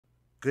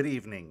Good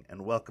evening,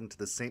 and welcome to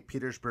the St.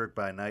 Petersburg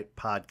by Night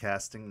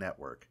podcasting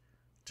network.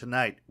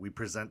 Tonight, we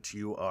present to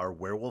you our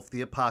Werewolf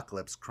the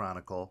Apocalypse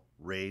Chronicle,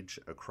 Rage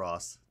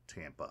Across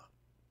Tampa.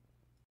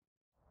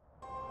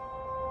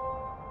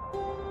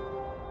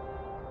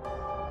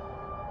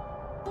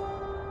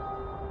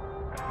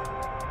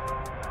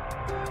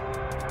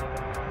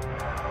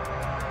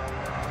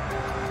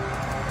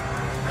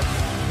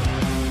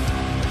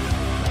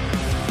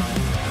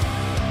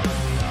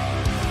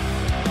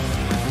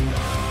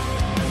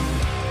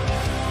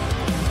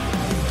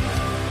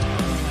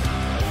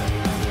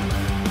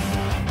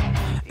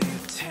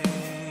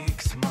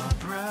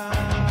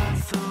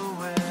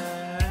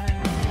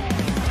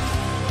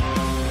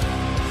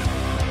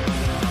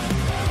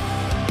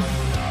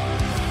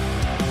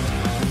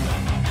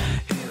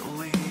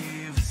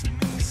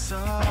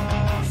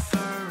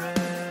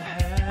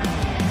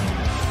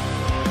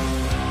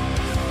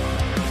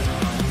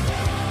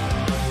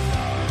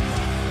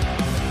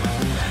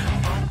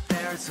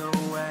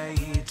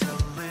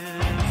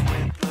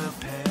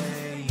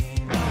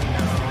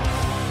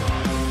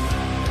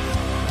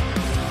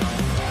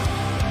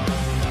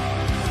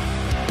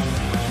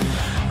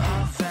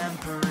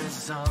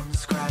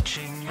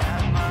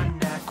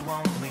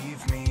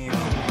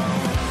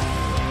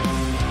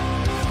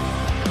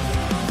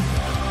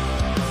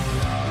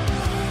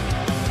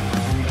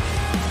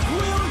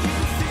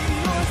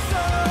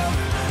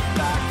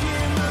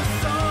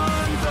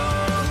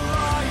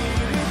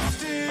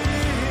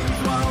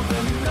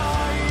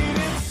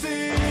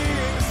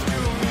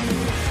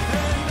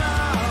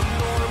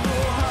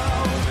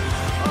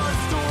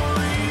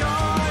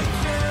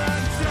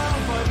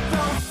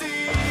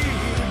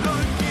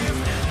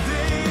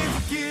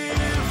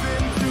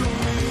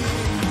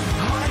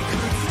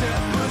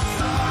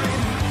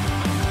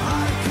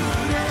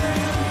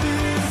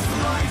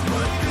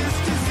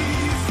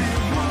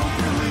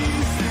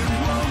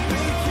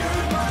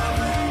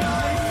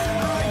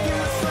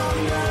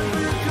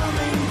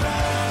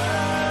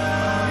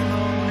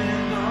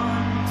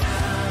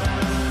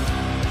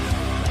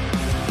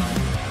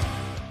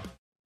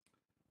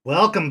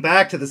 Welcome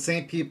back to the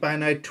St. Pete by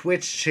Night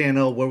Twitch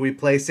channel, where we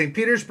play St.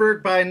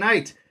 Petersburg by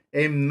Night,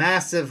 a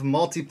massive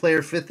multiplayer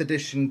 5th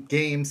edition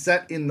game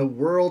set in the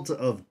world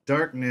of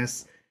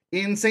darkness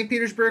in St.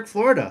 Petersburg,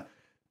 Florida.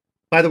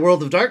 By the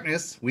world of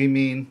darkness, we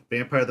mean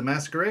Vampire the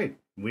Masquerade.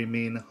 We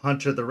mean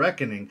Hunter the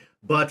Reckoning.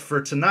 But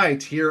for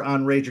tonight, here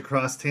on Rage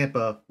Across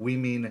Tampa, we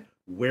mean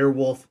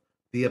Werewolf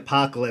the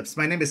Apocalypse.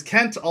 My name is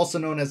Kent, also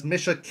known as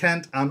Misha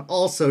Kent on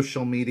all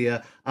social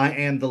media. I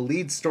am the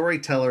lead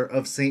storyteller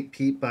of St.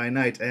 Pete by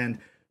Night, and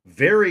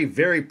very,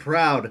 very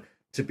proud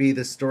to be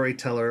the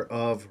storyteller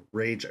of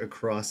Rage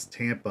Across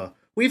Tampa.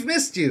 We've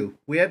missed you.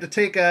 We had to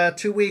take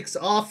 2 weeks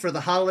off for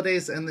the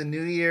holidays and the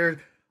New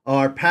Year.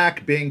 Our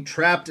pack being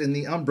trapped in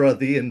the Umbra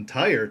the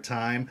entire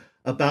time,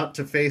 about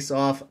to face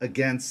off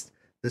against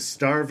the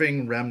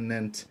starving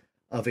remnant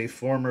of a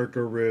former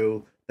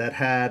Garou that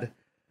had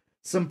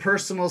some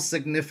personal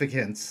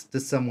significance to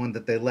someone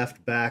that they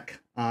left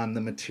back on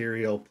the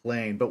material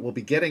plane. But we'll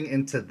be getting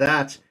into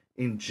that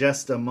in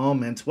just a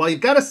moment. While you've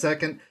got a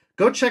second,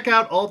 go check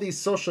out all these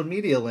social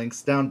media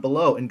links down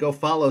below and go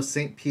follow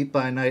St. Pete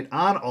by Night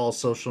on all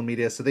social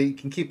media so that you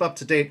can keep up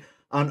to date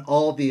on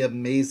all the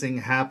amazing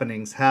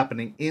happenings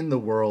happening in the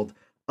world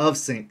of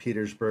St.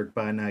 Petersburg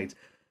by Night.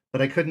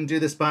 But I couldn't do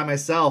this by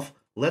myself.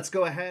 Let's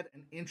go ahead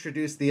and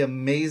introduce the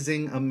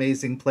amazing,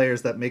 amazing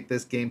players that make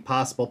this game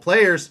possible.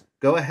 Players,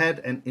 go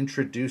ahead and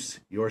introduce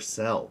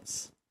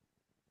yourselves.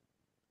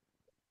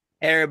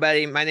 Hey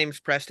everybody, my name's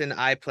Preston.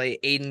 I play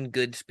Aiden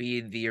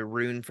Goodspeed, the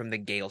Rune from the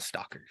Gale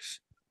Stalkers.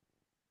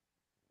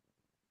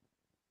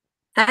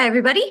 Hi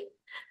everybody,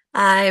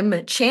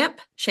 I'm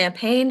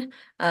Champagne,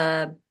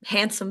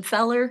 handsome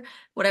feller,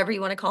 whatever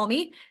you want to call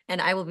me,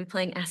 and I will be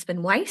playing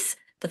Aspen Weiss,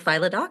 the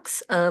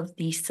Philodox of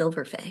the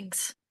Silver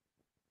Fangs.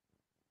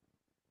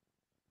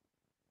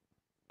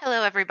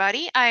 Hello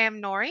everybody, I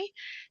am Noree,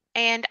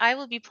 and I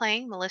will be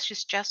playing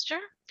Malicious Jester,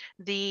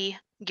 the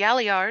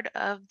Galliard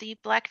of the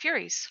Black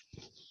Furies.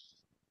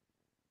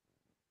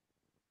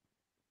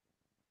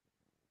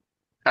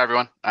 Hi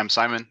everyone, I'm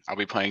Simon. I'll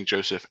be playing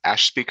Joseph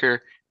Ashspeaker,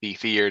 the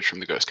Theurge from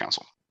the Ghost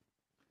Council.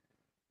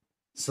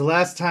 So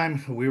last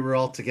time we were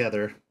all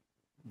together,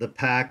 the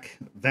pack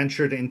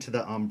ventured into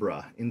the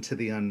Umbra, into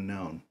the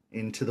unknown,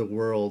 into the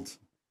world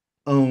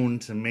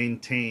owned,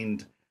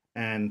 maintained,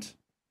 and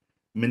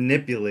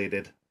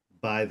manipulated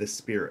by the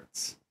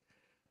spirits.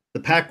 The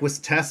pack was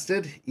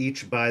tested,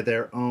 each by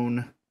their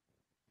own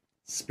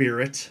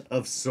spirit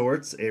of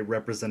sorts, a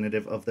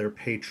representative of their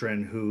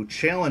patron who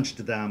challenged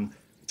them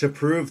to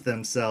prove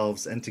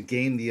themselves and to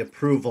gain the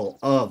approval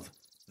of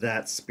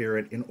that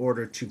spirit in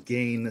order to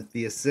gain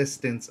the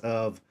assistance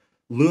of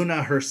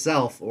Luna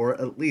herself, or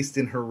at least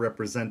in her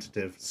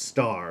representative,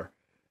 Star,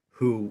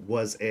 who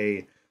was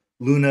a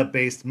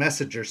Luna-based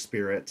messenger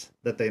spirit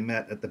that they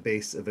met at the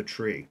base of a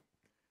tree.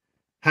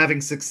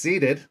 Having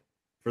succeeded,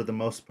 for the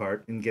most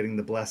part, in getting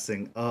the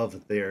blessing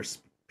of their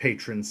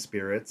patron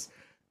spirits,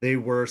 they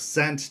were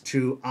sent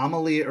to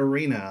Amelie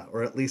Arena,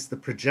 or at least the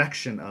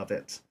projection of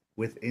it,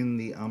 within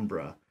the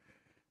Umbra.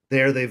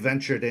 There they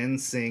ventured in,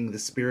 seeing the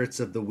spirits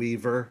of the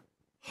Weaver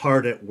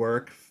hard at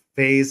work,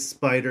 phase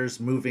spiders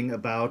moving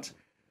about,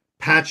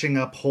 patching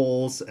up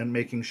holes and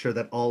making sure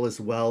that all is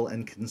well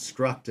and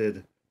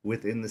constructed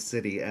within the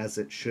city as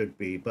it should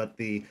be. But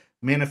the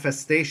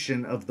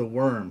manifestation of the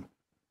worm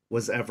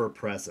was ever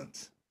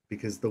present,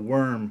 because the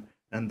worm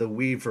and the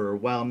Weaver,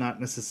 while not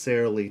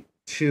necessarily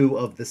two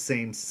of the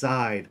same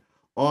side,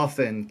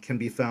 often can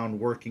be found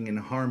working in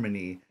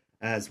harmony,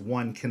 as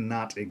one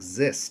cannot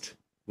exist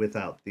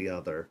without the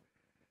other.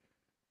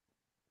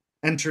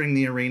 Entering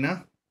the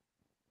arena,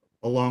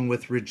 along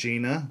with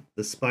Regina,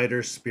 the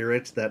spider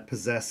spirit that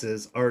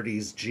possesses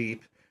Artie's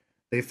Jeep,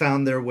 they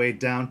found their way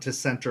down to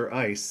center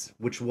ice,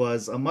 which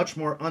was a much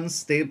more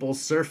unstable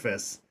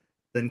surface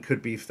than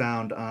could be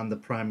found on the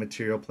prime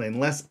material plane.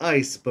 Less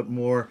ice, but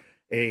more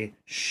a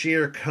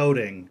sheer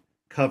coating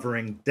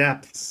covering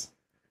depths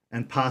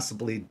and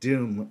possibly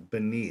doom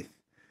beneath.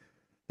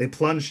 They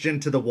plunged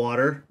into the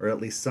water, or at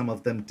least some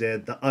of them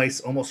did, the ice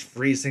almost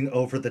freezing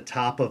over the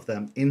top of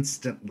them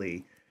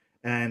instantly.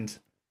 And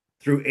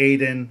through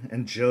Aiden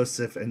and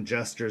Joseph and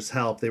Jester's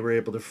help, they were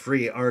able to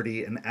free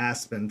Artie and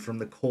Aspen from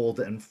the cold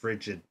and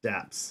frigid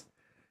depths.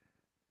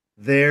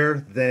 There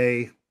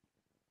they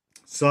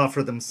saw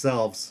for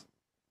themselves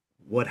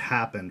what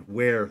happened,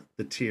 where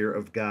the Tear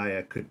of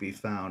Gaia could be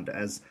found,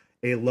 as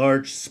a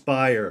large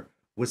spire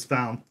was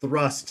found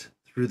thrust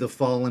through the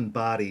fallen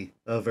body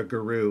of a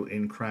Garou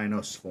in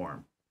Krynos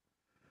form.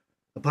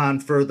 Upon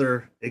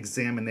further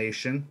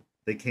examination,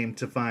 they came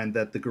to find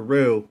that the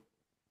Garou,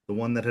 the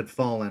one that had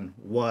fallen,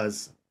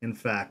 was, in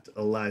fact,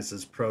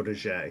 Eliza's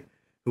protege,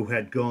 who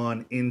had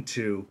gone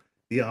into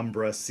the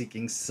Umbra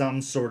seeking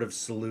some sort of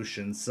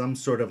solution, some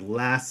sort of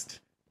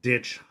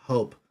last-ditch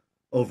hope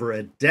over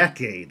a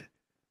decade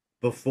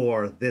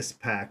before this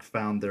pack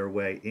found their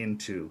way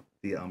into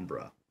the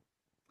Umbra.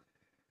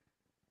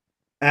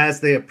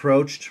 As they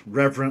approached,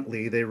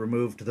 reverently they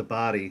removed the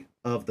body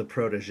of the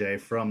protege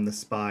from the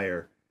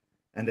spire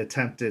and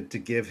attempted to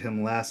give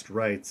him last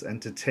rites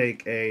and to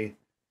take a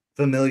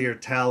familiar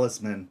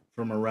talisman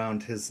from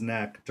around his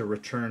neck to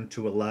return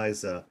to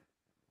Eliza.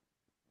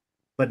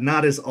 But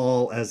not as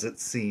all as it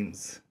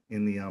seems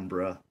in the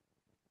Umbra.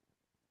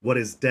 What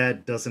is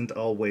dead doesn't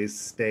always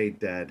stay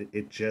dead.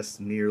 It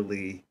just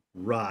nearly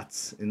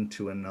rots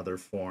into another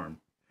form.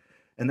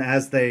 And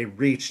as they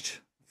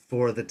reached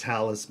for the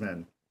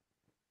talisman,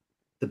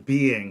 the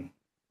being,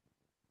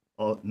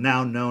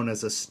 now known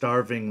as a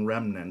starving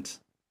remnant,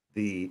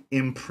 the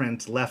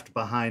imprint left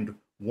behind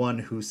one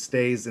who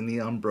stays in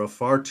the Umbra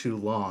far too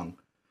long,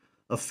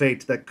 a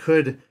fate that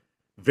could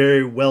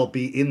very well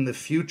be in the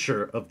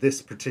future of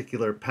this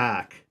particular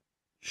pack,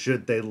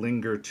 should they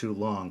linger too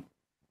long,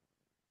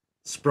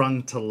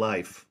 sprung to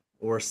life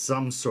or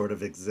some sort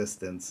of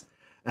existence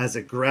as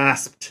it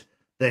grasped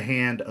the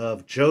hand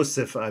of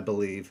Joseph, I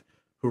believe,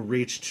 who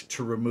reached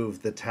to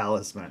remove the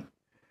talisman.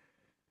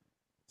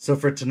 So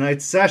for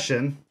tonight's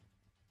session,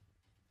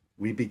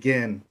 we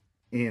begin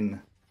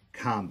in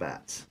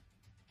combat.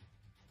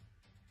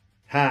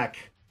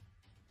 Hack,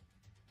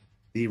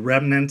 the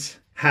remnant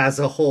has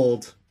a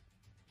hold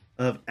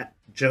of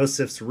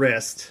Joseph's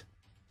wrist.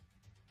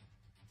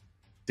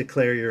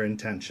 Declare your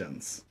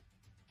intentions.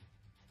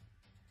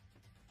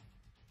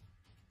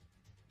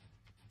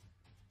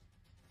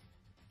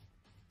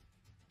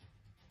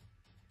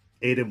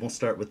 Aiden, we'll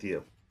start with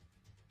you.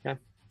 Yeah.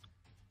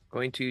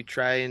 Going to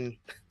try and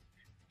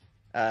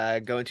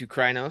go into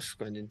Krynos,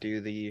 going to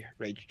do the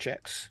rage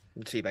checks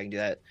and see if I can do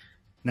that.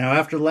 Now,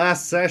 after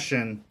last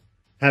session,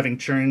 having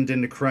turned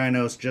into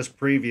Krynos just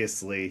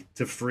previously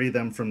to free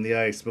them from the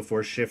ice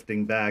before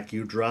shifting back,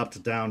 you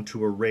dropped down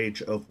to a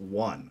rage of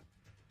 1.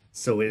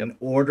 So in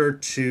order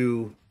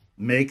to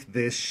make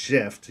this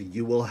shift,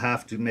 you will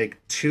have to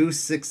make 2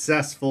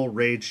 successful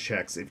rage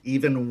checks. If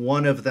even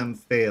one of them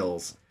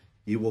fails,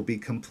 you will be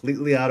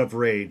completely out of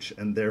rage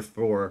and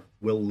therefore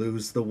will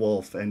lose the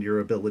wolf and your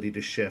ability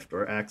to shift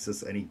or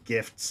access any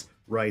gifts,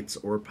 rights,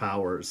 or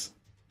powers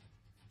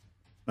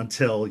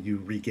until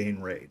you regain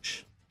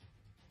rage.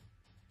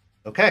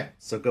 Okay,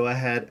 so go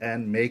ahead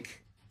and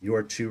make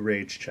your 2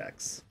 rage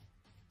checks.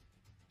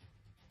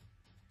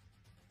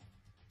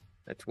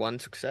 That's 1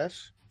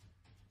 success.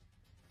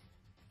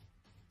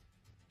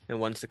 And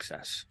 1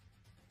 success.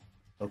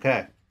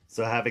 Okay,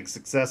 so having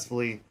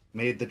successfully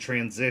made the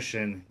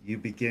transition, you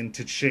begin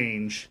to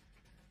change,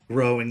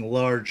 growing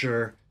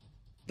larger,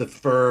 the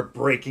fur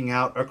breaking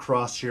out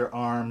across your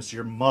arms,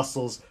 your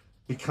muscles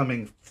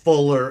becoming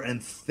fuller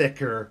and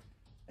thicker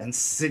and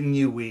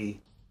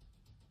sinewy,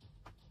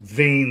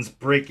 veins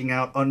breaking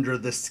out under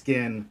the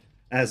skin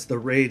as the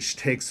rage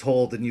takes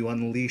hold and you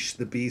unleash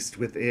the beast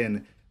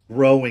within,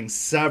 growing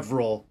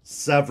several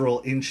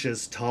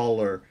inches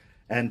taller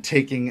and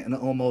taking an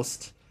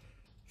almost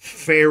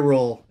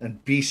feral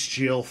and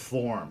bestial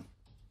form.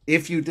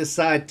 If you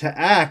decide to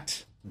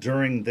act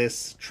during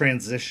this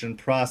transition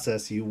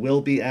process, you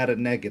will be at a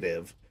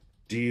negative.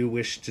 Do you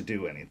wish to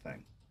do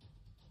anything?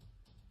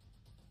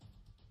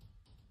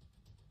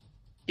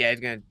 Yeah,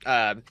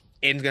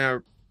 Aiden's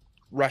gonna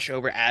rush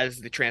over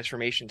as the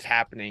transformation's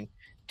happening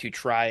to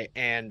try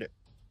and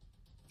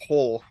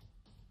pull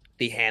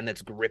the hand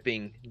that's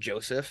gripping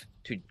Joseph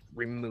to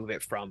remove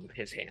it from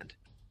his hand.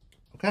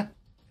 Okay.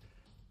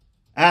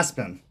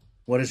 Aspen,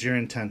 what is your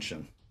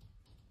intention?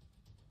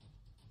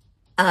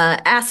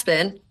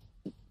 Aspen,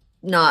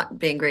 not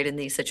being great in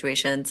these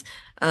situations,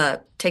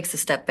 takes a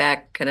step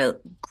back, kind of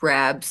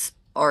grabs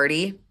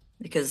Artie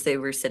because they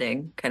were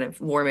sitting, kind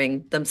of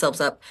warming themselves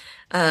up.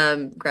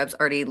 Grabs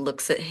Artie,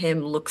 looks at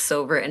him, looks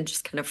over, and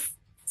just kind of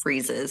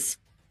freezes.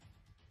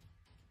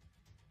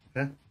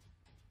 Okay.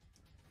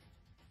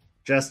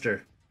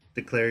 Jester,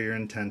 declare your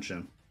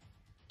intention.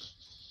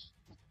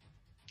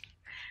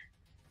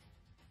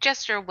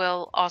 Jester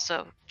will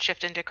also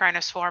shift into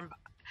Krynos form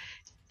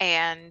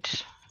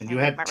and you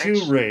make had my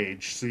 2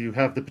 rage, so you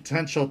have the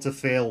potential to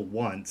fail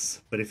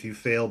once, but if you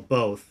fail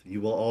both,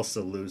 you will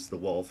also lose the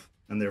wolf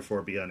and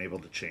therefore be unable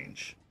to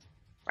change.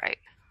 Right.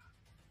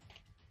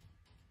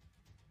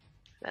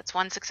 That's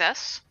 1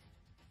 success.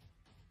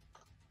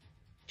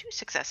 2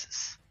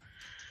 successes.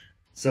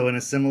 So in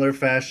a similar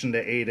fashion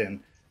to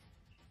Aiden,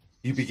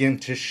 you begin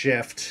to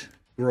shift,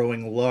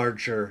 growing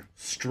larger,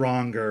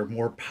 stronger,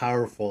 more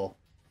powerful,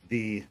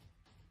 the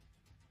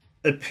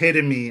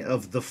epitome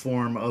of the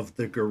form of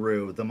the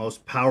Garou, the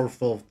most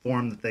powerful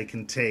form that they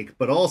can take,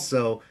 but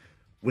also,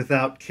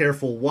 without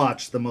careful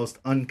watch, the most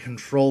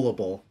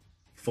uncontrollable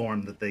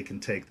form that they can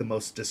take, the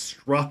most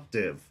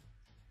destructive,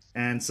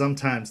 and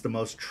sometimes the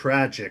most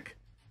tragic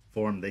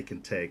form they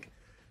can take.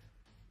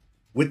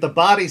 With the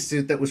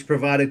bodysuit that was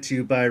provided to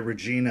you by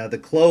Regina, the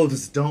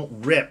clothes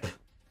don't rip,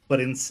 but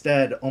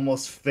instead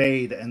almost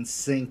fade and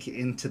sink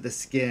into the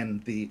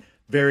skin, the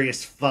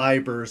various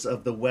fibers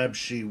of the web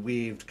she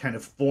weaved kind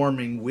of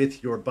forming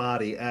with your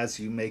body as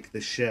you make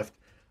the shift.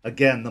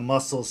 Again, the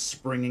muscles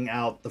springing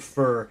out, the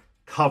fur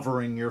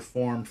covering your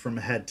form from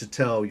head to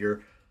toe,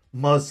 your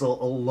muzzle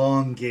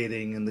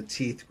elongating and the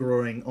teeth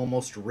growing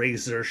almost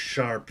razor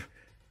sharp,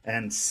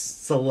 and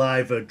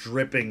saliva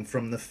dripping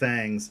from the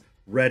fangs,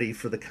 ready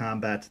for the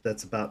combat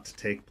that's about to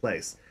take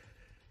place.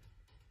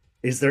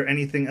 Is there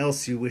anything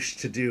else you wish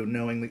to do,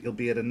 knowing that you'll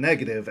be at a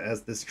negative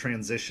as this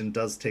transition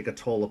does take a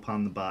toll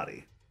upon the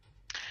body?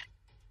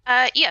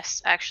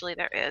 Yes, actually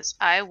there is.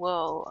 I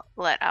will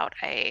let out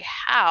a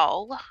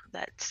howl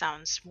that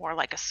sounds more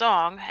like a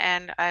song,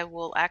 and I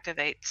will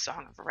activate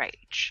Song of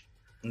Rage.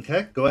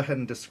 Okay, go ahead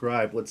and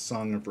describe what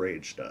Song of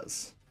Rage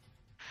does.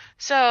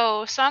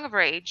 So, Song of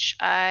Rage,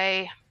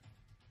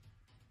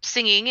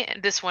 singing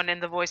this one in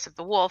the voice of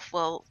the wolf,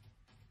 will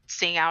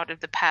sing out of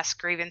the past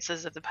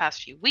grievances of the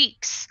past few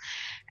weeks,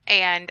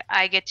 and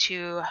I get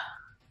to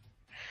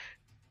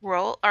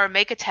roll or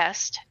make a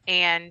test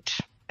and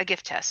a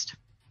gift test.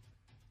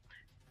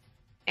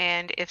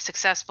 And if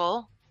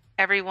successful,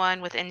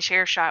 everyone within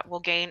share shot will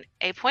gain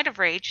a point of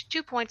rage,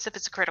 2 points if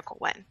it's a critical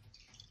win.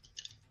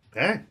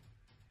 Okay.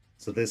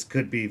 So this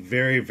could be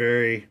very,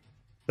 very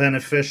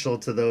beneficial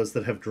to those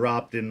that have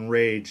dropped in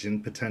rage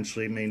and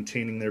potentially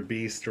maintaining their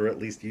beast or at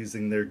least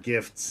using their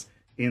gifts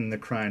in the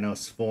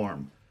Krynos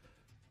form.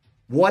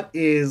 What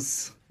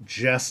is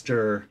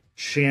Jester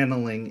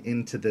channeling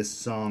into this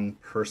song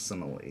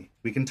personally?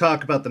 We can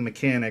talk about the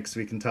mechanics,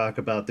 we can talk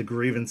about the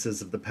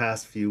grievances of the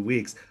past few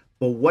weeks,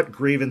 but what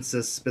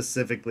grievances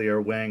specifically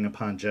are weighing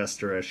upon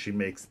Jester as she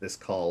makes this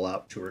call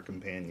out to her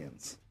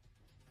companions?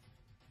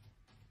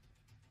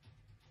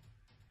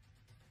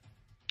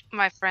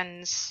 My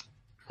friends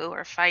who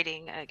are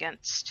fighting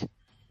against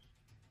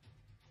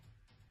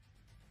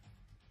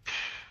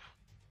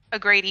a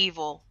great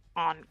evil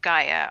on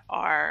Gaia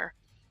are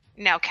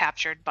now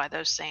captured by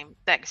that same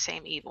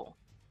evil.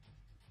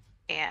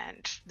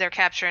 And they're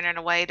captured in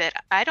a way that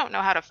I don't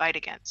know how to fight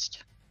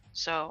against.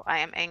 So I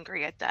am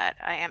angry at that.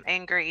 I am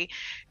angry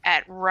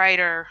at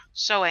Ryder,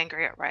 so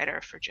angry at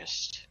Ryder for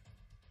just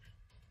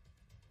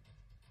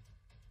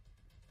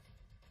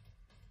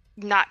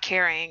not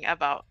caring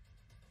about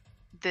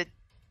the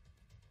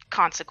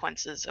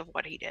consequences of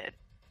what he did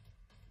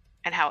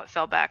and how it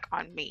fell back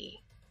on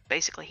me.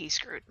 Basically, he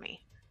screwed me.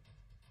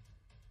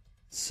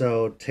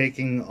 So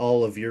taking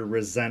all of your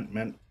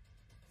resentment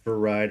for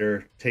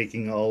Ryder,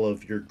 taking all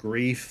of your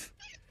grief,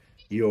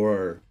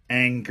 your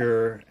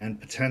anger,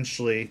 and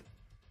potentially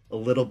a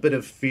little bit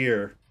of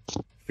fear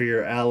for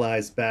your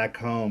allies back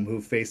home who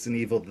face an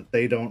evil that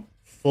they don't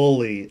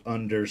fully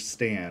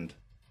understand,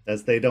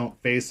 as they don't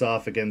face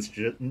off against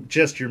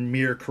just your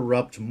mere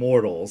corrupt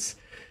mortals.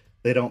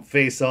 They don't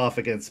face off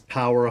against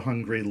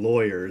power-hungry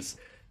lawyers.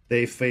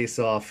 They face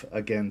off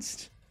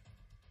against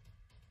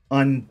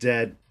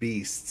undead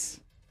beasts,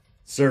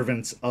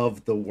 servants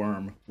of the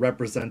worm,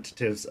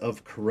 representatives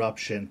of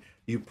corruption.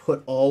 You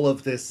put all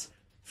of this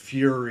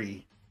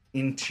fury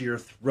into your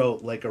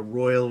throat like a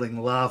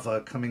roiling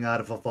lava coming out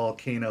of a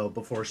volcano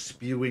before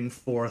spewing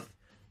forth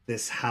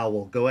this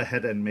howl. Go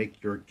ahead and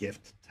make your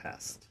gift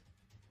test.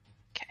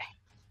 Okay.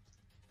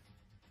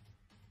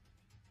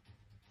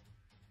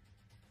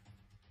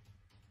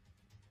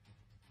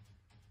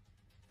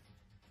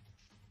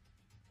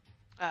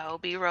 I'll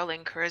be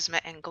rolling charisma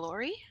and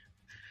glory.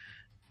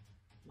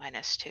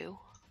 -2.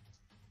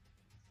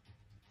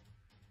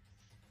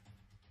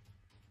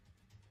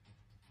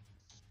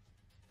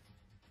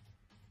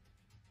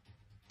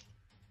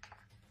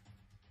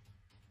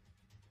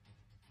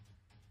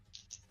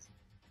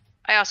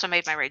 I also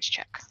made my rage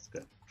check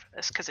Good. for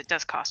this because it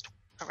does cost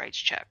a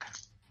rage check.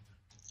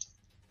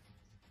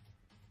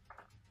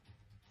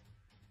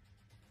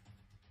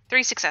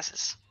 3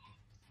 successes.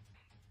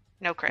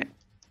 No crit.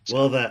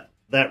 Well,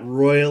 that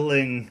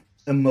roiling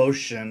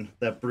emotion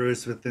that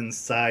brews within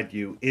inside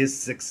you is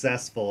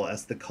successful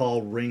as the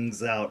call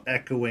rings out,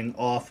 echoing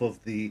off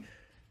of the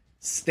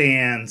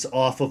stands,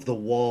 off of the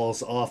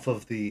walls, off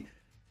of the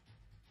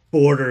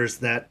borders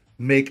that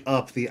make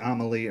up the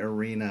Amelie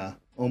Arena,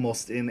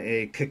 almost in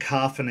a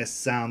cacophonous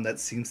sound that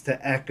seems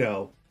to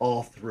echo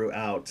all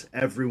throughout.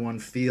 Everyone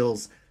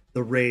feels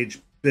the rage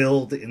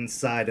build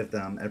inside of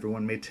them.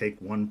 Everyone may take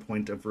 1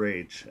 point of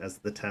rage as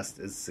the test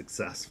is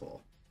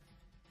successful.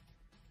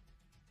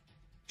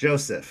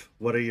 Joseph,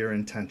 what are your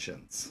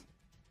intentions?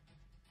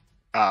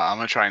 I'm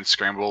gonna try and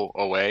scramble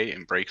away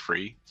and break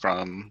free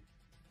from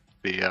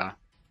the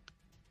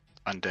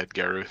undead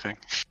Garou thing.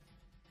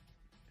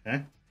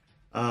 Okay.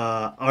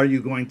 Are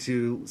you going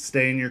to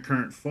stay in your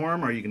current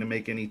form? Are you going to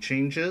make any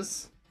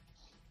changes?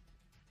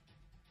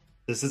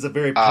 This is a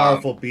very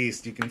powerful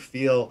beast. You can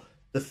feel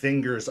the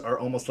fingers are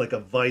almost like a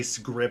vice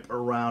grip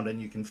around,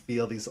 and you can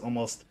feel these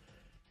almost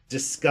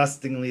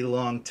disgustingly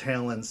long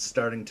talons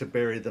starting to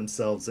bury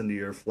themselves into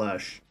your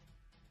flesh.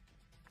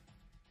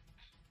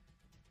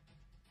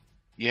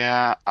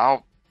 Yeah,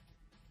 I'll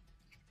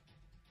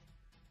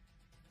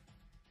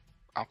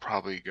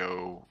probably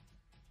go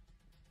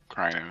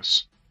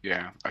Krynos.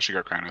 Yeah, I should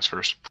go Krynos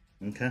first.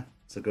 Okay,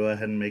 so go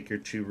ahead and make your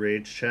 2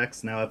 rage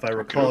checks. Now, if I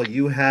recall, Okay.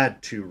 you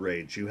had 2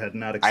 rage. You had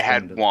not I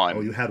had expended. 1.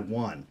 Oh, you had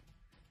 1.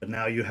 But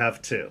now you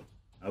have 2.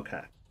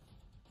 Okay.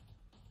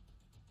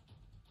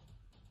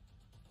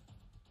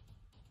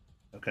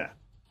 Okay.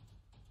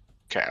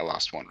 Okay, I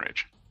lost 1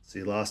 rage. So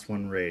you lost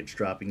 1 rage,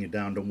 dropping you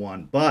down to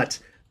 1. But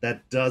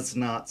that does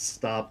not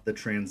stop the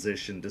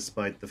transition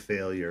despite the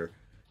failure.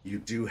 You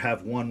do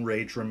have 1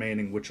 rage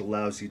remaining, which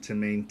allows you to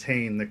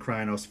maintain the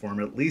Krynos form,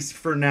 at least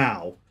for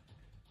now.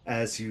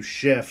 As you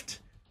shift,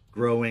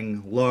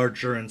 growing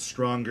larger and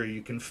stronger,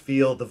 you can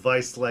feel the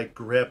vice-like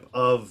grip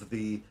of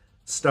the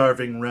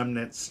starving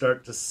remnant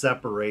start to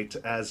separate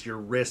as your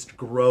wrist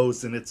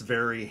grows in its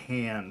very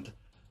hand,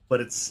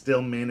 but it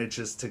still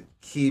manages to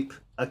keep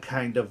a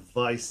kind of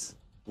vice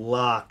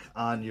lock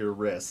on your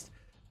wrist.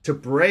 To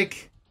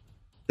break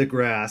the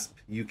grasp,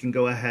 you can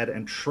go ahead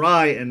and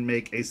try and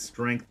make a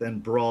strength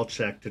and brawl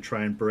check to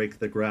try and break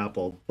the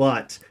grapple,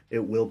 but it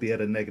will be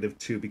at a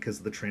 -2 because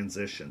of the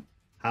transition.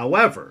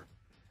 However,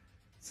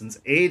 since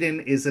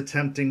Aiden is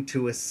attempting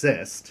to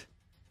assist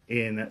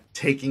in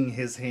taking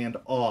his hand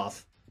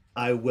off,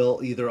 I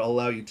will either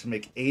allow you to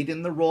make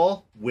Aiden the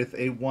roll with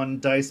a 1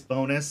 dice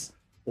bonus,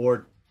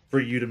 or for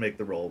you to make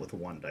the roll with a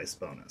 1 dice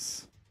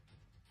bonus.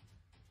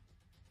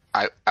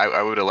 I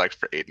would have liked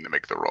for Aiden to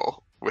make the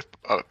roll with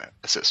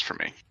assist for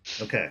me.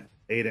 Okay,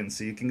 Aiden,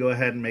 so you can go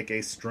ahead and make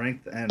a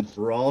strength and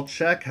brawl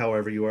check.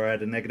 However, you are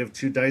at a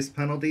 -2 dice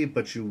penalty,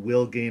 but you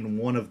will gain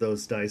 1 of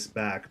those dice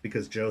back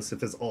because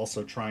Joseph is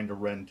also trying to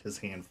rend his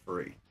hand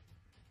free.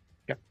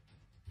 Yep.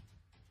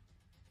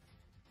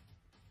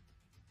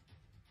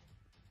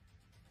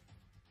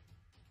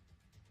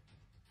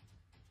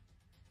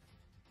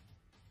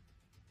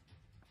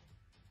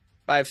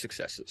 Five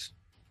successes.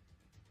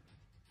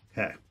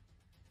 Okay.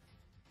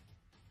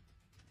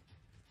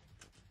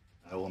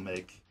 I will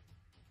make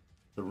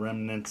the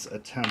remnants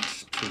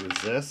attempt to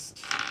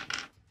resist.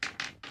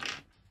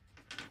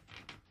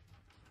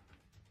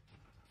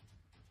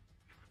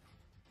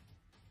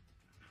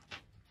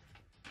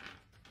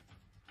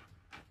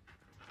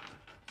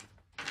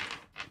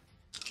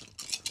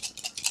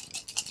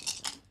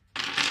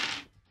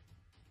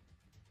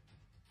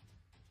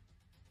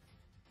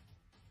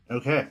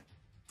 Okay.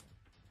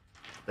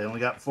 They only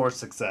got 4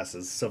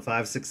 successes, so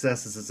 5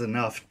 successes is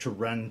enough to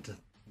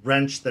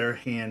wrench their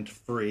hand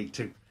free,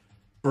 to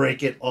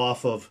break it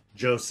off of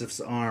Joseph's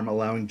arm,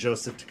 allowing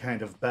Joseph to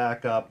kind of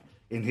back up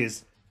in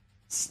his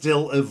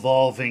still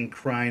evolving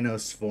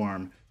Krynos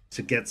form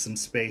to get some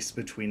space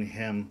between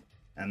him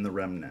and the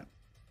remnant.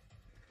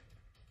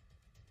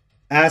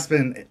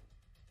 Aspen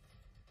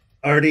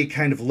already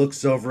kind of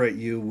looks over at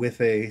you with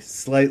a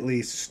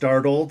slightly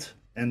startled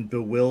and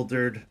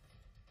bewildered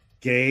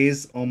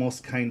gaze,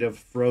 almost kind of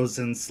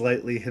frozen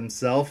slightly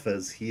himself,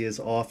 as he is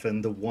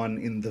often the one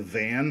in the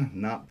van,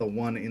 not the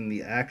one in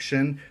the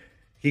action.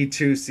 He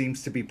too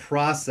seems to be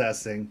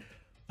processing,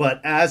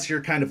 but as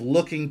you're kind of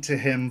looking to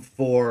him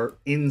for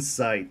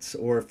insight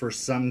or for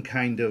some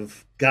kind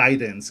of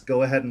guidance,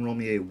 go ahead and roll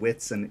me a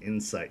wits and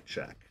insight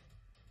check.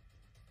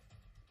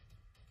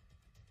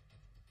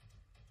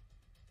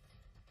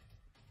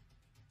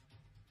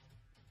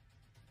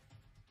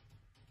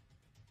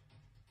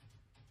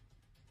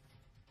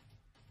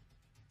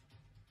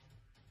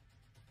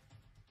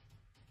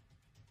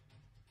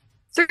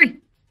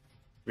 Three.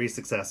 3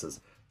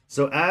 successes.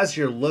 So as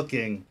you're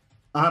looking,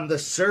 on the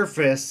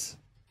surface,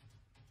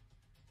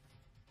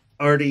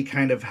 Artie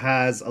kind of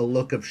has a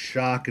look of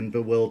shock and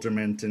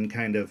bewilderment and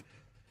kind of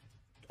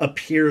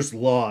appears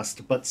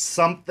lost, but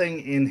something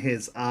in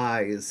his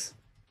eyes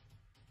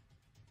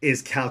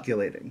is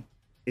calculating,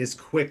 is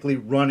quickly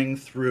running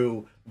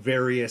through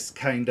various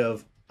kind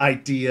of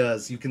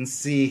ideas. You can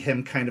see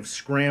him kind of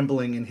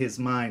scrambling in his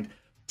mind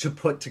to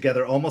put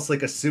together, almost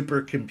like a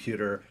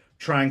supercomputer,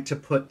 trying to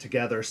put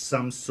together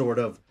some sort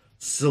of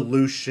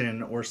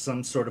solution or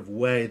some sort of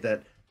way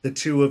that the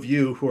two of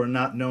you who are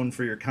not known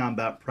for your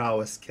combat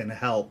prowess can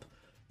help.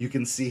 You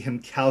can see him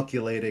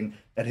calculating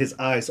and his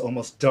eyes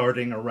almost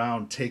darting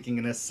around, taking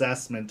an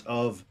assessment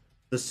of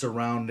the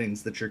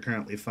surroundings that you're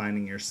currently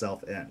finding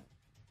yourself in.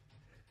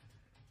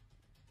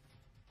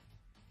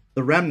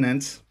 The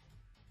Remnant,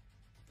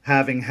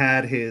 having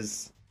had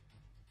his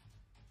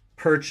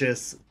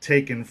purchase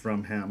taken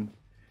from him,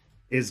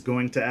 is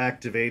going to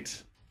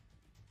activate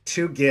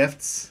 2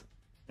 gifts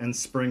and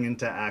spring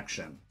into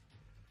action.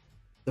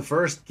 The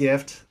first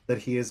gift that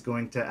he is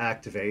going to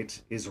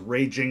activate is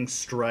Raging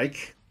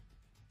Strike,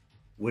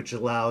 which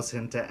allows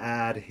him to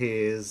add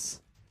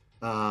his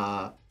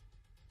to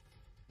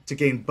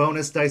gain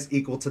bonus dice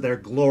equal to their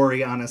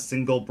glory on a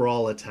single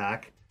brawl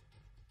attack.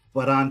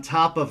 But on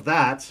top of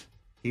that,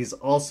 he's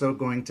also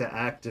going to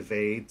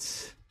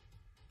activate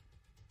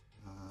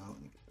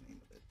let me get the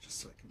name of it just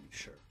so I can be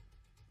sure.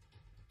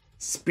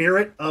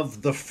 Spirit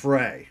of the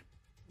Fray,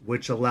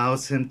 which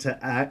allows him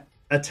to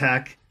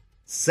attack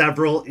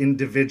several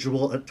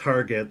individual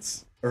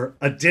targets or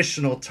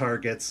additional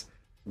targets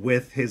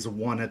with his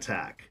 1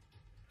 attack.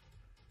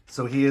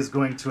 So he is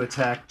going to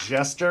attack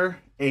Jester,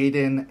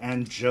 Aiden,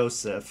 and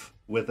Joseph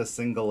with a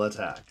single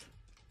attack.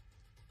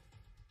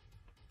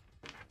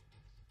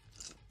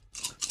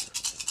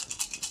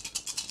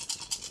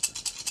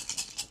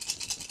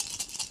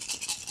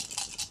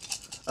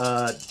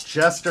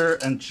 Jester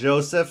and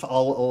Joseph,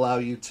 I'll allow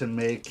you to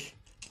make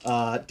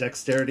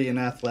dexterity and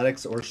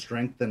athletics or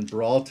strength and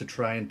brawl to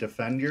try and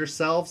defend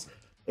yourselves.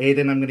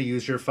 Aiden, I'm going to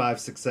use your 5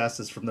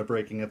 successes from the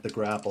breaking of the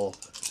grapple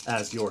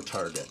as your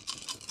target.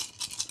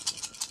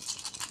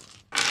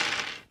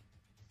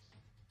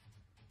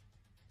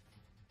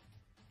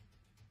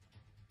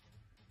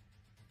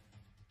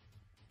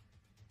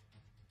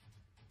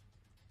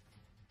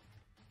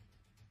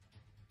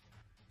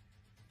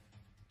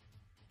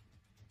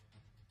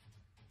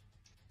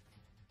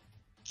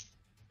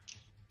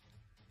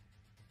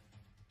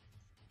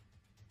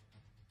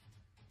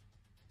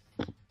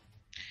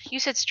 You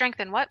said strength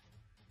and what?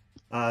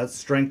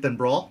 Strength and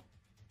brawl.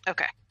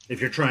 Okay. If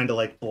you're trying to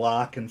like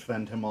block and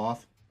fend him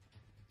off.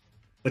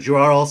 But you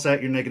are also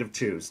at your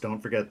 -2s.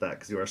 Don't forget that,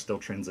 because you are still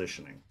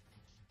transitioning.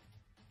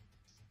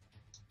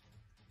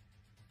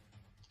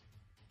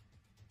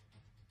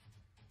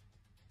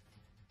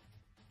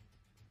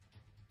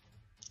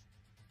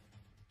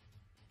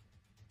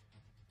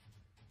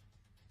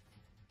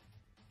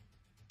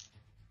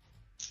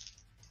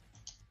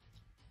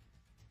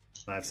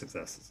 Five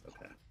successes.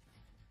 Okay.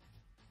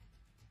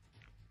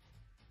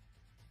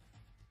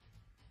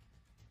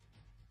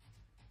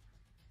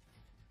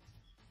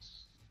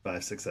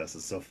 Five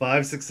successes. So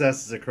 5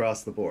 successes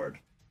across the board.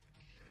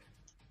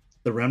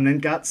 The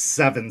Remnant got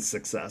 7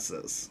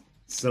 successes.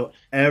 So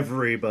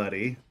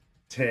everybody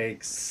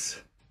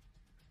takes...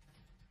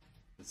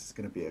 This is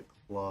going to be a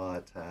claw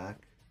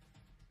attack.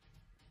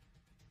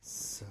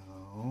 So...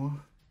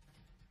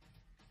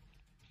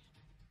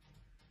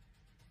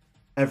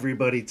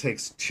 Everybody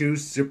takes 2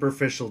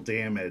 superficial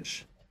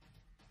damage.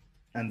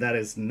 And that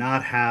is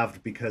not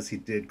halved because he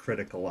did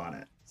critical on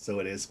it. So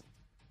it is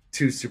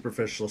 2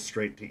 superficial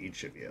straight to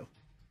each of you.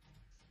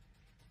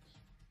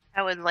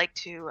 I would like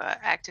to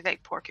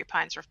activate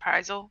Porcupine's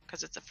Reprisal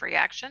because it's a free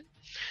action,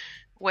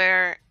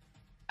 where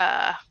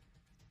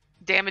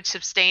damage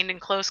sustained in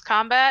close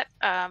combat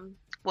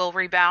will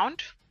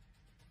rebound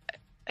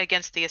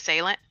against the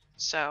assailant.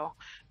 So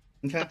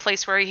the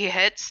place where he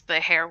hits, the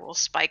hair will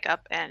spike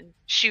up and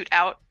shoot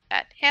out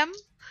at him.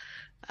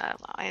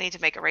 I need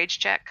to make a rage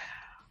check,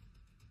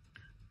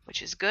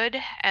 which is good.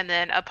 And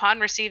then upon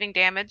receiving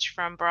damage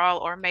from brawl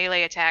or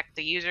melee attack,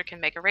 the user can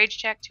make a rage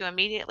check to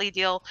immediately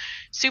deal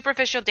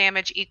superficial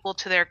damage equal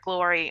to their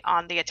glory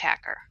on the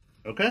attacker.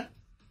 Okay.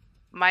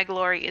 My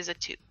glory is a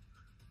 2.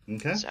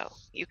 Okay. So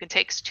you can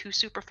take 2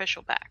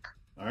 superficial back.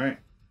 All right.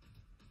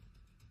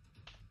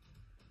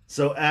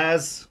 So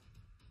as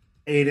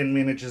Aiden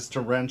manages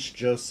to wrench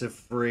Joseph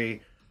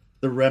free,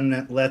 the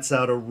Remnant lets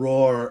out a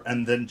roar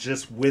and then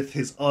just with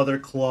his other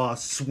claw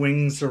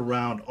swings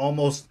around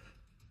almost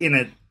in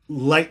a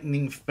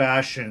lightning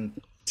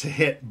fashion to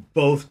hit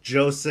both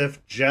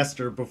Joseph,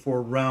 Jester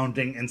before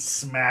rounding and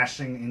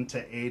smashing into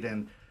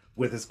Aiden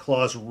with his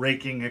claws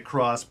raking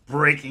across,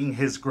 breaking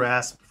his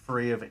grasp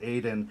free of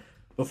Aiden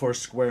before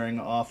squaring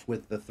off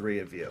with the 3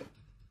 of you.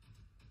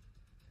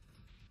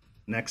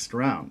 Next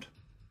round.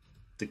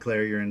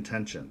 Declare your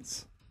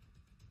intentions.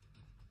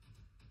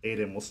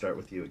 Aiden, we'll start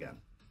with you again.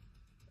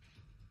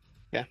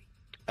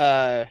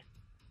 Yeah.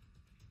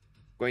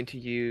 Going to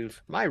use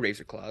my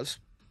Razor Claws.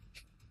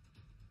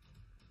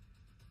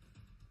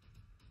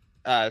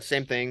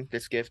 Same thing.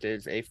 This gift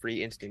is a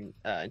free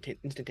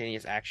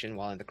instantaneous action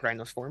while in the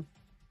Krynos form.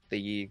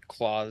 The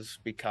claws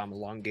become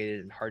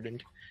elongated and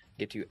hardened.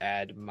 Get to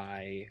add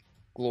my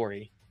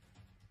glory,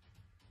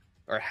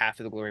 or half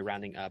of the glory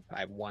rounding up.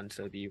 I have one,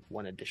 so it'd be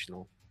one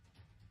additional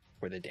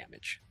for the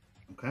damage.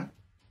 Okay.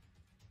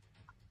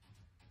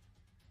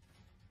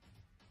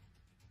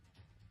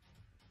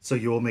 So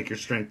you will make your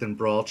strength and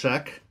brawl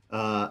check.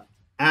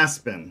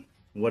 Aspen,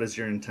 what is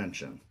your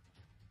intention?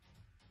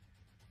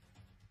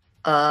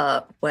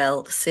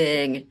 Well,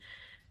 seeing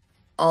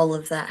all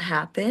of that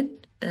happen,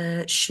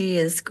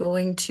 she's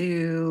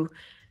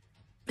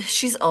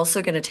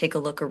also going to take a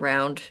look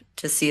around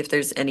to see if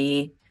there's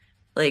any,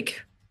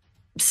 like,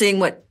 seeing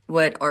what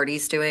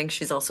Artie's doing.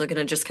 She's also going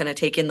to just kind of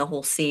take in the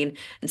whole scene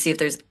and see if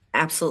there's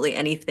absolutely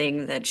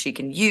anything that she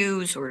can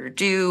use or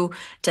do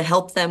to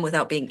help them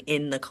without being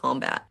in the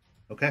combat.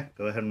 Okay,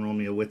 go ahead and roll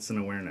me a wits and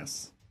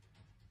awareness.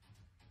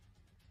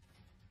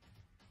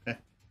 Okay.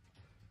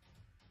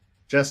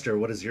 Jester,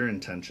 what is your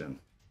intention?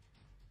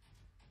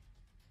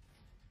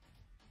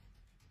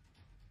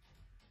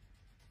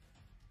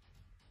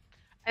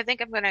 I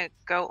think I'm going to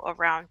go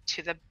around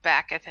to the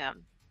back of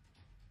him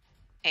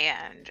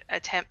and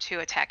attempt to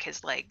attack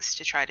his legs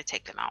to try to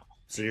take them out.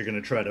 So you're going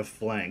to try to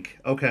flank.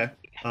 Okay.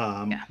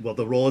 Yeah. Well,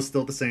 the roll is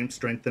still the same,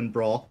 strength and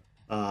brawl.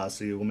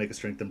 So you will make a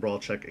strength and brawl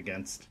check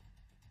against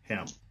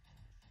him.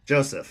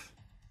 Joseph,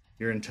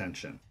 your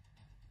intention.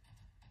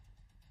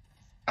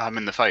 I'm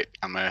in the fight.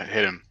 I'm going to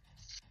hit him.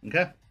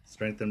 Okay.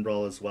 Strength and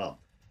brawl as well.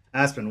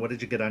 Aspen, what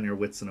did you get on your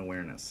wits and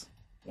awareness?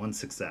 One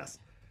success.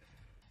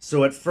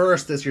 So at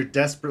first, as you're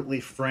desperately,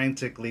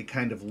 frantically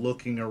kind of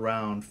looking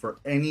around for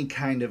any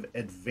kind of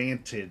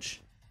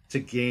advantage to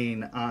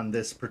gain on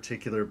this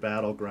particular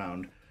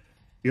battleground,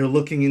 you're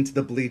looking into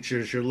the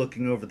bleachers, you're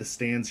looking over the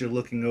stands, you're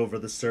looking over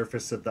the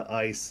surface of the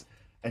ice,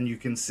 and you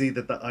can see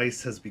that the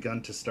ice has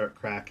begun to start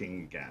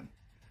cracking again.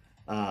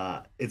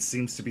 It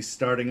seems to be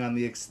starting on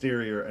the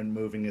exterior and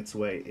moving its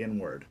way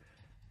inward.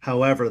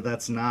 However,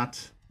 that's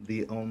not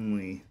the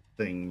only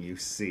thing you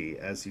see.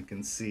 As you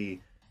can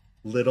see,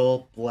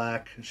 little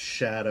black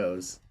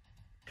shadows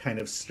kind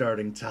of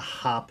starting to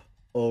hop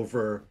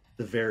over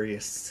the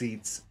various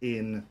seats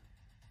in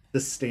the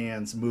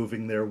stands,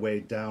 moving their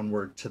way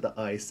downward to the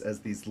ice as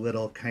these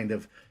little kind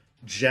of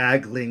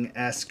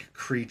Jagling-esque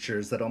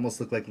creatures that almost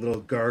look like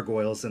little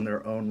gargoyles in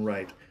their own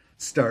right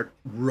start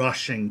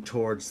rushing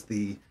towards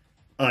the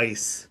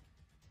ice.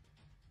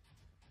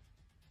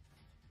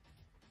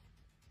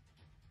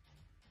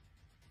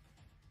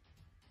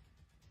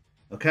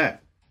 Okay.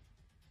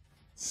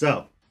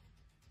 So,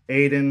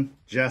 Aiden,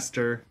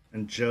 Jester,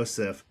 and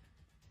Joseph,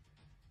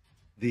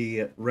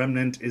 the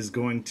Remnant is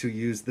going to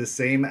use the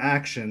same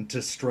action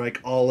to strike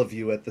all of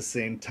you at the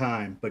same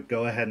time, but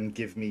go ahead and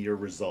give me your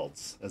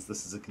results, as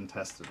this is a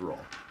contested roll.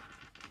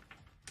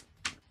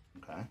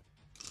 Okay.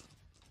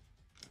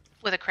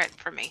 With a crit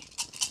for me.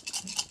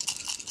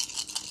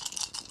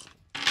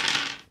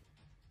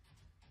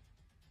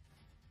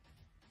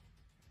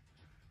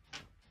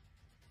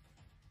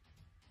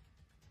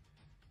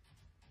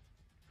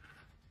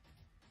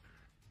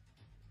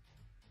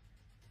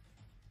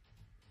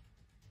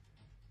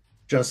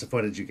 Joseph,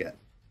 what did you get?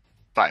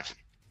 5.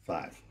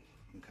 5.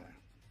 Okay.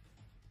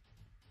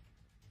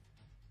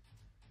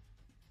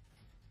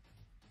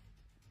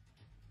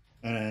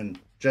 And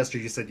Jester,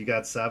 you said you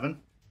got 7?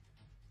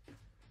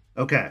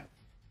 Okay.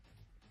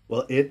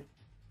 Well, it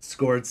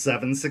scored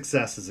 7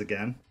 successes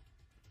again.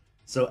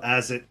 So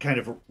as it kind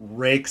of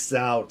rakes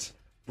out,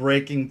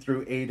 breaking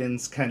through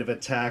Aiden's kind of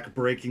attack,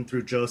 breaking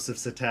through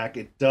Joseph's attack,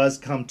 it does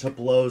come to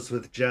blows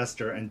with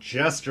Jester, and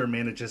Jester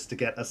manages to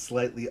get a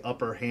slightly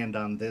upper hand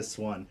on this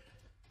one,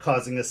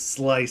 causing a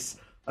slice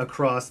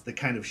across the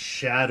kind of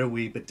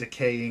shadowy but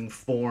decaying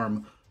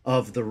form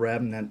of the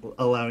Remnant,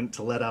 allowing it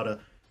to let out a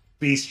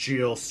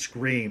bestial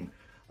scream.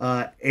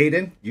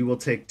 Aiden, you will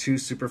take 2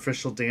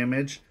 superficial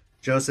damage.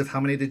 Joseph, how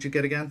many did you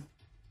get again?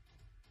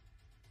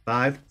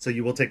 5? So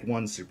you will take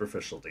 1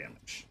 superficial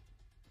damage,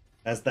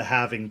 as the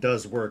halving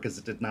does work, as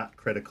it did not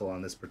critical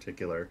on this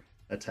particular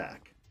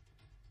attack.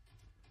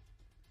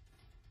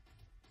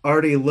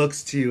 Artie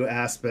looks to you,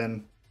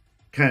 Aspen,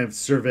 kind of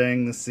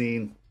surveying the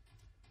scene.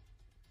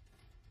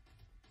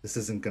 This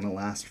isn't going to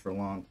last for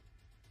long.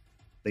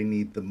 They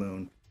need the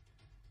moon.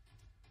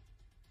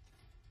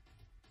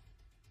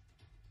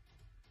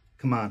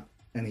 Come on.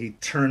 And he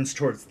turns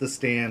towards the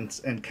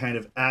stands and kind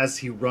of, as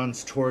he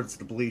runs towards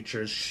the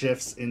bleachers,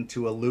 shifts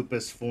into a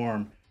lupus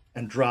form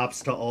and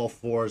drops to all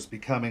fours,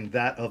 becoming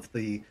that of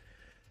the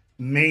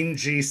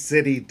mangy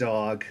city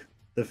dog,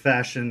 the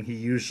fashion he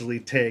usually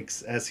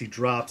takes as he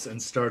drops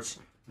and starts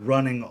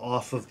running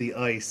off of the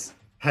ice,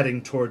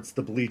 heading towards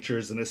the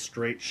bleachers in a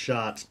straight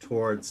shot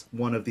towards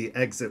one of the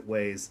exit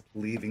ways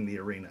leaving the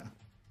arena.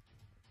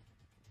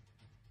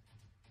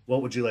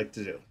 What would you like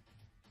to do?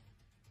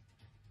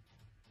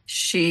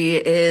 She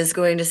is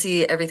going to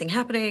see everything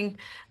happening,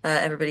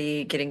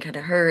 everybody getting kind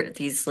of hurt,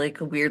 these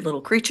like weird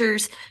little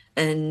creatures,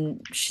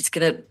 and she's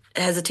going to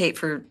hesitate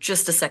for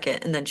just a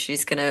second, and then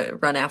she's going to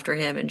run after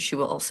him, and she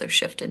will also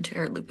shift into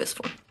her lupus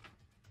form.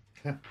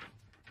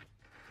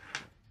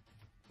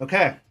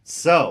 Okay,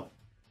 so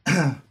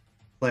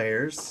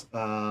players,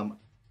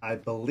 I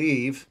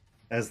believe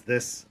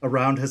as a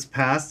round has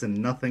passed and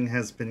nothing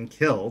has been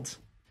killed,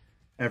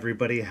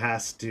 everybody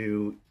has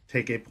to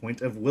take a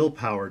point of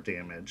willpower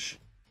damage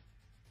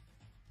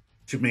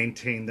to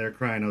maintain their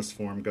Krynos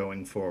form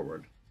going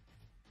forward.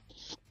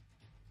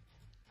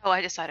 Oh,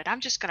 I decided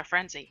I'm just gonna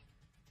frenzy.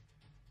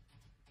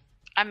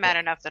 I'm mad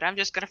enough that I'm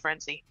just gonna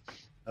frenzy.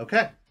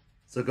 Okay,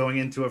 so going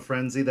into a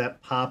frenzy,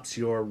 that pops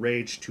your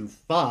rage to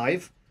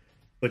 5,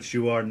 but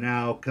you are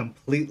now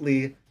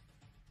completely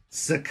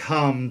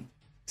succumb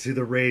to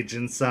the rage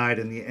inside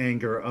and the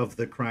anger of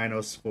the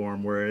Krynos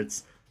form, where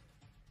it's,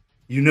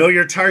 you know,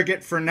 your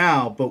target for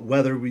now, but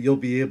whether you'll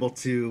be able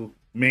to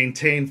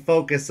maintain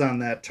focus on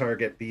that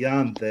target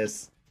beyond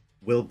this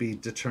will be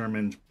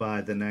determined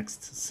by the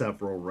next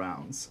several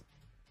rounds.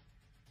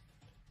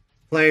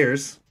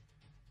 Players,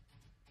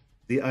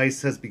 the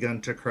ice has begun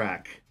to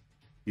crack.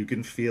 You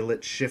can feel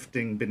it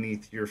shifting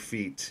beneath your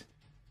feet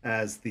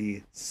as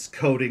the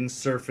coating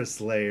surface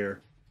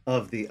layer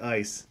of the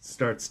ice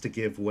starts to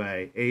give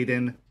way.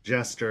 Aiden,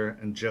 Jester,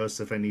 and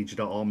Joseph, I need you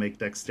to all make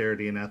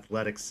dexterity and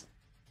athletics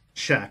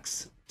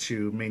checks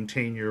to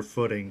maintain your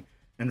footing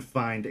and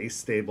find a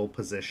stable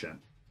position.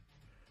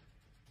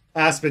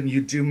 Aspen,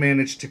 you do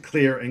manage to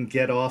clear and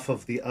get off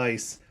of the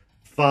ice,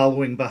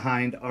 following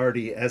behind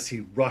Artie as he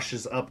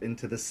rushes up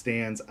into the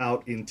stands,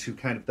 out into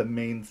kind of the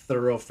main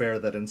thoroughfare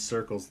that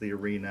encircles the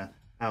arena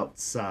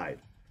outside.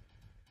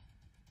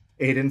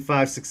 Aiden,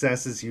 5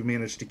 successes. You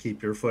managed to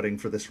keep your footing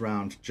for this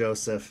round.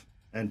 Joseph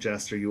and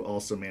Jester, you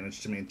also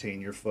managed to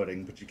maintain your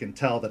footing, but you can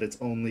tell that it's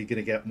only going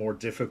to get more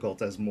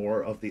difficult as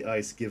more of the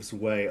ice gives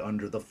way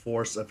under the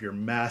force of your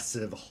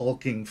massive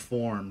hulking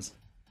forms,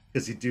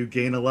 because you do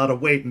gain a lot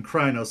of weight in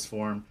Krynos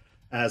form,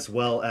 as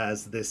well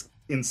as this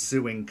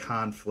ensuing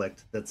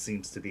conflict that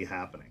seems to be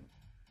happening.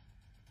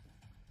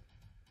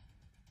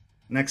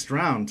 Next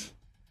round.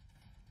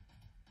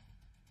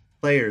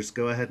 Players,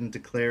 go ahead and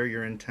declare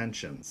your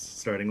intentions,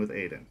 starting with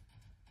Aiden.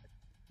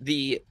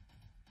 The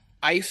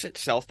ice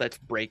itself that's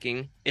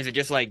breaking, is it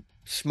just like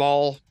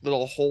small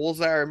little holes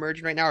that are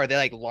emerging right now, or are they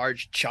like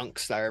large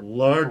chunks that are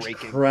large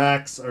breaking?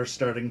 Cracks are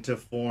starting to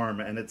form,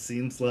 and it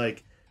seems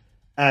like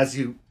as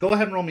you go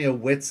ahead and roll me a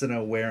wits and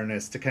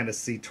awareness to kind of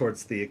see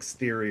towards the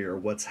exterior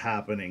what's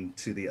happening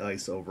to the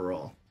ice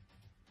overall.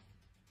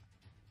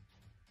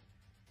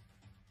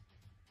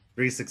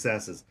 3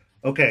 successes.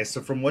 Okay,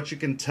 so from what you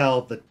can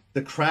tell,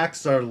 the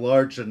cracks are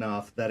large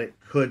enough that it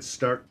could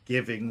start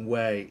giving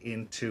way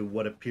into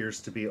what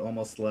appears to be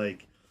almost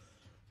like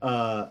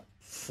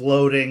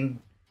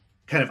floating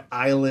kind of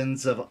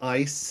islands of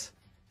ice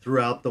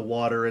throughout the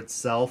water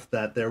itself,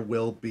 that there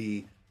will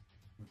be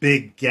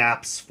big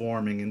gaps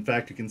forming. In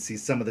fact, you can see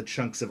some of the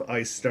chunks of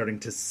ice starting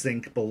to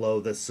sink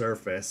below the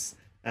surface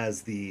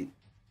as the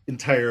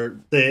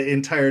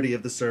entirety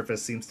of the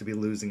surface seems to be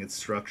losing its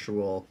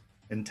structural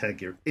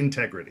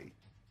integrity.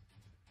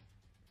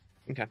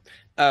 Okay.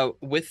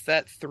 With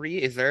that 3,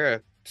 is there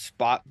a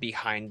spot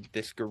behind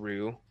this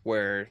Garou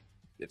where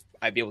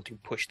I'd be able to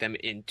push them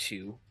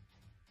into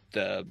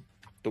the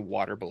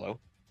water below?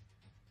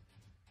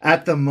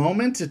 At the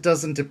moment, it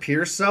doesn't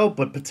appear so,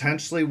 but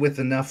potentially with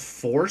enough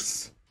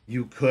force,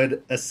 you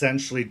could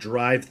essentially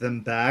drive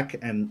them back,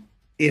 and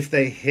if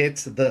they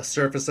hit the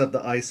surface of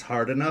the ice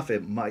hard enough,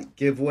 it might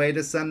give way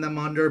to send them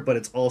under, but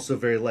it's also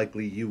very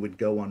likely you would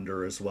go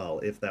under as well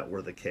if that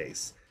were the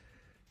case.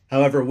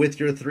 However, with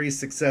your 3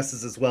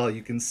 successes as well,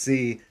 you can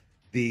see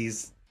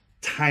these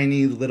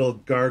tiny little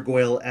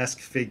gargoyle-esque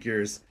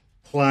figures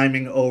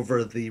climbing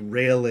over the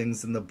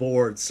railings and the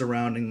boards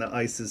surrounding the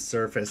ice's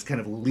surface,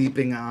 kind of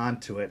leaping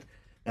onto it.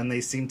 And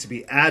they seem to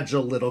be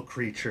agile little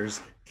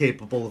creatures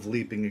capable of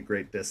leaping a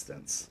great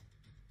distance.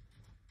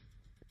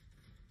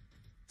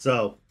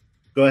 So,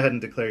 go ahead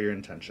and declare your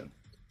intention.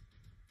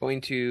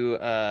 Going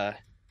to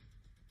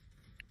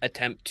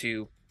attempt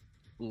to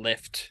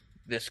lift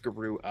this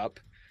Garou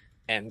up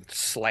and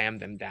slam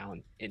them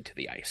down into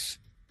the ice.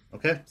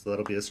 Okay, so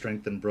that'll be a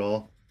strength and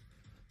brawl.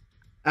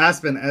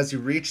 Aspen, as you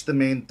reach the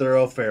main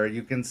thoroughfare,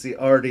 you can see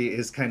Artie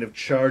is kind of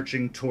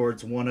charging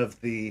towards one of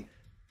the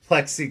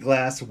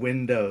plexiglass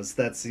windows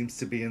that seems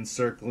to be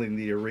encircling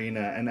the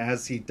arena, and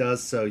as he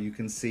does so, you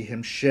can see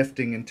him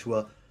shifting into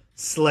a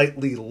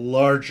slightly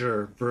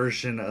larger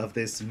version of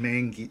this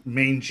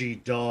mangy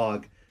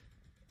dog,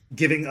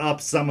 giving up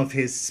some of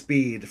his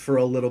speed for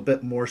a little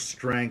bit more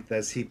strength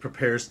as he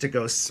prepares to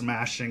go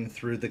smashing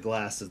through the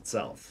glass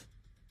itself.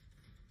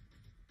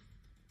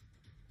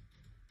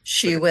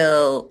 She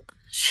will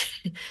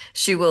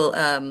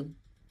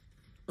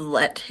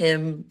let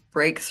him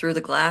break through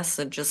the glass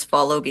and just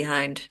follow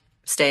behind,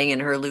 staying in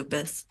her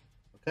lupus.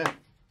 Okay.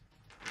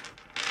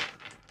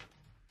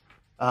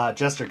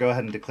 Jester, go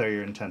ahead and declare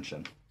your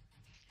intention.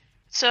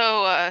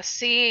 So,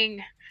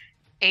 seeing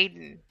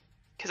Aiden,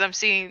 because I'm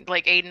seeing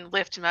like Aiden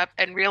lift him up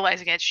and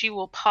realizing it, she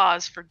will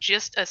pause for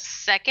just a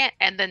second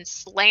and then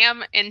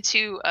slam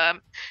into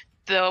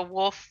the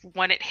wolf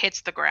when it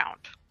hits the ground.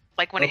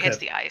 like when it hits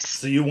Okay. the ice.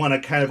 So you want to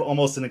kind of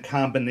almost in a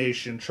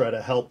combination try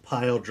to help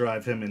pile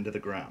drive him into the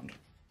ground.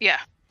 Yeah.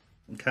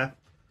 Okay.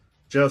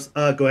 Joseph,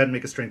 go ahead and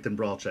make a strength and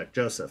brawl check.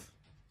 Joseph.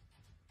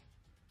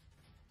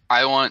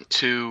 I want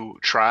to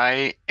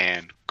try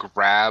and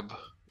grab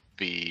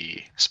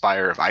the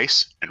spire of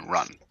ice and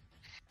run.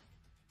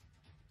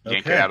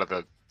 Yank it Okay. out of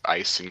the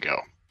ice and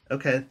go.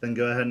 Okay, then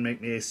go ahead and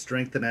make me a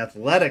strength and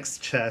athletics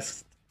check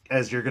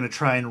as you're going to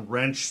try and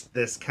wrench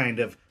this kind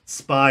of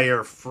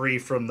spire free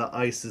from the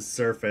ice's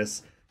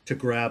surface to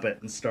grab it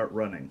and start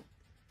running.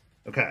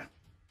 Okay,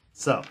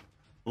 so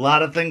a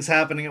lot of things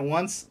happening at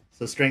once.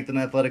 So strength and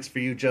athletics for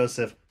you,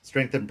 Joseph.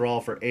 Strength and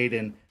brawl for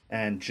Aiden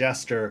and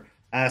Jester.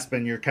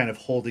 Aspen, you're kind of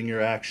holding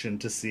your action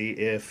to see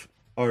if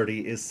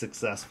Artie is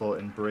successful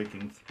in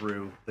breaking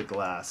through the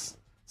glass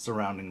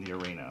surrounding the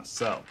arena.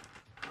 So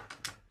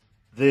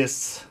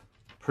this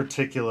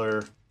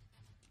particular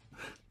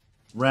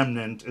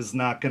remnant is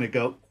not going to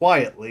go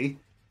quietly.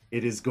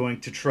 It is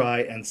going to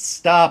try and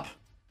stop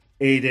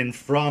Aiden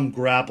from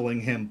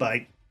grappling him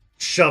by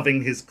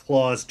shoving his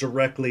claws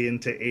directly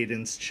into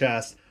Aiden's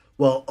chest,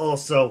 while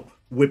also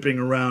whipping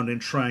around and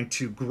trying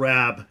to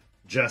grab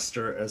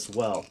Jester as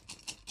well.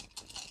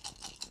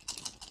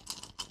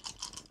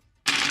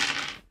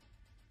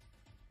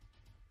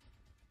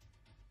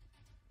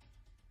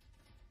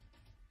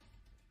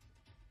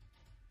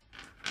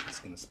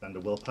 Just going to spend a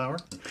willpower.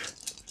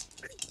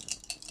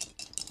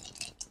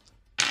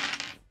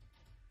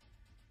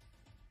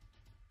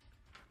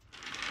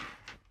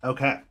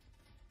 Okay.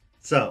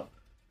 So,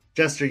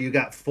 Jester, you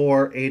got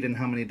 4. Aiden,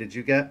 how many did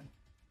you get?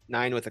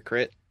 9 with a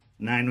crit.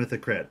 9 with a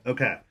crit.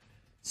 Okay.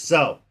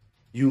 So,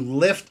 you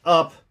lift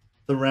up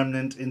the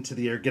remnant into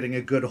the air, getting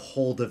a good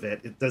hold of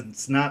it. It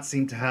does not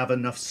seem to have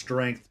enough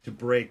strength to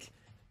break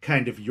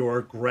kind of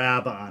your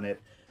grab on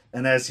it.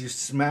 And as you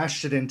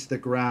smash it into the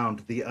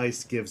ground, the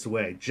ice gives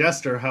way.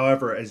 Jester,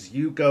 however, as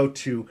you go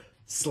to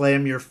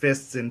slam your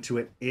fists into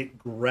it, it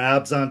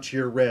grabs onto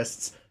your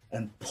wrists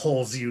and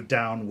pulls you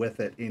down with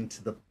it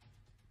into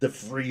the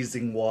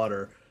freezing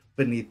water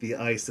beneath the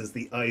ice as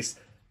the ice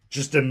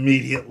just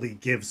immediately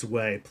gives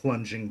way,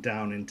 plunging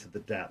down into the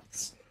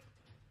depths.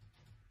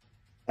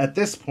 At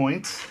this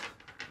point,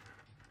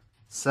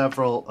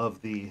 several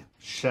of the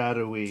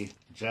shadowy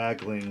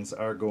jaglings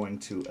are going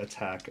to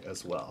attack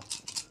as well.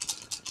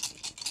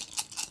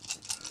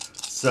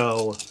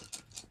 So,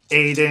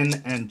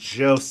 Aiden and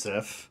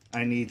Joseph,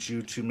 I need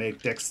you to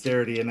make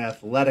dexterity and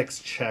athletics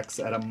checks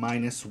at a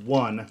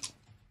 -1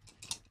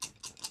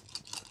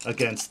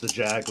 against the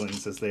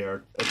jaglings as they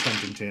are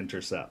attempting to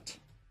intercept.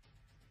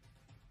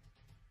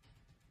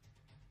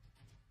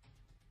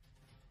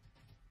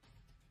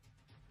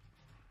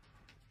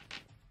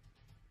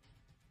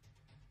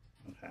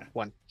 Okay.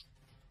 1.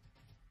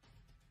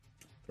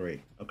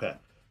 3. Okay.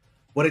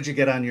 What did you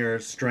get on your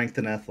strength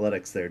and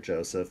athletics there,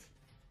 Joseph?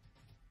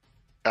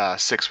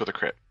 6 with a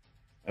crit.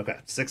 Okay,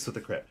 6 with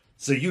a crit.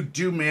 So you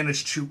do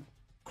manage to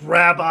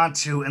grab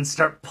onto and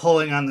start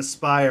pulling on the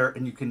spire,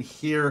 and you can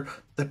hear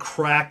the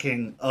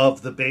cracking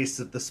of the base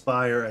of the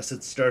spire as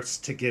it starts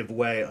to give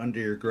way under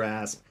your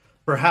grasp,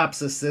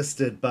 perhaps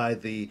assisted by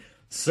the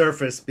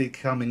surface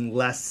becoming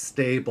less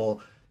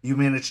stable. You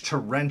manage to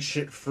wrench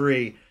it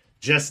free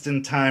just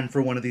in time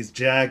for one of these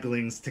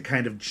jaglings to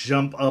kind of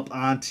jump up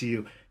onto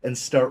you and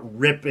start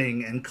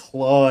ripping and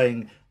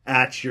clawing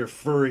at your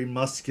furry,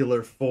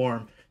 muscular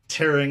form,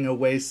 tearing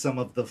away some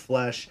of the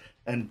flesh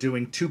and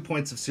doing 2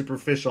 points of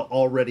superficial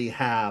already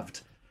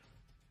halved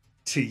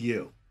to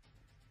you.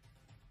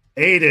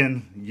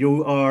 Aiden,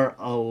 you are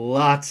a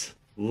lot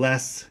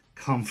less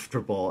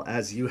comfortable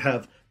as you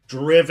have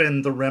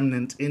driven the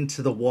remnant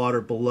into the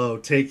water below,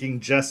 taking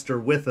Jester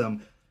with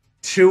him.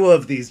 2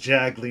 of these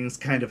jaglings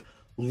kind of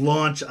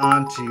launch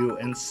onto you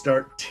and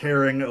start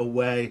tearing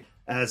away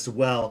as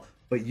well,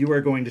 but you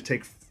are going to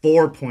take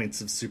 4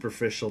 points of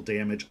superficial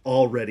damage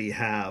already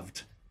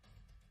halved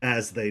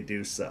as they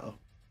do so.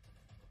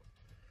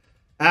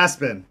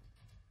 Aspen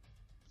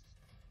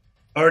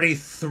already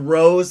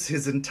throws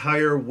his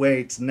entire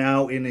weight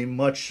now in a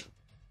much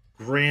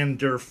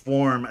grander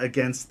form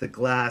against the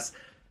glass,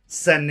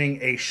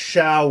 sending a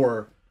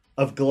shower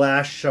of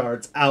glass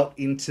shards out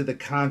into the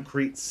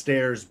concrete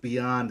stairs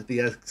beyond the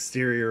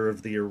exterior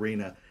of the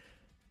arena.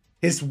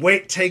 His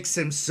weight takes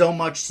him so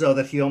much so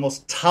that he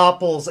almost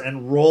topples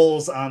and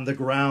rolls on the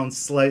ground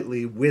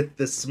slightly with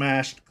the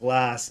smashed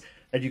glass,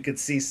 and you can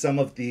see some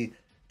of the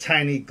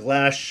tiny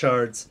glass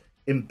shards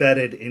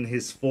embedded in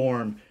his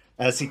form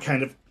as he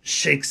kind of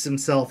shakes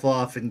himself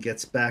off and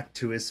gets back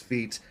to his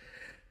feet.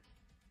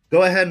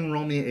 Go ahead and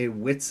roll me a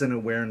wits and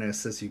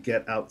awareness as you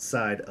get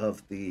outside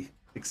of the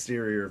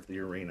exterior of the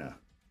arena.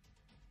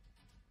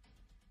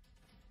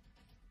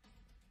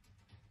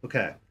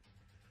 Okay.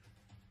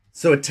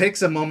 So it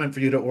takes a moment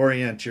for you to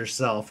orient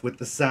yourself with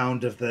the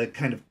sound of the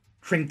kind of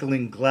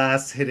crinkling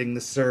glass hitting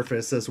the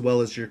surface, as well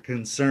as your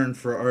concern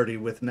for Artie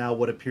with now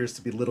what appears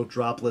to be little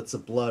droplets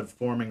of blood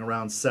forming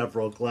around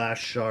several glass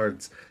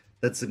shards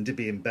that seem to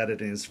be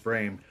embedded in his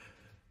frame.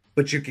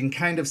 But you can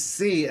kind of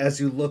see as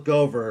you look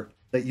over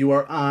that you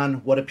are on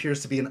what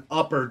appears to be an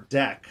upper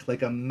deck,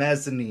 like a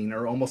mezzanine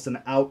or almost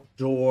an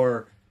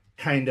outdoor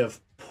kind of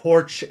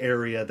porch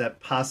area that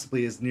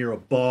possibly is near a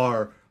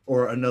bar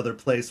or another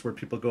place where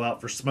people go out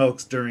for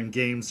smokes during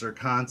games or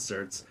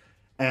concerts.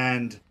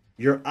 And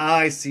your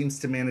eye seems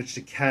to manage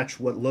to catch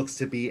what looks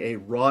to be a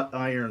wrought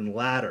iron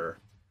ladder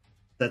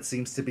that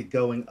seems to be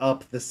going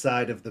up the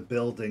side of the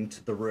building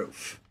to the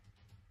roof.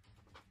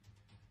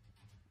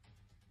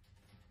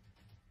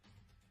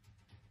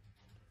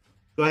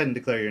 Go ahead and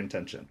declare your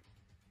intention.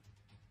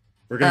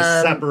 We're going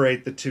to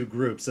separate the two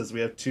groups as we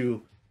have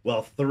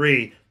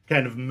three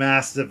kind of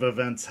massive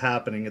events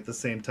happening at the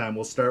same time.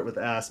 We'll start with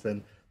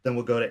Aspen, then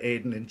we'll go to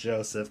Aiden and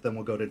Joseph, then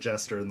we'll go to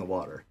Jester in the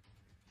water.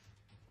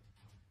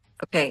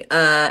 Okay,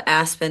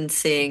 Aspen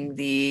seeing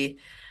the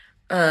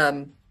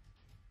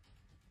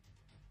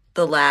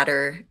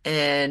ladder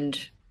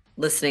and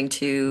listening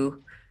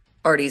to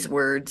Artie's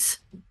words,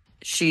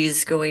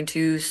 she's going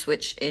to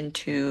switch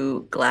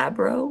into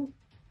Glabro.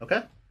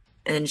 Okay.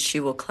 And she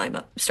will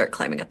start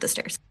climbing up the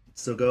stairs.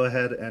 So go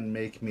ahead and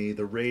make me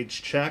the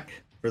rage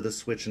check for the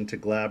switch into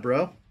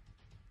Glabro.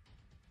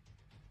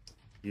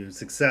 You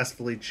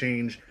successfully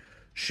change,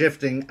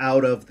 shifting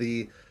out of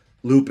the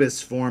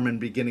lupus form and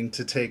beginning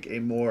to take a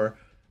more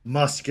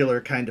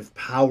muscular kind of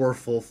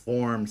powerful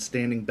form,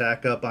 standing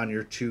back up on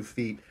your 2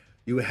 feet.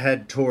 You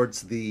head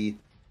towards the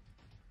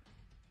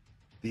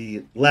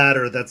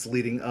ladder that's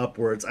leading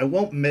upwards. I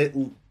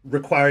won't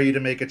require you to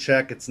make a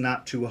check. It's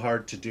not too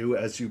hard to do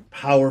as you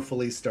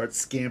powerfully start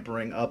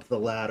scampering up the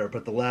ladder,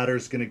 but the ladder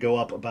is going to go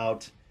up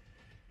about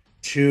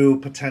 2,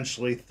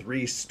 potentially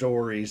 3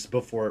 stories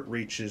before it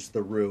reaches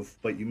the roof.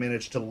 But you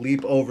manage to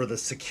leap over the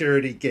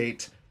security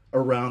gate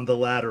around the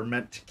ladder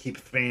meant to keep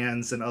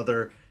fans and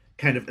other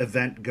kind of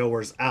event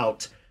goers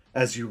out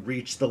as you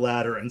reach the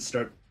ladder and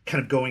start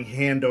kind of going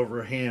hand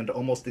over hand,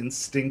 almost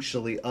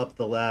instinctually up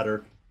the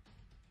ladder,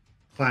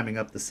 climbing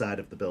up the side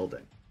of the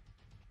building.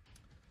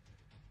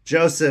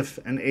 Joseph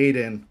and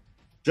Aiden.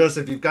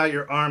 Joseph, you've got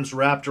your arms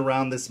wrapped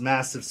around this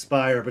massive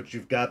spire, but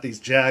you've got these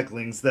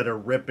jaglings that are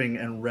ripping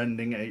and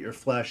rending at your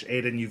flesh.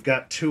 Aiden, you've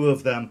got 2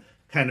 of them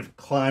kind of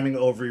climbing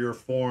over your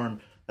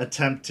form,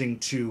 attempting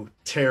to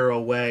tear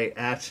away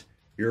at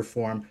your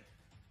form.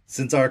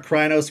 Since our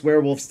Krynos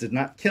werewolves did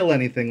not kill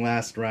anything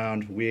last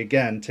round, we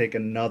again take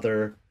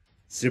another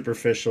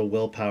superficial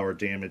willpower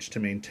damage to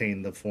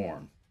maintain the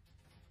form.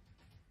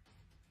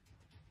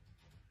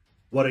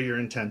 What are your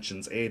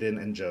intentions,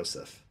 Aiden and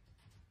Joseph?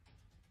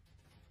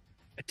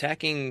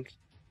 Attacking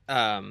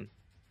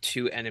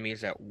 2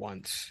 enemies at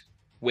once,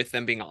 with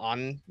them being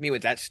on me,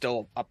 was that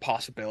still a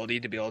possibility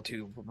to be able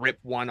to rip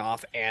one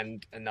off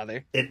and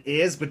another? It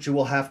is, but you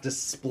will have to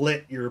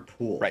split your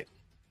pool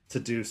to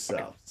do so.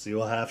 Okay. So you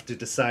will have to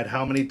decide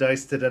how many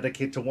dice to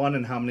dedicate to one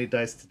and how many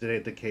dice to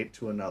dedicate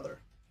to another.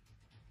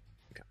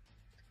 Okay.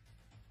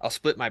 I'll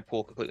split my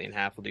pool completely in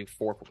half. We'll do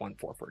 4 for one,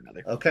 4 for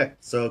another. Okay,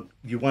 so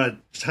you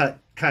want to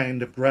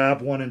kind of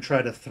grab one and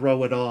try to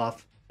throw it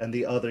off, and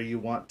the other you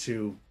want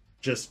to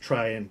just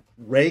try and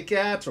rake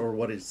at, or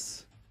what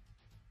is?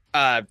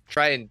 That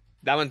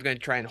one's going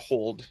to try and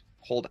hold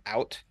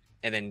out,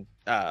 and then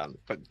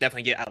but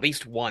definitely get at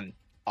least one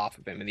off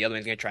of him, and the other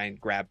one's going to try and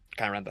grab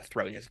kind of around the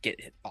throat and just get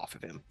it off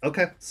of him.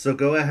 Okay, so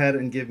go ahead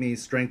and give me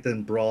strength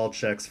and brawl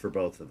checks for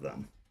both of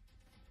them.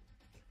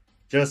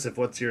 Joseph,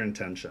 what's your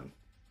intention?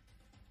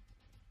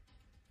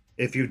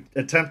 If you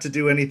attempt to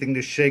do anything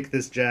to shake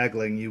this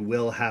jagling, you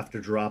will have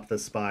to drop the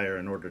spire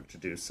in order to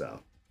do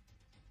so.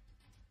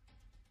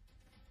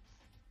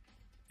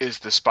 Is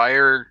the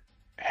spire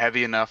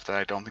heavy enough that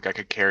I don't think I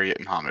could carry it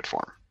in Hamid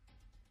form?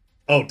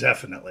 Oh,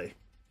 definitely.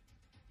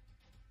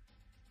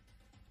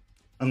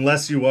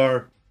 Unless you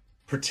are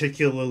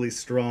particularly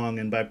strong,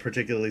 and by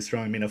particularly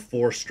strong I mean a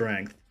 4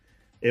 strength,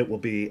 it will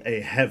be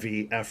a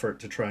heavy effort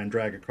to try and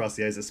drag across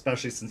the ice,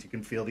 especially since you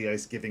can feel the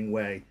ice giving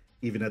way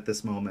even at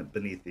this moment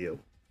beneath you.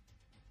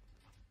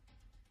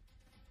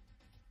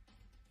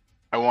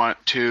 I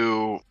want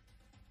to...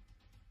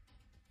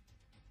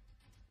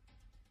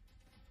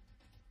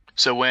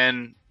 So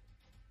when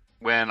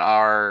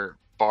our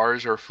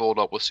bars are filled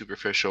up with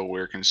superficial,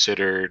 we're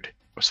considered,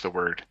 what's the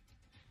word?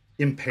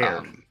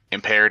 Impaired.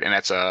 Impaired, and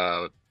that's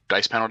a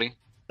dice penalty?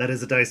 That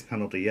is a dice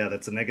penalty, yeah.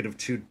 That's a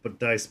 -2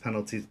 dice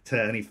penalty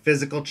to any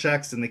physical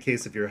checks in the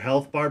case of your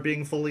health bar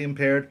being fully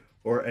impaired,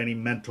 or any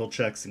mental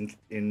checks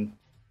in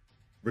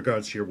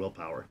regards to your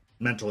willpower,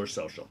 mental or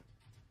social.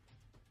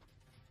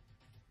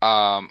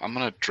 I'm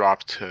going to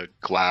drop to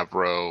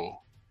Glabro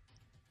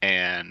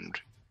and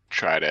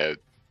try to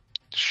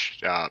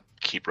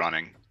keep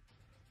running.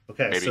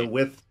 Okay, Maybe. So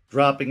with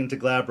dropping into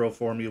Glabro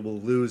form, you will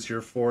lose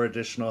your 4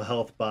 additional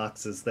health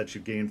boxes that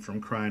you gained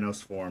from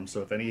Krynos form.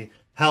 So if any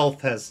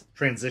health has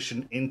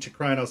transitioned into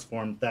Krynos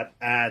form, that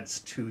adds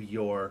to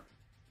your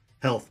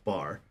health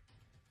bar.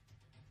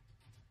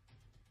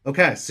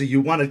 Okay, so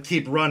you want to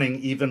keep running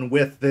even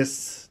with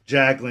this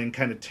jagling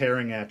kind of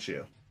tearing at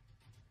you.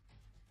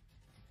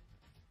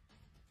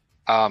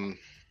 Yeah,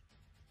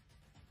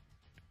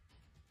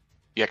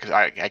 because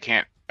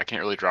I I can't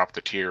really drop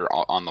the tier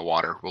on the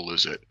water. We'll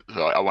lose it.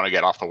 So I want to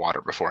get off the water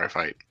before I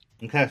fight.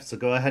 Okay, so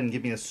go ahead and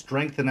give me a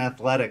strength and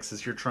athletics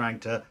as you're trying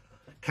to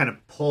kind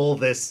of pull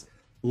this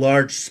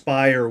large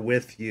spire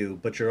with you,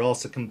 but you're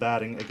also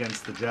combating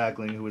against the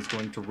Jagling who is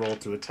going to roll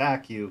to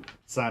attack you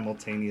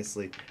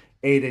simultaneously.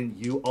 Aiden,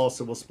 you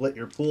also will split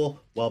your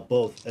pool while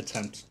both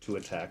attempt to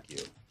attack you.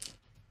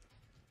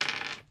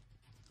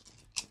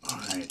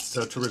 Alright,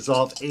 so to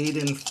resolve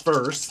Aiden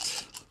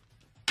first,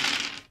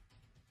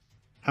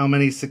 how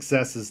many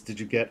successes did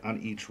you get on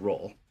each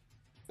roll?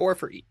 4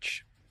 for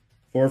each.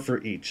 4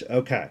 for each,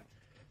 okay.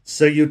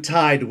 So you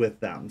tied with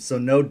them, so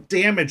no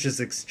damage is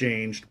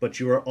exchanged, but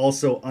you are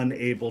also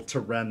unable to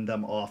rend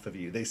them off of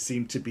you. They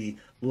seem to be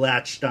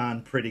latched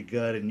on pretty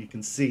good, and you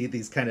can see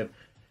these kind of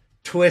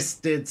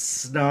twisted,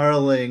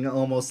 snarling,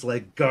 almost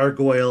like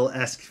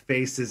gargoyle-esque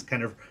faces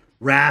kind of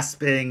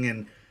rasping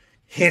and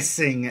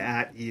hissing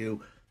at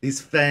you. These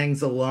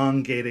fangs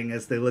elongating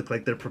as they look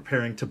like they're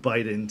preparing to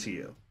bite into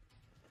you.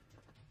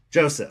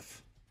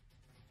 Joseph.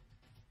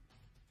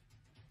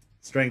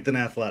 Strength and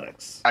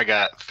athletics. I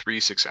got 3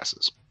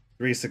 successes.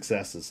 3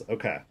 successes.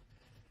 Okay.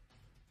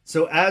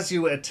 So as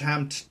you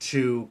attempt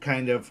to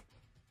kind of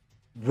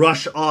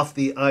rush off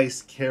the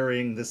ice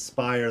carrying the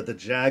spire, the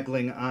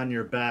Jagling on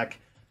your back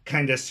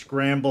kind of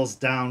scrambles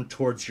down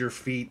towards your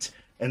feet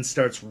and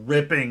starts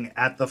ripping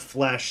at the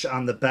flesh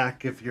on the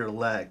back of your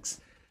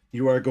legs.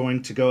 You are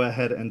going to go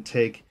ahead and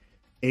take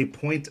a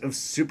point of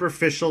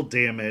superficial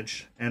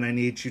damage, and I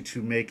need you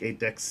to make a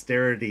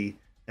dexterity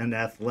and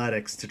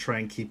athletics to try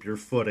and keep your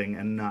footing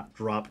and not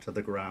drop to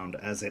the ground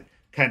as it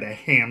kind of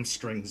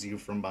hamstrings you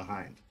from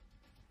behind.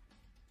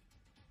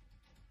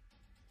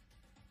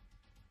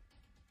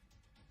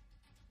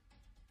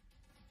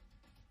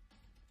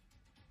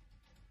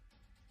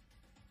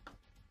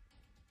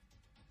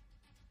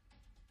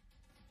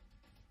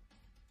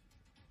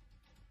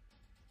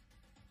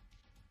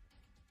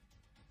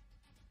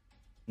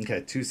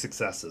 Okay, 2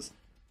 successes.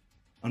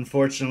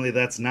 Unfortunately,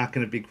 that's not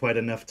going to be quite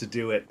enough to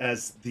do it.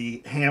 As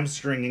the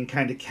hamstringing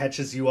kind of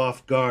catches you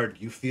off guard,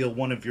 you feel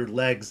one of your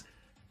legs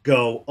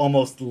go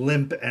almost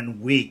limp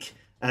and weak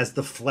as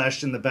the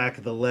flesh in the back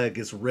of the leg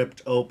is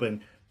ripped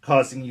open,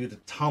 causing you to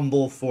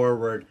tumble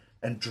forward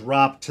and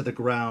drop to the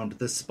ground,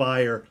 the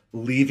spire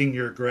leaving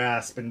your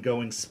grasp and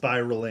going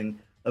spiraling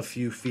a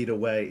few feet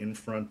away in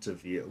front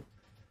of you.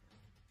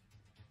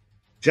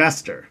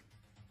 Jester,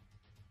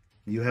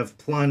 you have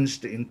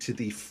plunged into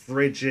the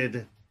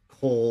frigid,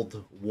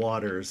 cold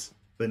waters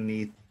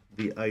beneath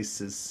the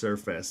ice's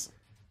surface.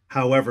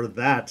 However,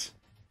 that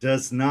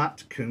does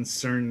not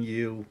concern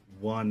you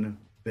one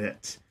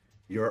bit.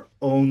 Your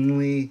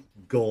only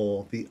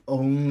goal, the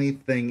only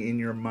thing in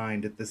your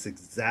mind at this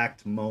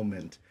exact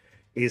moment,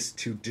 is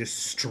to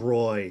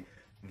destroy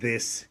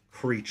this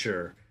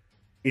creature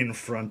in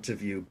front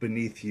of you,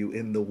 beneath you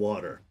in the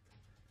water.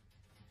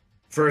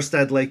 First,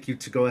 I'd like you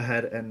to go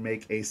ahead and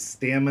make a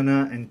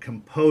stamina and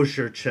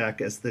composure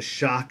check as the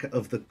shock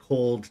of the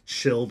cold,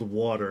 chilled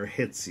water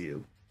hits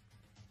you.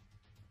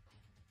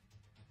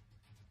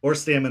 Or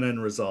stamina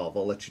and resolve,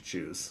 I'll let you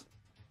choose.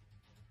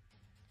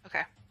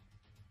 Okay.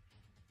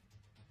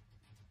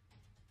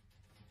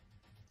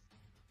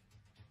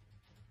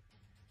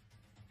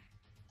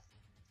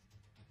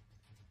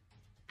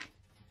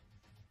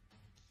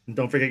 And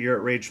don't forget you're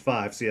at rage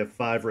 5, so you have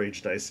 5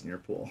 rage dice in your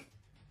pool.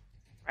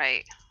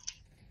 Right.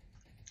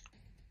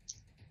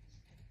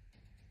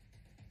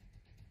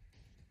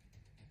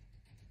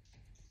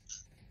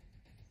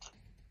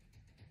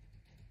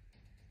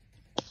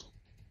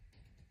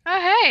 Oh,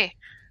 hey.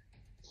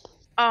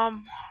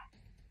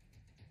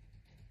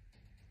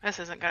 This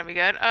isn't gonna be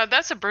good.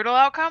 That's a brutal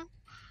outcome.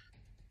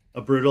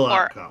 A brutal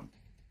outcome.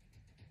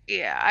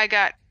 Yeah, I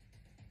got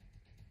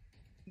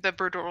the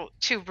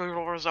two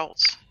brutal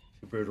results.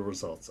 2 brutal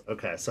results.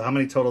 Okay, so how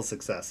many total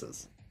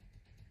successes?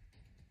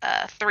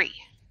 3.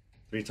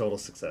 3 total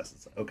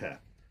successes. Okay.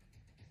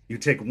 You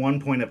take 1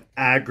 point of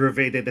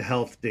aggravated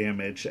health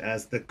damage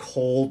as the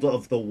cold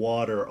of the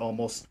water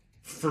almost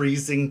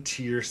freezing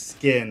to your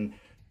skin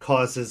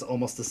causes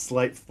almost a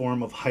slight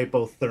form of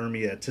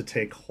hypothermia to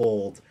take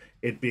hold,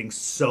 it being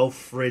so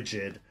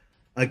frigid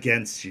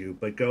against you.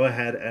 But go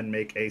ahead and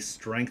make a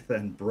strength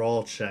and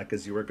brawl check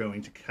as you are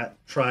going to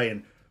try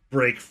and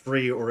break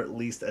free or at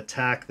least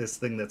attack this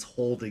thing that's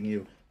holding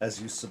you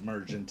as you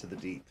submerge into the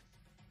deep.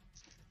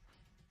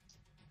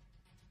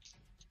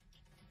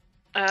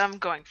 I'm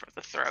going for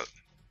the throat.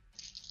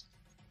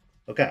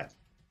 Okay.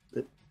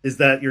 Is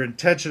that your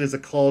intention is a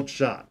called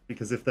shot?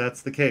 Because if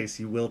that's the case,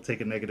 you will take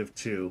a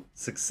 -2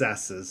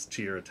 successes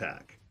to your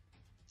attack.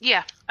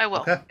 Yeah, I will.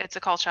 Okay. It's a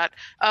call shot.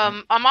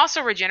 I'm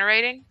also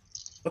regenerating.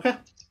 Okay.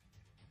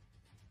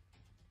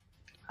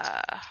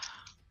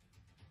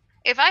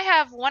 If I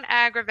have one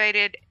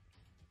aggravated...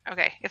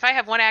 Okay, if I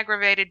have one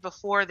aggravated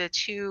before the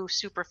 2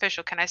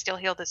 superficial, can I still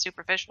heal the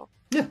superficial?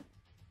 Yeah.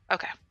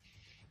 Okay.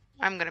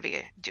 I'm going to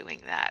be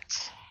doing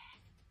that.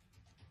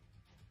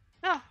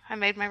 Oh, I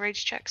made my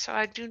rage check, so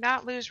I do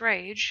not lose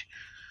rage.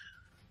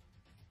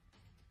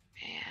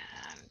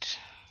 And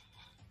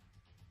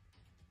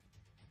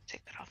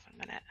take that off in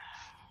a minute.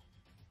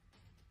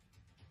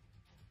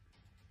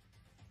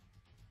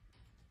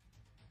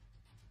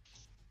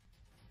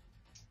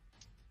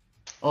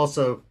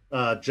 Also,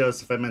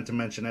 Joseph, I meant to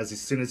mention, as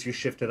soon as you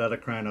shifted out of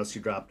Krynos,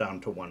 you drop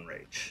down to 1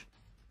 rage.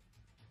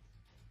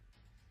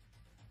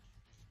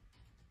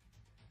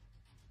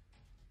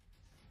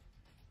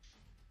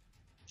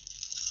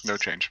 No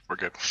change. We're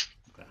good.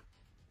 Okay.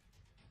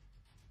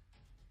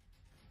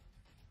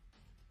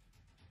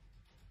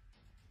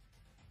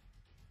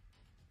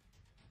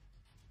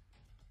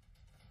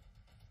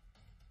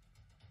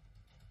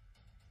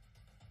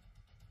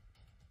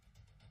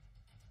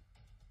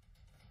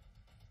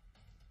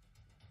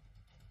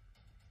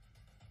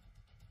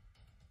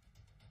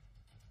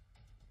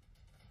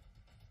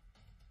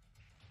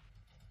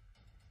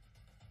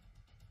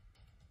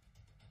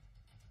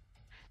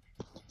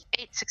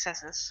 Eight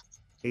successes.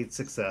 8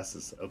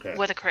 successes. Okay.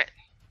 With a crit.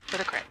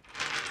 With a crit.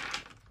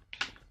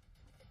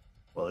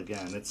 Well,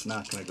 again, it's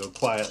not going to go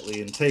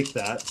quietly and take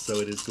that, so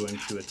it is going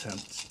to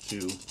attempt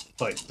to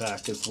fight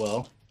back as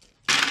well.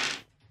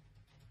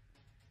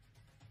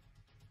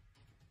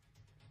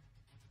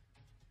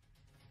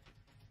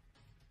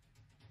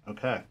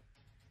 Okay.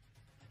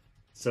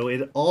 So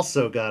it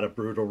also got a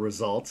brutal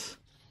result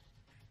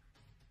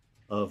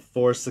of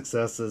 4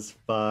 successes,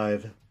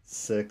 5,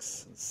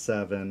 6,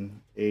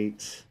 7,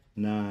 8,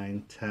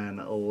 9, 10,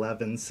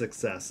 11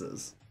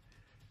 successes.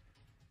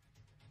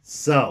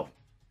 So,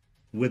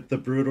 with the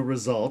brutal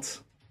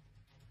result,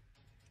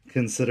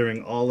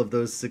 considering all of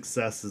those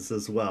successes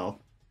as well,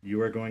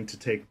 you are going to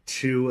take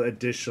 2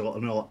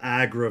 additional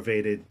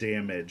aggravated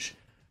damage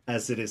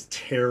as it is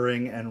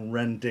tearing and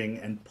rending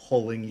and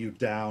pulling you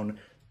down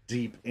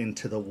deep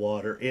into the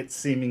water. It's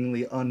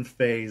seemingly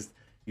unfazed.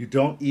 You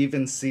don't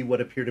even see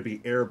what appear to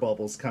be air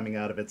bubbles coming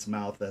out of its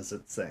mouth as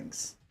it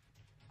sinks.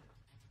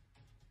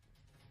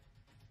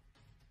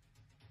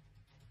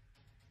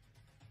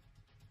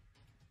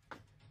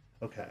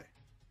 Okay.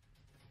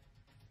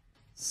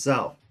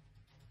 So,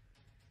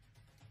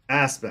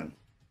 Aspen,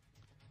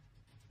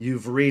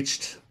 you've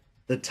reached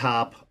the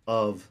top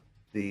of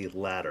the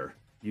ladder.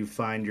 You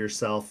find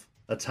yourself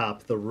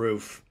atop the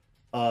roof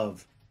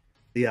of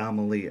the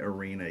Amelie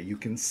Arena. You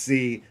can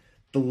see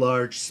the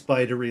large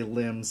spidery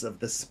limbs of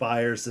the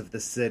spires of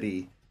the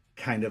city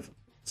kind of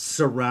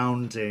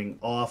surrounding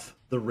off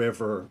the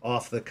river,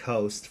 off the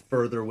coast,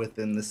 further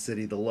within the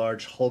city. The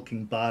large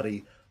hulking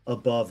body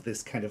above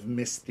this kind of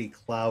misty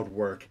cloud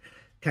work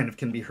kind of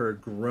can be heard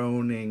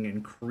groaning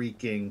and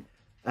creaking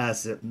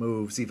as it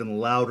moves, even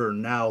louder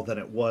now than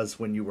it was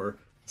when you were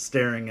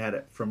staring at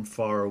it from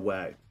far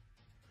away.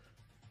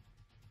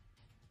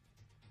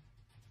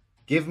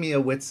 Give me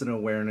a wits and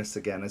awareness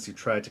again as you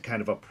try to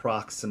kind of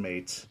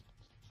approximate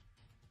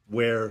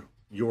where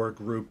your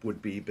group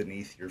would be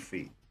beneath your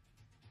feet.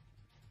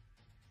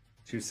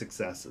 2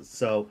 successes.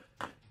 So,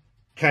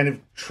 kind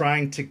of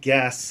trying to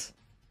guess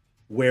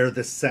where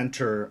the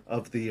center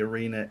of the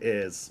arena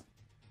is.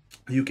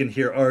 You can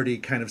hear Artie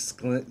kind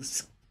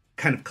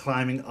of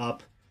climbing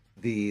up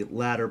the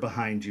ladder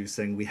behind you,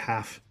 saying, "We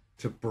have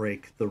to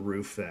break the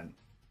roof in.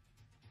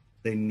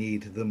 They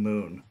need the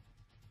moon.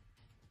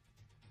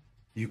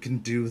 You can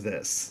do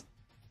this."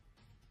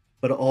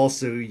 But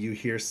also you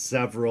hear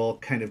several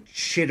kind of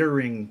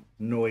chittering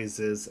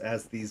noises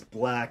as these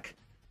black,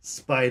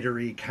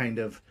 spidery kind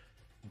of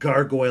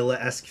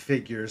gargoyle-esque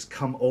figures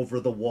come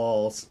over the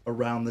walls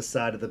around the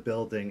side of the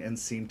building and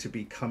seem to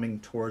be coming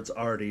towards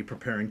Artie,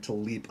 preparing to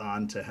leap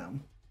onto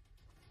him.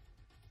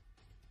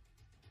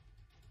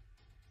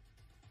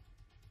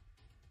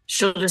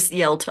 She'll just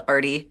yell to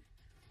Artie,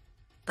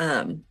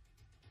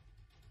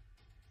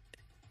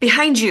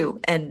 behind you,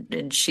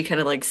 and she kind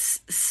of like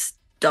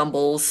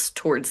stumbles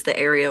towards the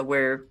area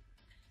where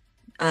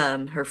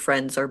her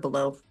friends are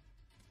below.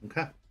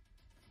 Okay.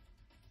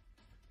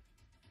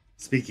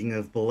 Speaking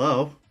of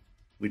below,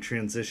 we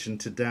transition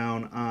to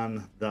down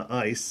on the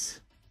ice.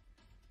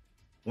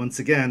 Once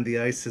again, the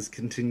ice has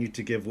continued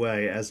to give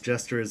way as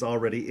Jester is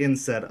already in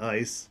said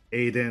ice.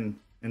 Aiden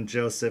and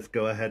Joseph,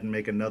 go ahead and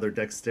make another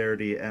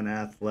dexterity and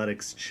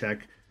athletics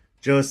check.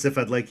 Joseph,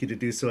 I'd like you to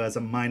do so as a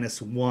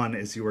 -1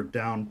 as you are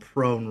down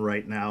prone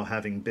right now,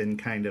 having been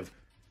kind of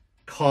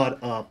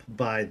caught up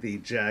by the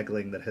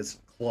jaggling that has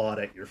clawed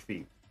at your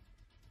feet.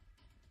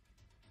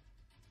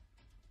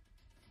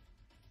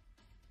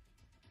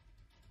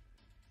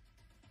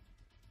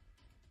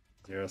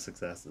 0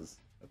 successes.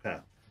 Okay.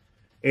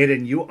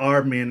 Aiden,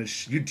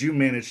 you do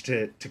manage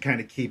to kind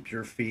of keep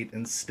your feet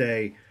and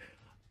stay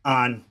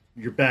on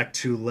your back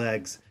 2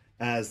 legs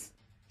as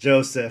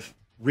Joseph,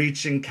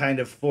 reaching kind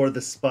of for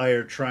the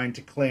spire, trying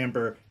to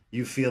clamber,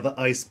 you feel the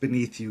ice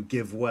beneath you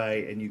give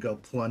way and you go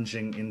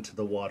plunging into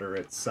the water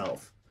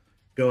itself.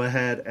 Go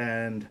ahead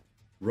and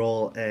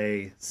roll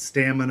a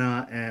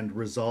stamina and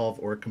resolve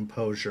or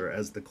composure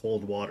as the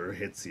cold water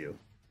hits you.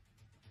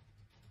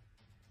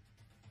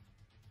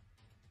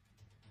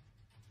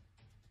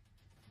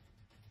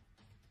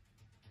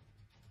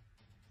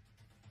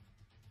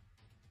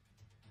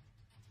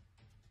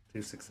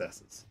 Two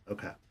successes.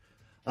 Okay.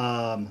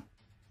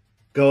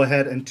 Go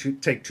ahead and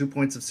take 2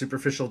 points of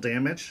superficial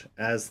damage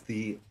as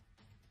the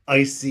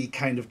icy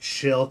kind of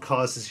chill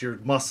causes your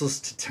muscles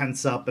to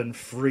tense up and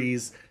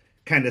freeze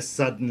kind of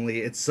suddenly.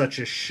 It's such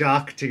a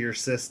shock to your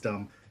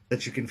system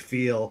that you can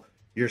feel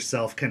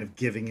yourself kind of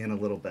giving in a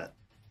little bit.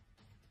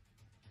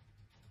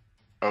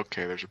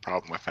 Okay, there's a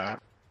problem with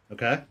that.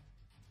 Okay?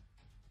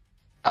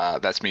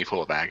 That's me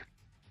full of ag.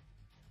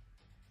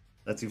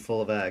 That's you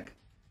full of ag.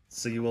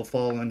 So you will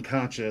fall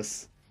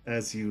unconscious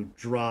as you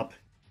drop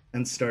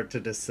and start to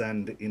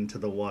descend into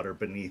the water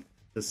beneath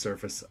the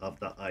surface of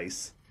the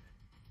ice.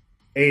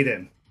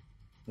 Aiden,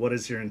 what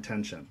is your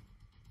intention?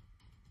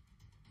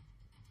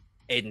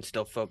 Aiden's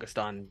still focused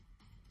on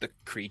the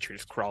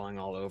creatures crawling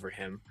all over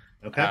him.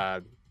 Okay.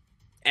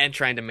 And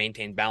trying to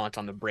maintain balance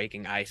on the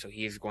breaking ice, so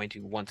he's going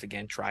to once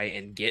again try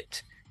and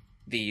get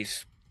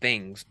these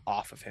things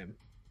off of him.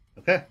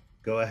 Okay.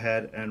 Go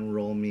ahead and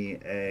roll me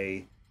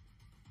a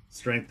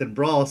strength and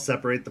brawl.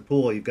 Separate the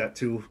pool. You've got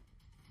 2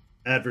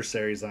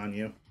 adversaries on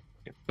you.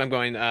 I'm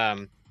going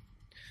to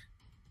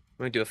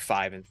do a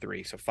 5 and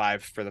 3. So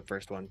 5 for the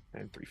first one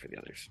and 3 for the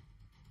others.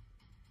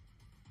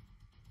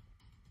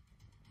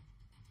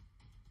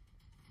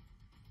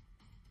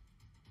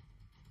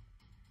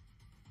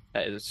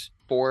 That is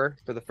 4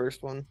 for the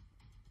first one.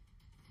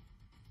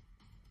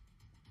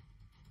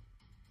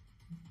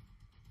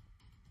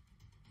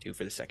 2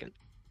 for the second.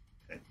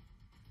 Okay.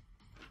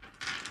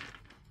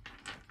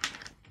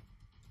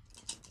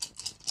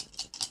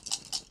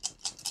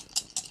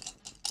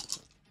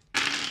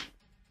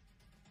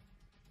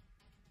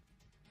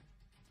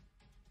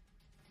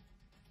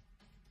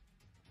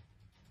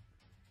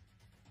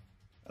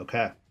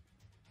 Okay.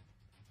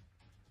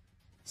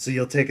 So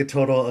you'll take a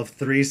total of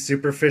 3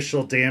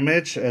 superficial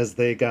damage as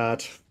they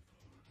got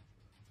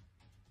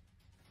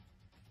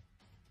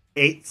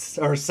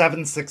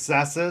 7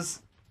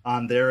 successes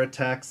on their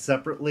attacks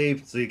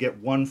separately. So you get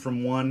 1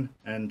 from one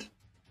and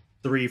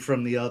 3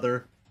 from the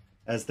other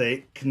as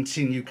they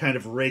continue kind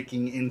of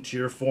raking into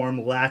your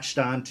form, latched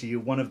onto you.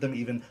 One of them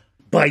even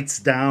bites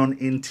down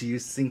into you,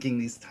 sinking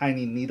these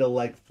tiny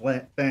needle-like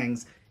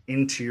fangs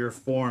into your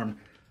form.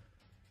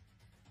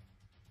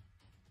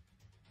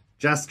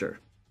 Jester,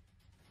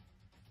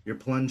 you're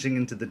plunging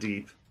into the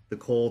deep, the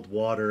cold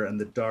water and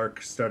the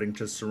dark starting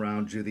to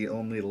surround you, the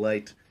only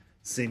light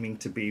seeming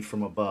to be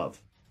from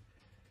above.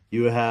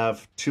 You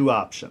have 2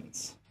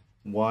 options.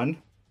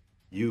 1,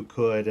 you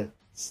could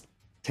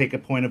take a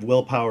point of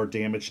willpower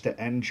damage to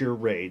end your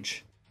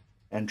rage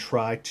and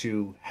try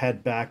to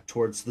head back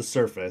towards the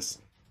surface,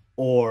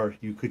 or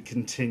you could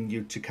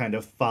continue to kind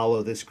of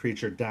follow this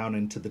creature down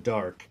into the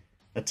dark,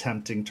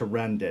 attempting to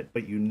rend it,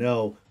 but you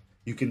know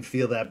you can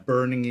feel that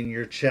burning in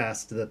your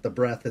chest, that the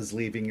breath is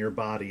leaving your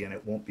body and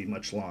it won't be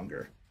much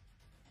longer.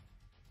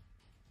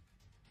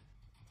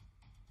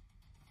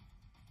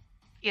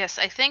 Yes,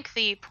 I think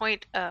the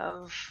point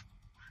of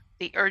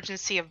the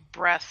urgency of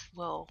breath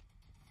will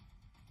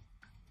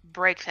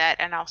break that,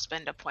 and I'll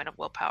spend a point of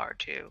willpower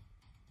to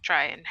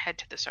try and head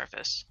to the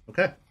surface.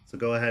 Okay, so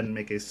go ahead and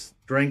make a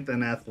strength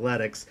and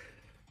athletics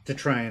to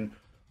try and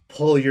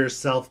pull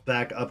yourself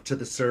back up to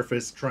the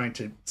surface, trying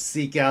to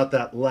seek out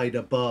that light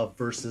above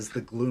versus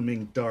the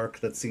glooming dark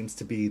that seems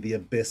to be the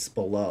abyss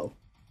below.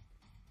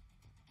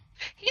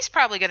 He's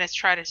probably going to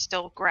try to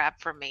still grab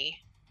for me.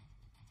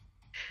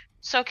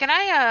 So can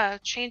I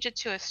change it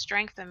to a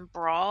strength and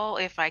brawl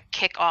if I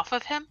kick off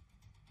of him?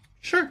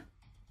 Sure.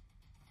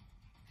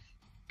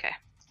 Okay.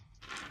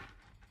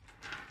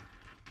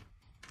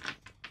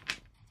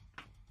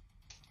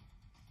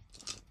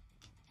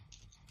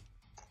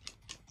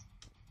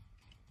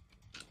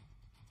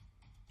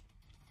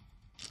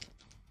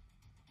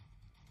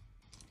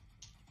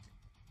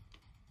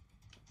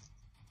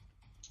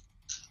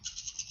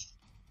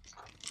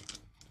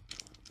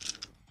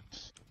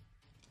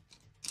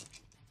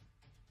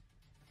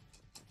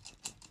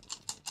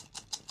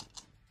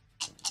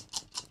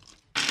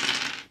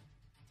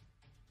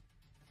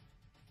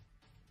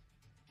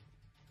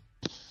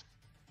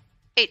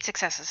 Eight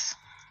successes.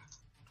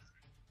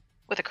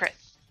 With a crit.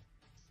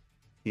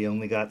 He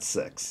only got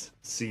 6.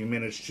 So you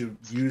managed to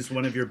use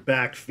one of your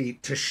back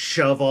feet to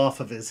shove off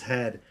of his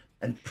head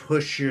and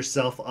push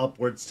yourself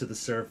upwards to the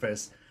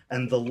surface.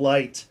 And the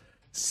light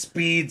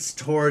speeds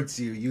towards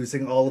you,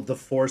 using all of the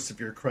force of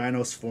your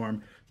Krynos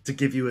form to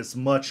give you as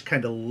much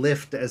kind of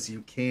lift as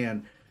you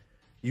can.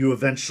 You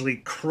eventually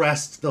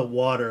crest the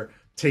water,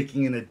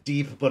 taking in a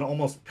deep but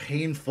almost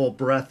painful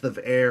breath of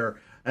air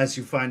as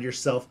you find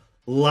yourself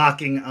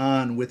locking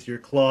on with your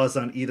claws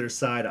on either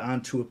side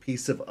onto a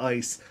piece of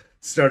ice,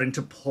 starting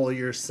to pull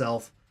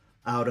yourself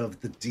out of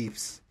the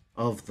deeps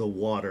of the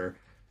water.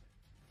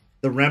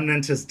 The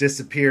remnant has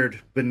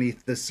disappeared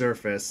beneath the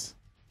surface,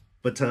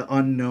 but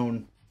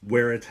unknown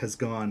where it has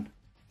gone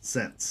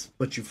since.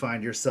 But you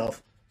find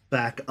yourself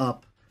back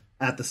up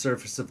at the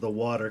surface of the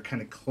water,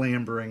 kind of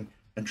clambering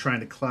and trying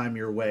to climb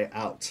your way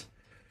out.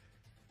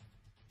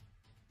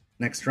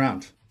 Next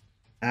round,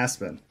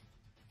 Aspen.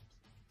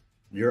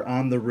 You're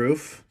on the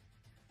roof.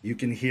 You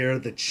can hear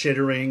the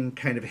chittering,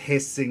 kind of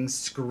hissing,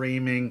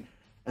 screaming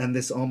and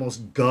this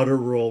almost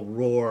guttural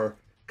roar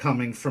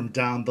coming from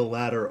down the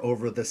ladder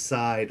over the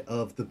side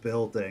of the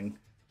building.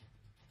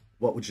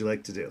 What would you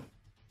like to do?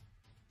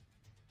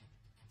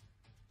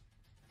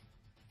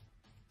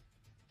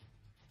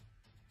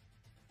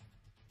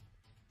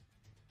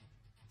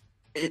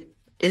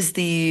 Is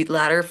the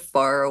ladder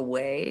far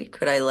away?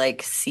 Could I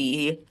like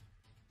see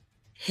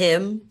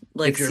him?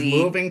 Like If you're see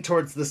moving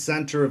towards the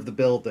center of the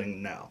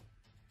building, no.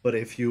 But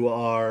if you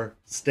are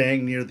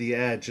staying near the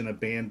edge and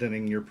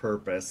abandoning your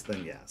purpose,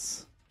 then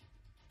yes.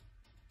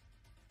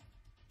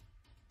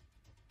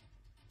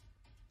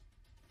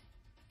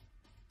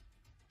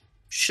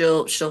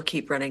 she'll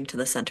keep running to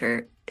the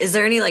center. Is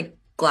there any like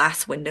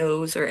glass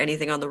windows or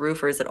anything on the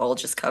roof, or is it all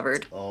just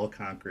covered? All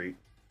concrete.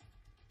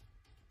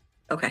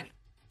 Okay.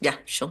 Yeah,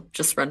 she'll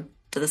just run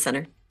to the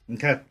center.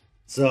 Okay.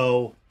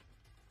 So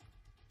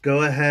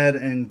go ahead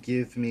and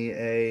give me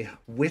a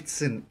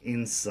wits and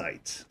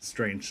insight,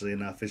 strangely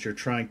enough, as you're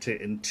trying to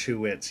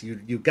intuit.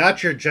 You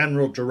got your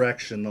general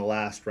direction the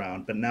last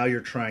round, but now you're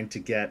trying to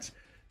get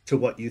to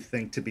what you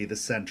think to be the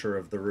center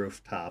of the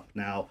rooftop.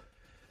 Now,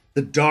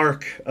 the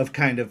dark of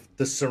kind of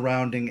the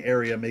surrounding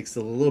area makes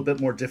it a little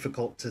bit more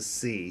difficult to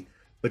see,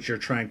 but you're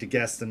trying to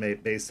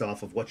guesstimate based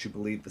off of what you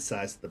believe the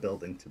size of the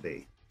building to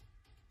be.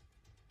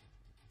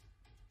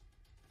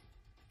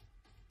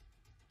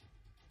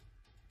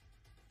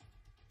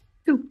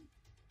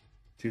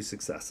 Two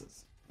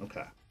successes.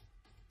 Okay.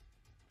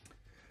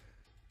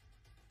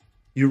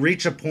 You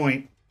reach a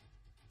point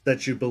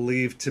that you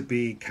believe to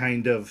be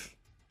kind of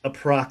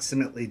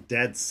approximately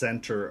dead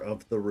center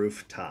of the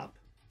rooftop.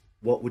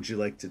 What would you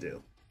like to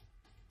do?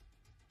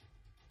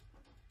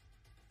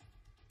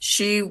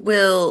 She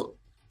will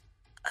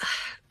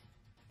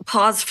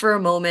pause for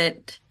a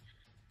moment,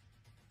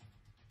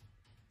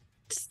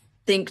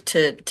 think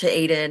to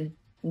Aiden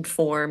and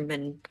form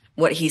and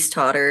what he's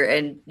taught her,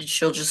 and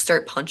she'll just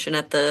start punching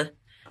at the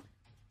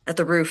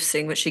roof,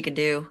 seeing what she can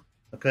do.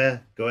 Okay,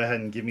 go ahead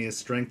and give me a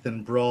strength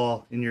and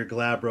brawl in your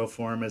Glabro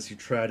form as you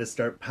try to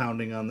start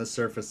pounding on the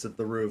surface of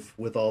the roof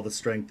with all the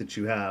strength that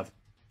you have.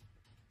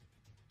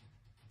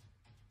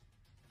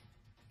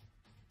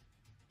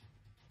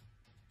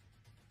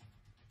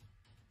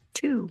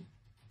 Two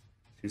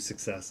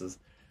successes.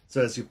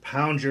 So as you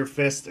pound your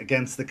fist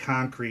against the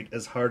concrete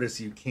as hard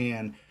as you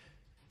can,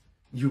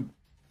 you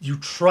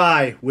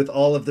try with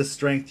all of the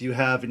strength you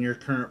have in your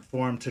current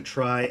form to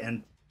try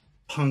and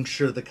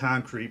puncture the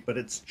concrete, but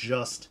it's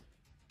just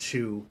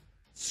too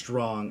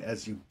strong.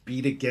 As you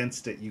beat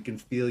against it, you can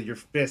feel your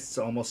fists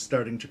almost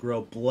starting to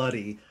grow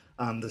bloody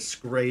on the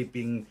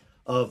scraping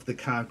of the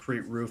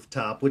concrete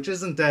rooftop, which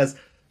isn't as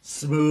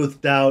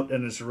smoothed out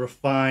and as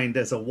refined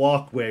as a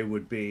walkway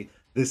would be.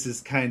 This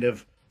is kind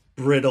of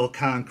brittle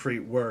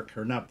concrete work,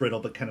 or not brittle,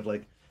 but kind of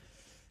like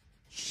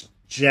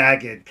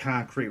jagged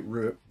concrete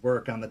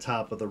work on the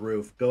top of the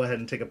roof. Go ahead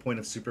and take a point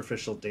of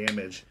superficial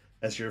damage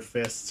as your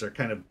fists are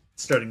kind of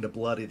starting to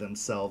bloody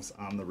themselves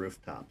on the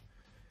rooftop.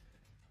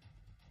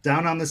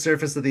 Down on the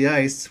surface of the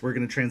ice, we're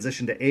going to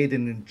transition to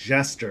Aiden and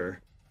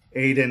Jester.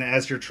 Aiden,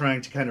 as you're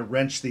trying to kind of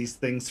wrench these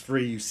things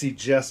free, you see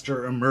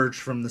Jester emerge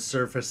from the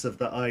surface of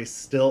the ice,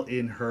 still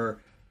in her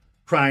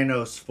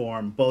Krynos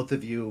form. Both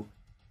of you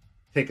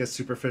take a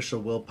superficial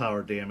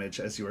willpower damage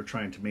as you are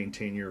trying to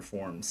maintain your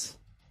forms.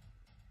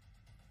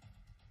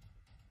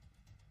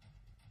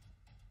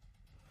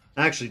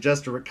 Actually,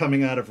 Jester,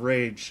 coming out of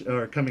rage,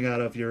 or coming out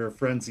of your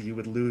frenzy, you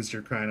would lose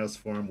your Krynos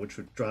form, which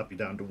would drop you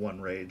down to 1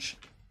 rage,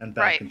 and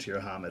back into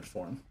your Hamid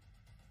form.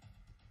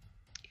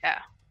 Yeah.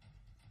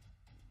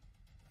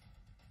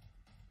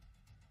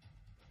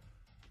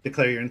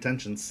 Declare your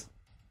intentions.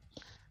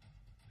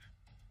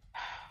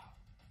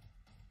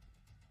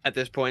 At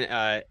this point,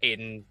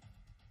 Aiden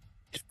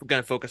just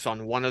gonna focus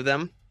on one of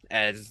them,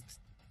 as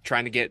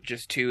trying to get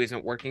just 2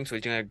 isn't working, so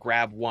he's gonna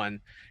grab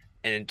one,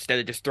 and instead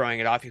of just throwing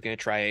it off, he's gonna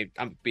try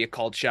be a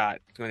called shot.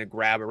 He's gonna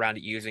grab around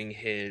it using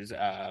his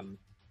where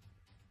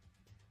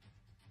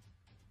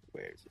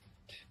is it?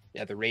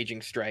 Yeah, the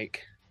raging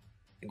strike.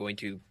 I'm going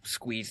to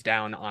squeeze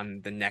down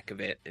on the neck of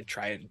it and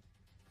try and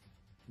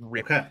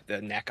rip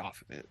the neck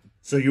off of it.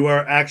 So you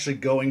are actually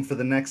going for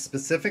the neck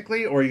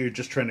specifically, or you're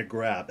just trying to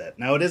grab it?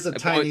 Now it is a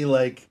tiny,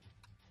 like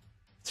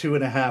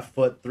 2.5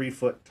 foot, 3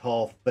 foot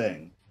tall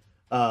thing.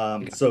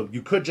 So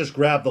you could just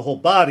grab the whole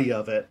body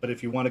of it, but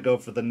if you want to go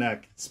for the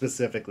neck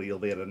specifically, you'll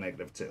be at a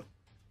 -2.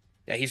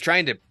 Yeah, he's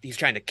trying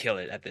to kill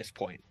it at this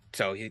point.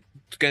 So he's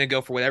gonna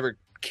go for whatever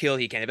kill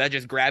he can. If that's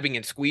just grabbing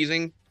and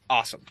squeezing,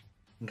 awesome.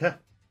 Okay.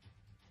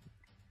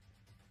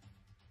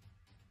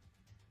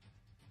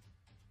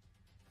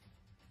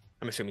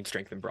 I'm assuming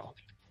strength and brawl.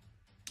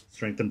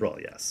 Strength and brawl,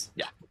 yes.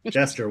 Yeah.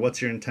 Jester,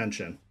 what's your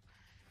intention?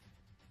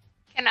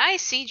 Can I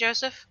see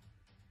Joseph?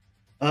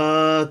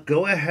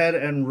 Go ahead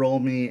and roll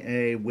me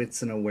a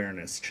wits and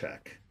awareness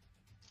check.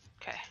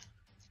 Okay.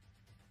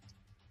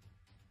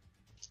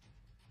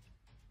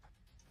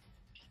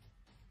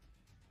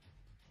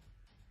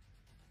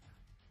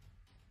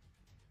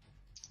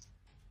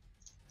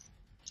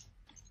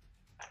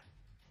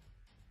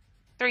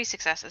 Three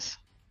successes.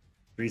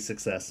 3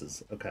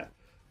 successes. Okay.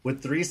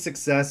 With 3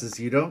 successes,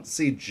 you don't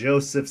see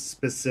Joseph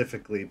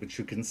specifically, but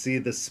you can see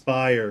the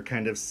spire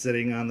kind of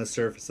sitting on the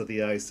surface of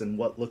the ice and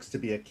what looks to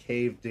be a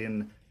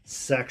caved-in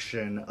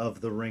section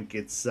of the rink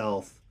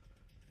itself.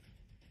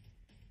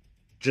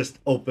 Just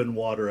open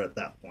water at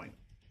that point.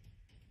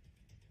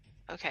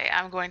 Okay,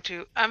 I'm going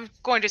to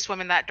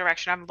swim in that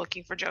direction. I'm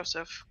looking for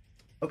Joseph.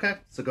 Okay,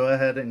 so go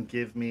ahead and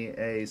give me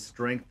a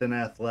strength and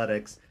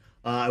athletics.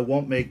 I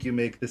won't make you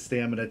make the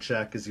stamina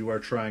check as you are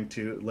trying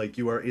to, like,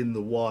 you are in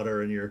the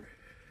water and you're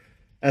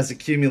as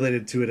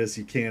accumulated to it as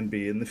you can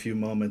be in the few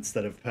moments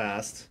that have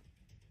passed.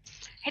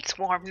 It's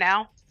warm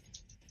now.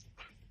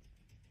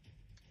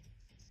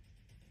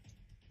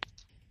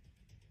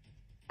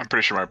 I'm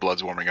pretty sure my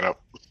blood's warming it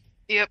up.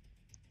 Yep.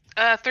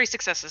 3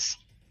 successes.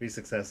 3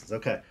 successes,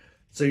 okay.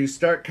 So you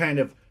start kind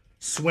of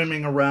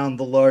swimming around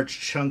the large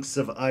chunks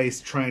of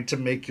ice, trying to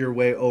make your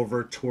way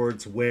over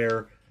towards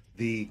where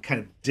the kind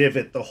of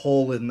divot, the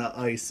hole in the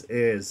ice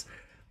is.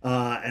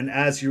 And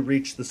as you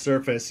reach the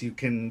surface, you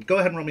can go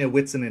ahead and roll me a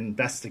wits and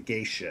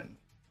investigation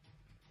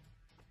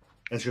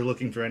as you're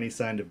looking for any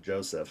sign of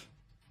Joseph.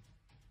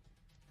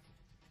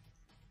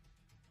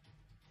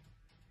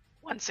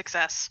 1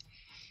 success.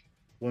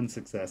 1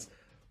 success.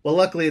 Well,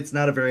 luckily it's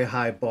not a very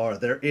high bar.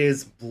 There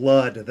is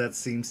blood that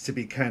seems to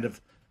be kind of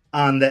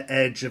on the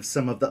edge of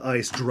some of the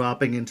ice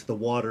dropping into the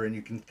water, and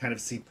you can kind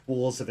of see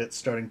pools of it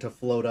starting to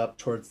float up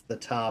towards the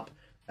top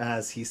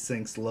as he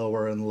sinks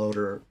lower and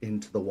lower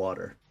into the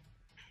water.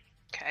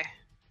 Okay.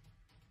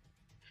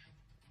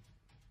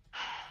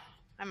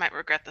 I might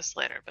regret this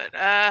later, but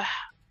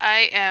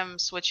I am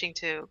switching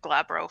to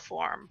Glabro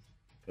form.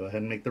 Go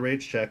ahead and make the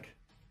rage check.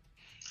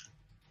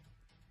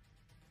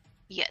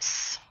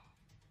 Yes.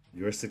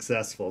 You're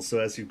successful. So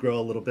as you grow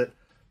a little bit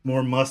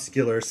more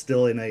muscular,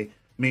 still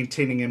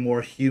maintaining a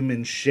more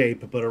human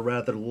shape, but a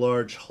rather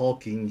large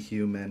hulking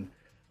human,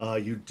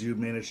 you do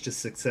manage to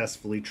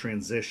successfully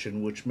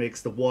transition, which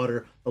makes the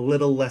water a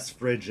little less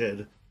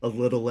frigid, a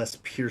little less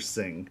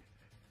piercing.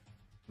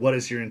 What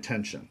is your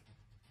intention?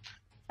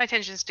 My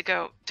intention is to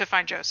go to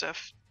find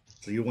Joseph.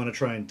 So you want to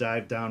try and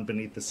dive down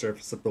beneath the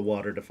surface of the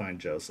water to find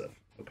Joseph.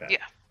 Okay.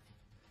 Yeah.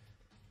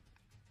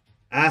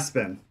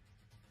 Aspen,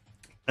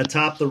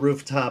 atop the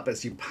rooftop,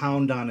 as you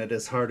pound on it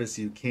as hard as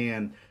you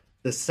can,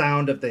 the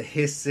sound of the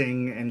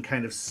hissing and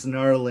kind of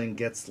snarling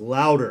gets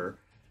louder.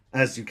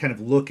 As you kind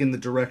of look in the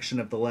direction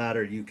of the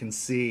ladder, you can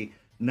see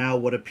now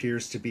what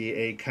appears to be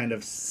a kind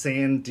of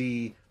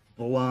sandy,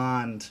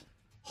 blonde,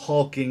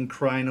 hulking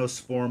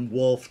crinoform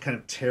wolf kind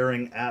of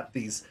tearing at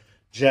these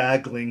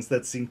jaglings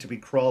that seem to be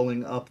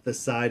crawling up the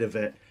side of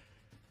it.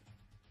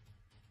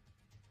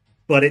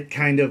 But it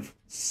kind of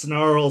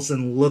snarls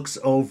and looks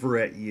over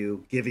at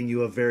you, giving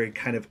you a very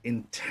kind of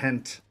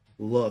intent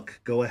look.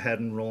 Go ahead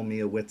and roll me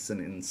a wits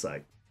and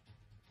insight.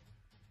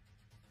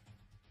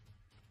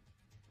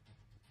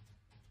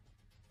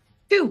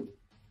 2.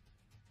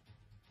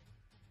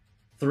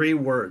 3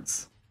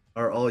 words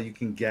are all you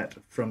can get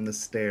from the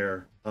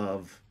stare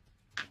of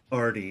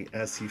Artie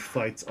as he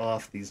fights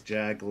off these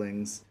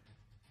jaglings.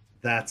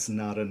 That's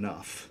not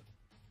enough.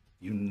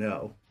 You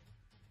know.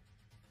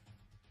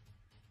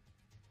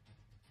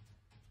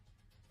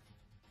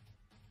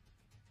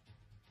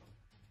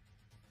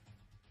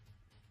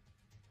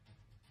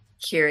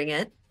 Hearing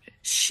it,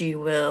 she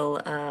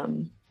will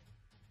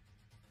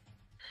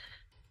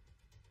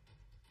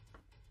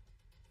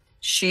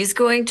she's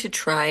going to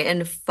try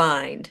and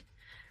find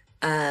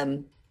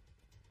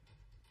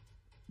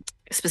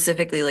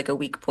specifically like a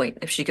weak point,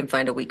 if she can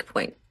find a weak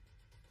point,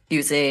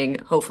 using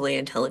hopefully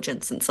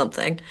intelligence and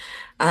something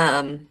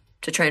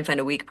to try and find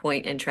a weak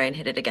point and try and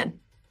hit it again.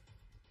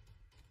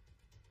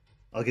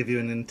 I'll give you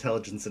an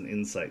intelligence and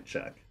insight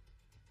check.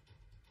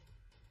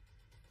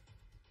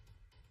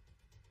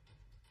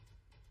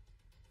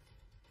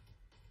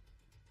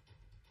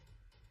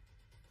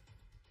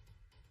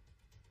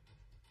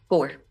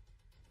 4.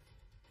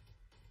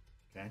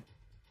 Okay.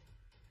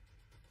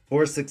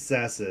 4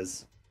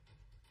 successes.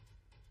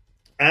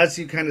 As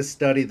you kind of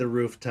study the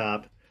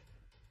rooftop,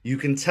 you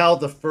can tell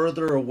the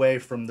further away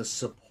from the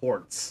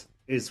supports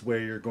is where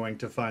you're going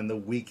to find the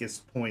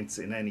weakest points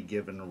in any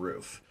given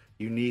roof.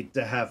 You need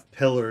to have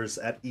pillars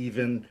at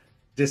even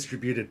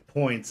distributed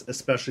points,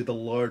 especially the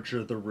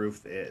larger the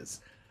roof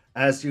is.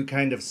 As you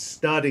kind of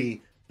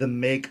study the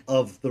make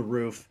of the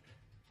roof,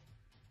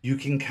 you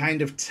can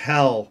kind of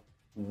tell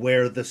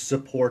where the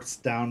supports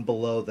down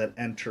below that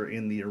enter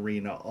in the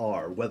arena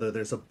are, whether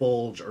there's a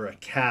bulge or a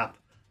cap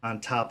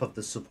on top of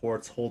the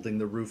supports holding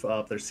the roof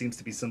up. There seems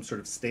to be some sort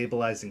of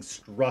stabilizing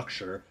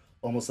structure,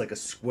 almost like a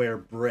square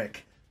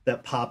brick,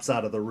 that pops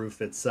out of the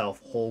roof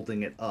itself,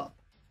 holding it up.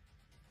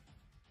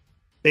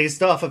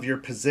 Based off of your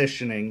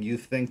positioning, you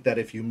think that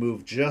if you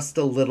move just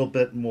a little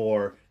bit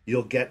more,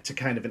 you'll get to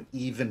kind of an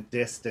even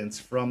distance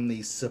from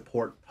these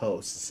support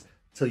posts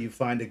till you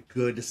find a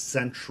good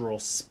central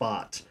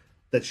spot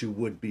that you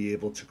would be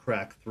able to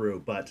crack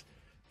through. But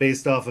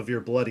based off of your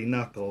bloody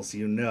knuckles,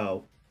 you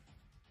know,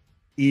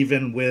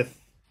 even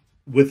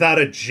without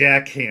a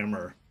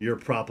jackhammer, you're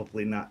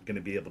probably not going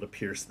to be able to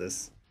pierce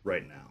this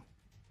right now.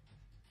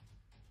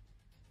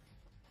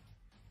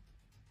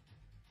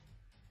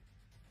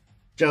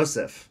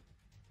 Joseph,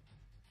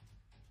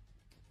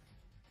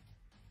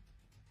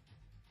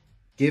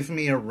 give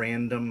me a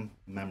random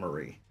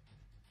memory.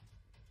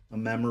 A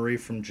memory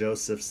from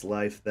Joseph's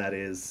life that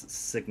is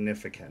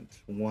significant.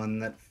 One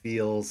that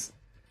feels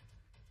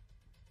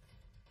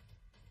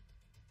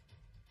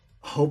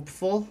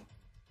hopeful,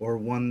 or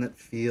one that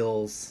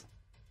feels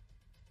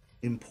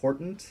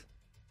important.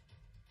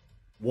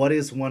 What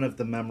is one of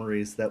the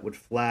memories that would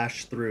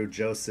flash through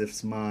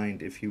Joseph's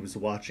mind if he was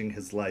watching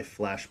his life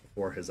flash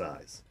before his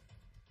eyes?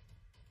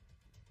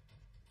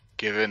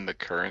 Given the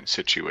current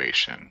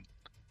situation,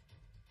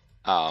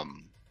 the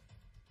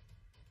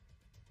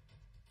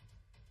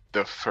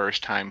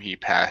first time he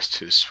passed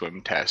his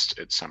swim test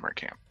at summer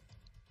camp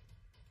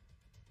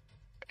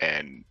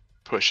and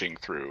pushing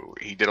through.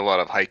 He did a lot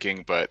of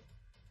hiking, but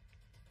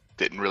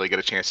didn't really get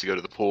a chance to go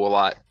to the pool a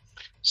lot.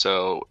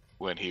 So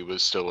when he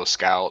was still a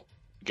scout,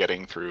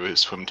 getting through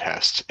his swim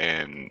test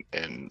and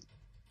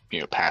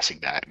passing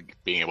that and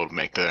being able to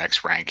make the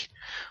next rank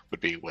would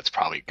be what's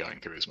probably going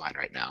through his mind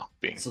right now,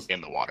 being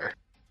in the water.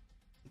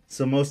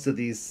 So most of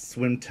these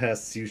swim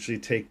tests usually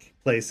take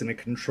place in a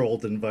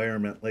controlled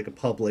environment, like a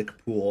public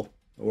pool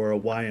or a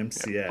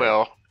YMCA.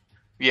 Well,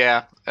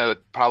 yeah,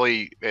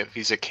 probably if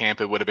he's at camp,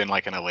 it would have been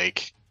like in a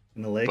lake.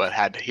 In a lake?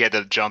 But he had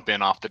to jump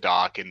in off the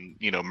dock and,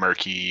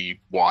 murky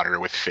water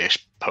with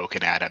fish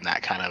poking at him,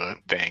 that kind of a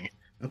thing.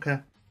 Okay.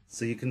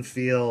 So you can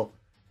feel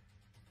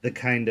the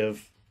kind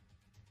of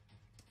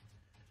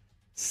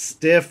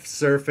stiff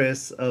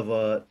surface of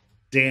a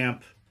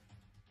damp,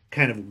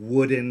 kind of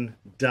wooden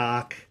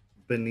dock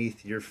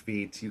beneath your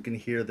feet. You can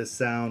hear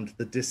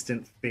the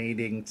distant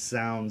fading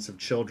sounds of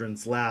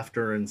children's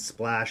laughter and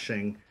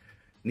splashing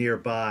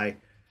nearby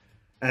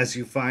as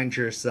you find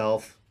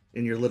yourself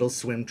in your little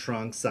swim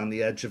trunks on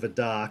the edge of a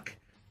dock,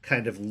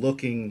 kind of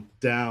looking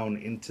down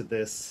into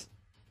this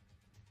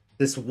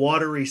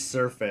watery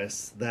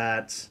surface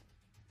that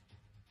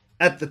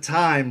at the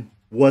time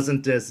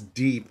wasn't as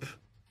deep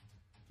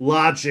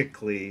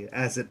logically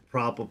as it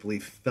probably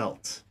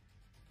felt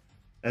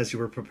as you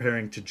were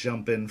preparing to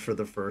jump in for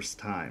the first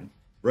time.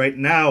 Right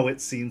now, it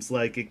seems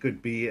like it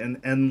could be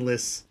an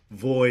endless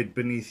void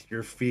beneath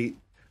your feet,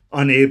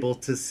 unable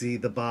to see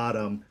the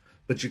bottom,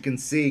 but you can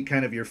see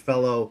kind of your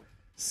fellow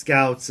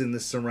scouts in the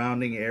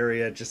surrounding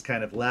area just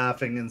kind of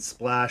laughing and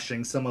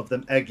splashing, some of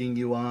them egging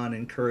you on,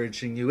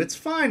 encouraging you. It's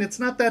fine, it's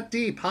not that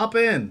deep, hop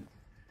in.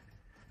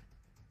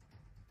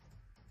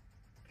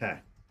 Okay.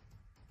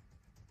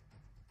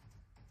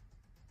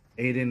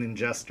 Aiden and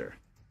Jester.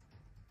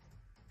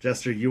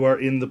 Jester, you are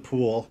in the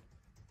pool.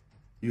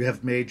 You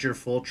have made your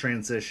full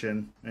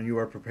transition, and you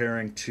are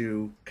preparing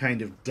to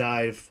kind of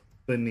dive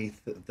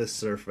beneath the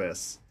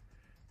surface.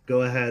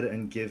 Go ahead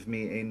and give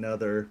me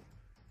another...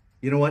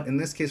 You know what? In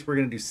this case, we're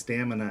going to do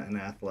stamina and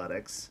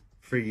athletics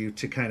for you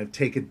to kind of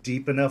take a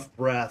deep enough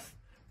breath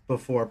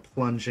before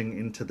plunging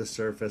into the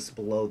surface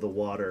below the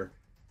water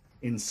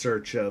in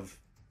search of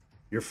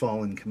your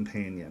fallen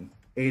companion.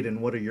 Aiden,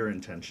 what are your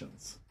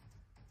intentions?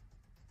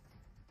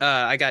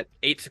 I got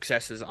 8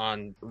 successes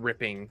on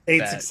ripping.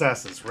 8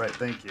 successes, right?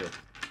 Thank you.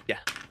 Yeah.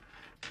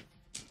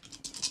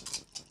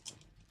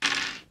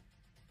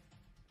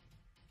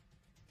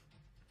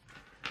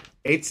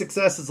 Eight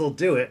successes will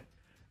do it.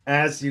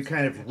 As you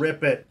kind of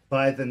rip it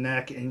by the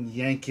neck and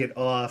yank it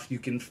off, you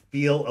can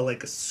feel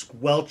a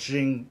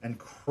squelching and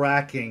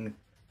cracking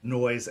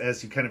noise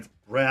as you kind of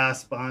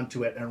grasp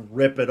onto it and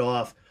rip it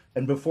off.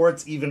 And before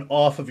it's even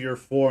off of your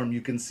form,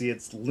 you can see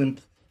its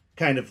limp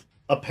kind of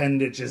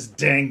appendages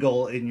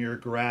dangle in your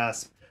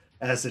grasp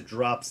as it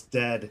drops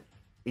dead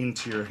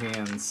into your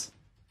hands,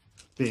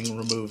 being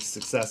removed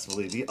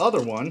successfully. The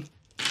other one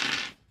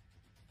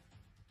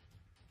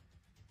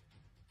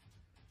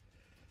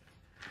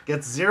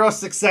gets 0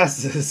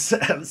 successes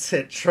as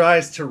it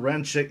tries to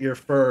wrench at your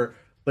fur,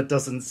 but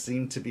doesn't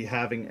seem to be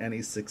having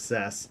any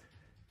success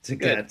to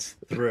get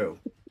through.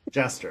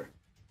 Jester.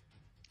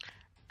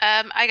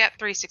 I got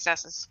 3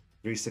 successes.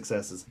 3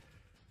 successes.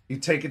 You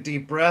take a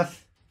deep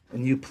breath,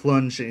 and you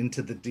plunge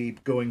into the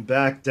deep, going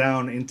back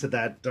down into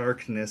that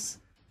darkness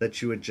that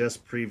you had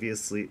just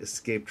previously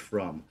escaped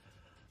from.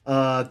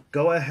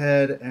 Go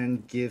ahead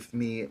and give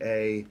me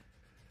a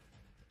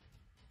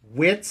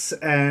wits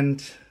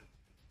and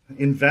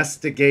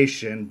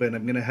investigation, but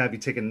I'm going to have you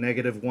take a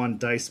 -1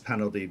 dice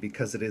penalty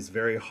because it is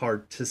very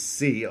hard to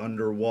see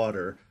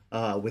underwater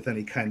with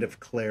any kind of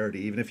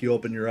clarity. Even if you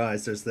open your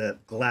eyes, there's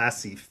that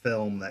glassy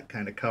film that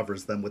kind of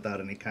covers them without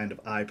any kind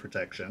of eye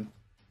protection.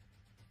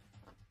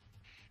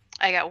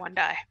 I got 1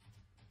 die.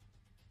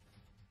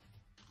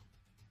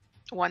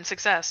 1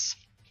 success.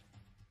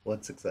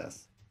 1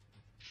 success.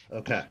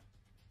 Okay.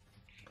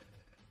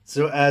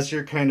 So as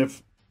you're kind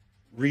of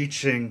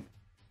reaching,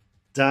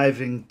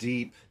 diving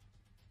deep,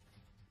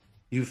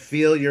 you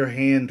feel your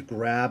hand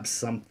grab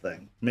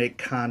something, make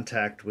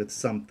contact with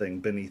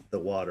something beneath the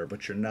water,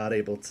 but you're not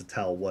able to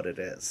tell what it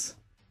is.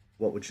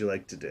 What would you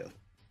like to do?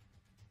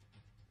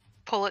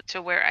 Pull it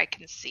to where I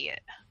can see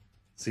it.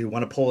 So you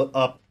want to pull it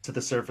up to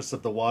the surface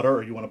of the water,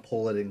 or you want to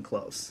pull it in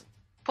close?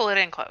 Pull it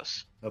in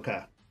close.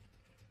 Okay.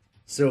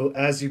 So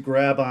as you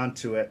grab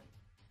onto it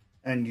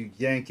and you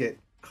yank it,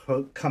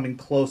 coming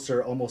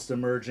closer, almost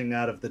emerging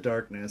out of the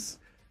darkness,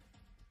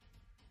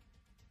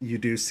 you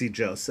do see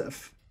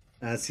Joseph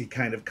as he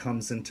kind of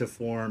comes into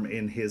form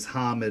in his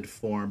Hamid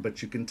form,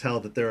 but you can tell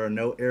that there are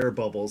no air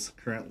bubbles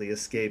currently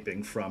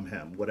escaping from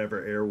him.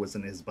 Whatever air was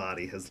in his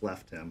body has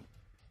left him.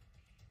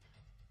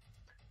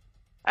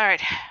 All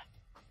right.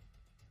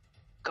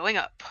 Going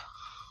up.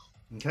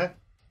 Okay.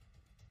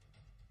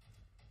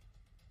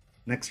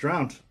 Next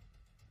round.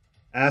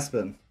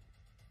 Aspen.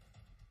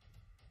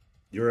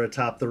 You're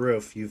atop the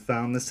roof. You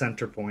found the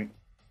center point.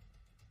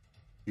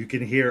 You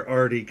can hear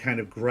Artie kind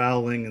of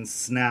growling and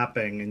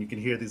snapping, and you can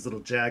hear these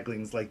little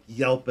jaglings like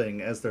yelping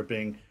as they're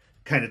being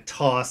kind of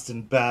tossed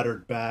and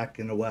battered back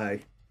and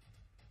away.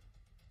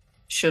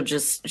 She'll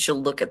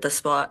look at the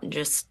spot and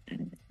just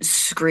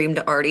scream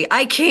to Artie,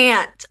 I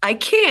can't!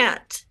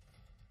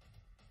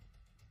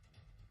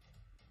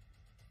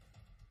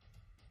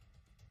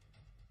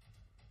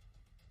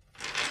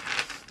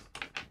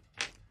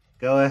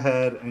 Go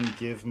ahead and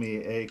give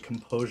me a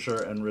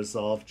composure and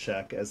resolve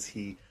check as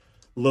he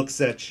looks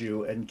at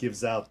you and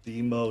gives out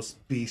the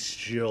most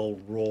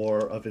bestial roar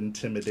of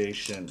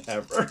intimidation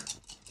ever.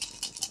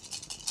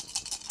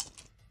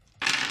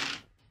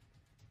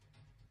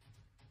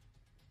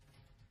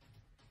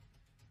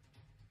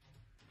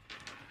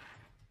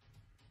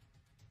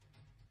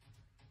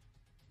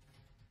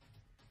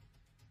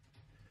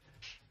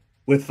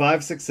 With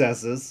 5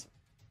 successes,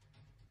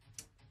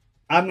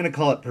 I'm going to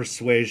call it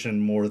persuasion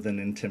more than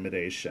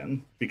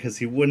intimidation, because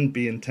he wouldn't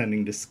be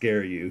intending to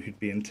scare you. He'd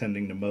be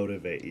intending to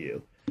motivate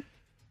you.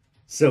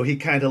 So he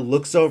kind of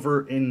looks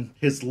over in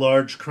his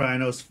large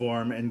Krynos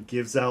form and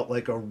gives out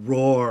like a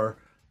roar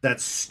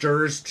that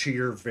stirs to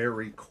your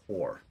very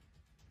core.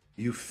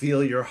 You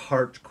feel your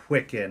heart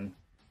quicken,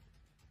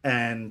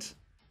 and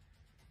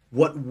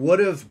what would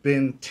have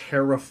been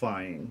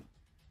terrifying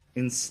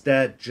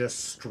instead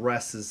just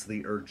stresses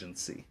the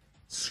urgency,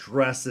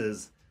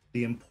 stresses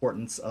the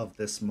importance of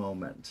this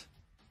moment.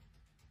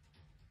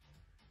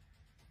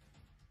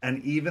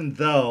 And even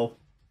though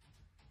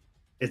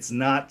it's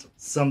not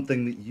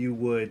something that you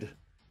would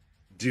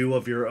do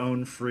of your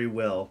own free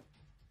will,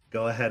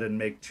 go ahead and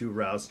make 2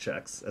 rouse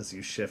checks as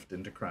you shift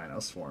into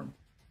Krynos form.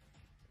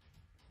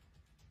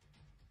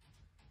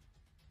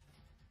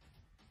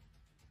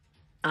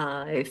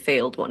 I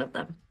failed one of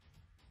them.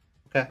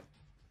 Okay.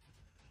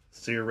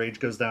 So your rage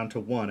goes down to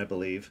 1, I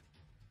believe.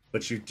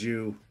 But you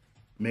do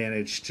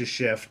manage to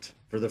shift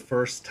for the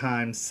first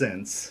time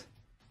since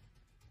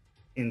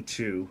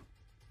into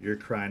your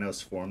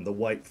Krynos form. The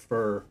white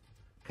fur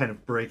kind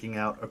of breaking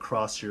out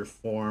across your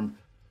form.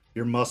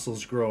 Your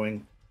muscles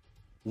growing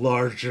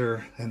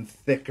larger and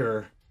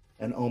thicker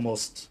and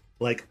almost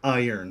like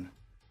iron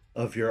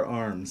of your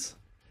arms.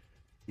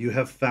 You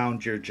have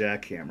found your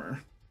jackhammer.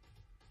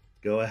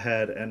 Go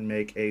ahead and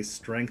make a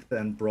strength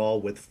and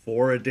brawl with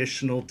 4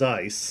 additional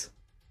dice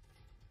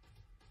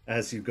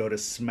as you go to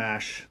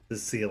smash the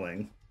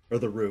ceiling or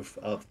the roof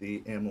of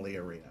the Amelie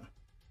Arena.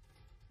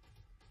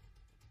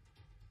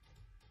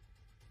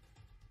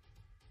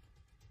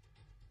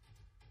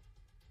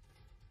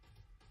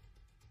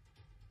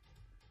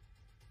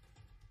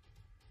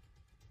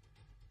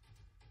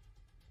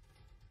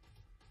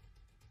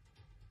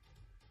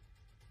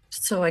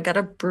 So I got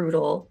a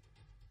brutal.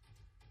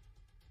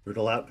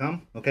 Brutal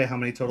outcome. Okay, how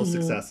many total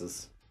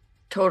successes?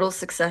 Total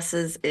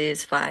successes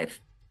is 5.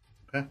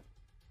 Okay.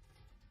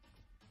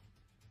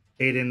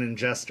 Aiden and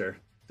Jester,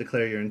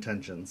 declare your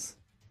intentions.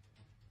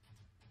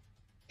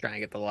 Trying to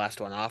get the last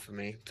one off of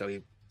me. So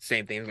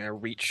same thing, he's going to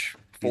reach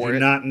You for do it.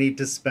 not need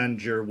to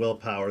spend your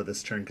willpower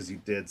this turn because you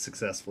did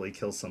successfully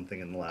kill something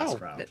in the last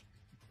round.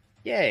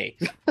 Yay.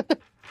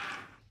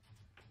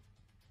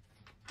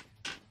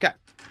 Okay.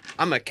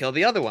 I'm going to kill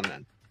the other one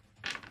then.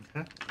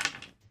 Okay.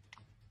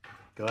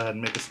 Go ahead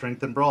and make a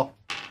strength and brawl.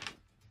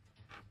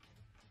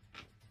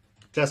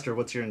 Jester,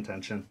 what's your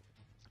intention?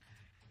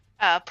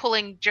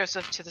 Pulling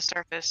Joseph to the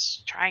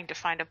surface, trying to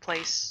find a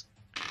place.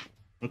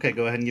 Okay,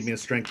 go ahead and give me a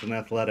strength and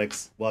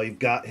athletics. While you've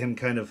got him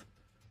kind of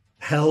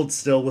held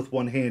still with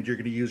one hand, you're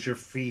going to use your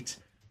feet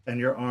and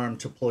your arm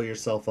to pull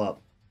yourself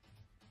up.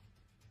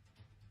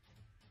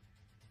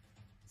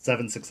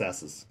 7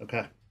 successes.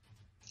 Okay.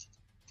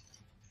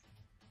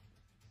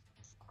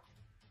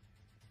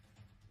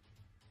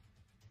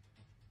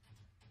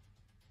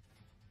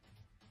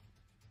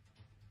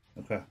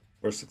 Okay,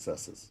 4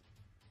 successes.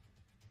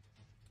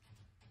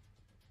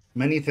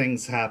 Many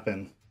things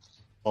happen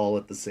all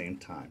at the same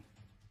time.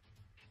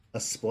 A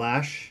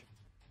splash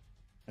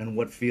and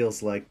what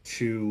feels like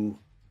 2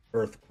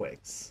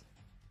 earthquakes.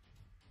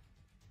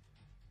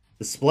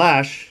 The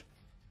splash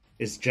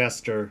is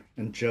Jester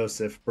and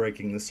Joseph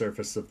breaking the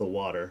surface of the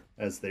water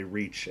as they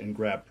reach and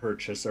grab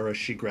purchase, or as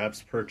she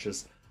grabs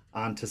purchase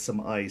onto some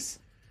ice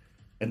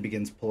and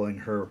begins pulling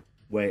her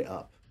way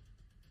up.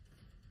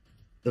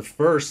 The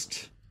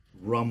first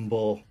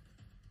rumble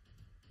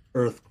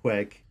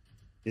earthquake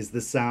is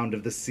the sound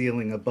of the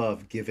ceiling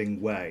above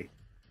giving way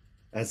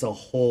as a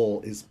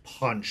hole is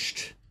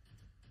punched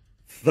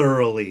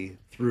thoroughly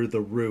through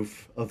the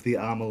roof of the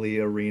Amelie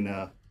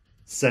Arena,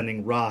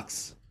 sending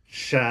rocks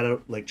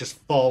just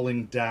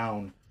falling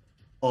down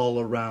all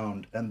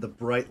around, and the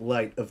bright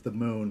light of the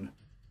moon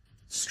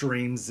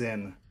streams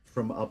in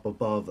from up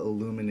above,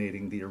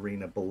 illuminating the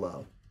arena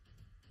below.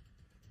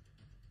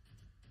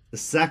 The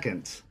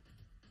second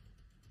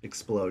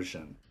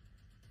explosion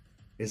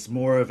is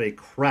more of a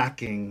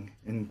cracking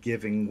and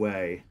giving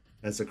way,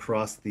 as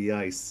across the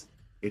ice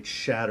it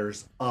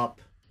shatters up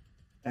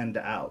and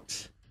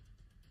out,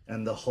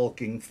 and the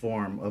hulking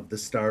form of the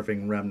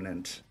starving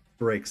remnant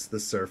breaks the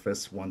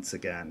surface once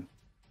again.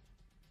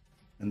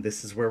 And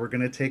this is where we're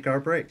going to take our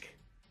break.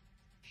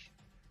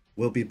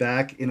 We'll be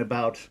back in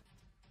about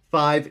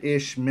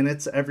 5-ish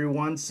minutes,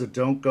 everyone, so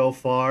don't go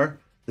far.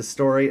 The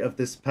story of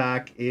this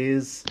pack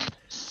is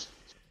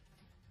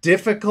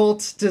difficult,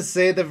 to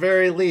say the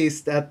very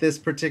least, at this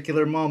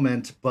particular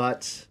moment,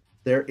 but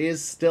there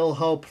is still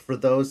hope for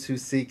those who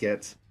seek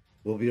it.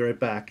 We'll be right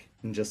back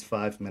in just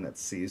 5 minutes.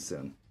 See you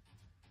soon.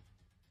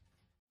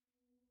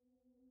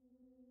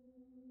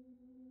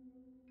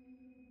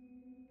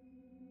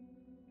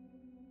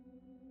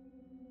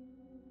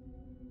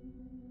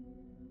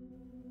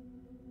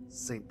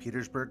 St.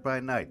 Petersburg by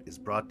Night is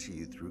brought to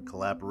you through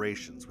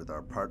collaborations with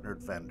our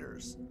partnered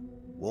vendors: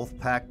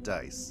 Wolfpack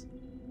Dice,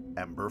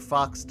 Ember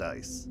Fox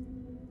Dice,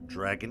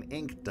 Dragon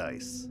Ink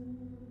Dice,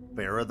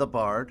 Bear the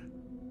Bard,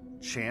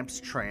 Champs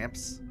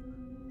Tramps,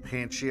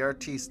 Panchi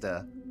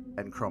Artista,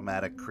 and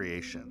Chromatic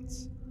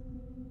Creations.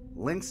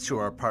 Links to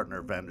our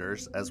partner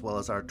vendors, as well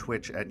as our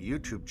Twitch and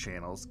YouTube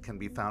channels, can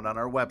be found on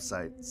our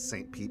website,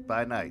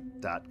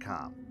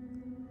 stpetbynight.com.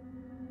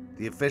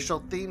 The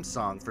official theme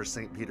song for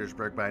St.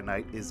 Petersburg by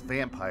Night is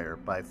Vampire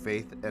by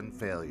Faith and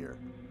Failure.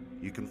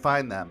 You can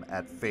find them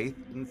at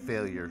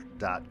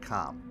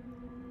faithandfailure.com.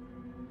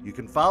 You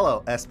can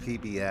follow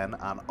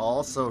SPbN on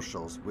all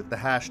socials with the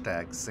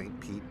hashtag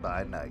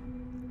StPeteByNight.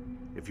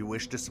 If you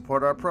wish to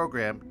support our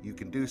program, you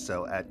can do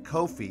so at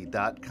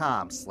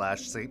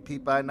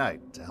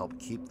ko-fi.com/StPeteByNight to help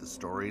keep the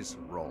stories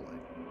rolling.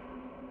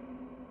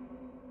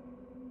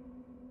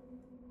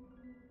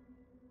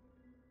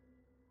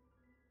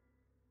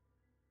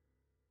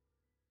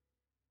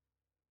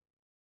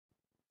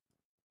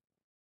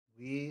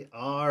 We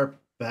are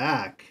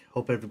back.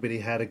 Hope everybody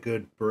had a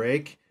good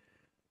break.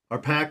 Our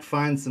pack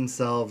finds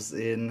themselves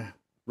in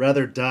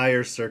rather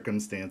dire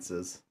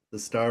circumstances. The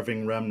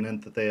starving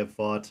remnant that they have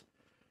fought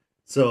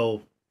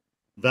so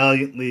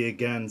valiantly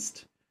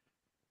against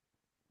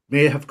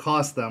may have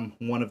cost them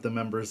one of the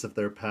members of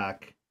their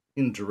pack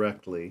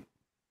indirectly.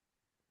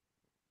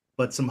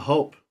 But some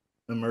hope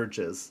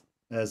emerges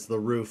as the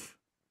roof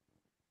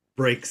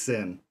breaks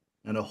in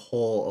and a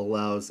hole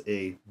allows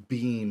a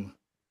beam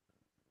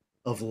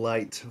of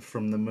light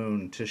from the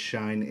moon to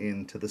shine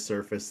into the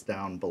surface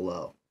down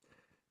below.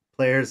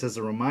 Players, as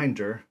a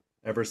reminder,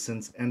 ever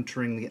since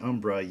entering the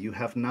Umbra, you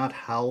have not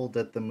howled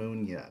at the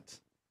moon yet,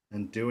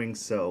 and doing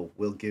so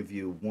will give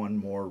you one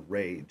more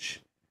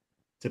rage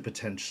to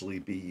potentially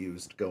be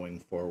used going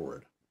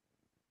forward.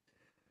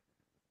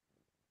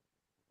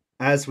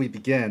 As we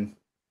begin,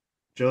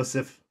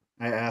 Joseph,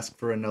 I ask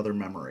for another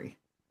memory.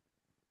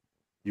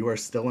 You are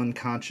still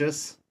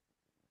unconscious,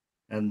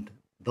 and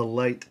the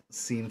light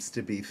seems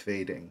to be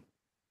fading.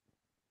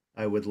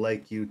 I would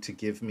like you to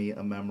give me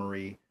a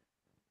memory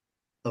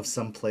of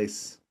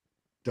someplace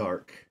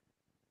dark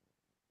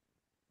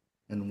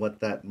and what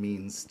that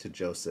means to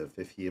Joseph,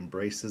 if he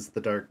embraces the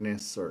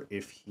darkness or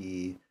if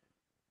he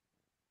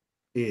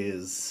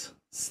is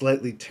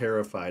slightly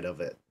terrified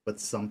of it, but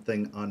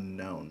something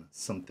unknown,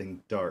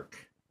 something dark.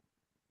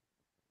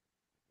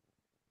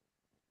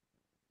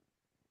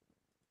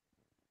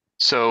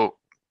 So,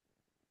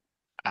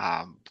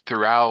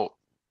 throughout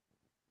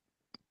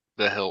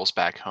the hills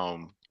back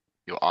home,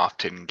 you'll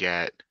often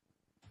get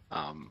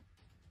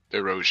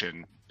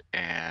erosion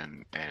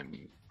and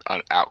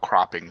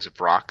outcroppings of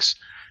rocks,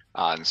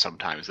 and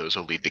sometimes those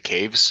will lead to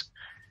caves.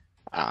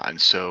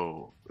 And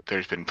so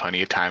there's been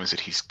plenty of times that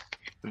he's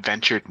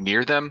ventured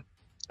near them.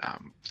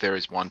 There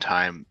was one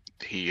time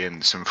he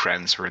and some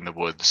friends were in the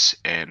woods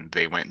and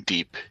they went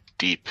deep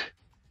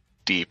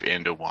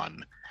into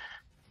one.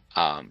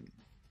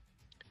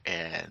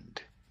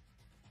 And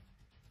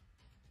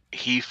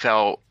he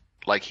felt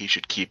like he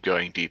should keep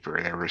going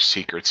deeper. There were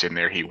secrets in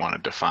there he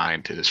wanted to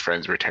find. His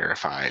friends were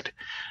terrified.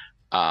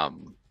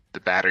 The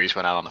batteries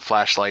went out on the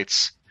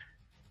flashlights,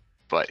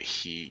 but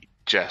he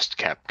just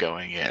kept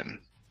going in.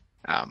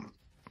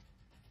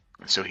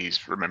 So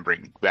he's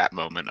remembering that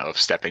moment of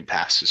stepping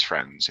past his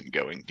friends and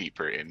going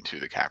deeper into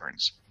the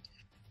caverns.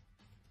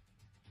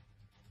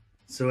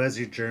 So as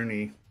you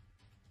journey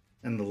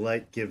and the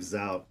light gives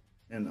out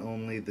and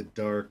only the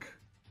dark,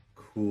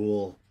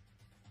 cool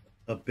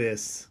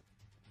abyss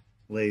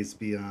lays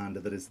beyond,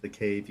 that is the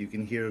cave, you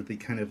can hear the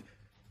kind of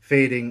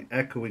fading,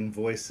 echoing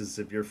voices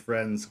of your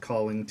friends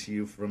calling to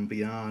you from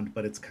beyond,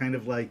 but it's kind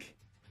of like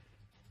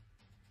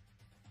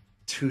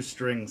two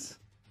strings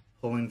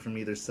pulling from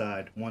either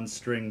side. One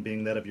string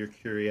being that of your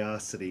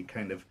curiosity,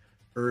 kind of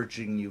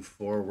urging you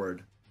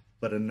forward,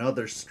 but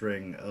another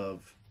string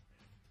of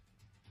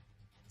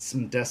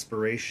some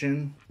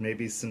desperation,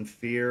 maybe some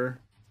fear,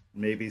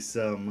 maybe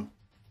some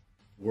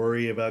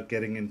worry about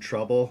getting in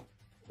trouble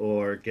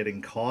or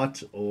getting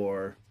caught,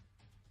 or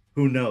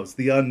who knows,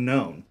 the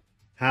unknown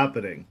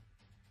happening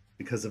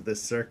because of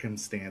this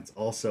circumstance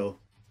also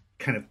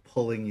kind of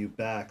pulling you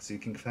back. So you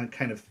can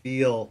kind of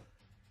feel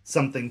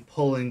something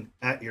pulling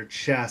at your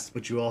chest,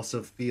 but you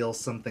also feel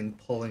something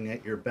pulling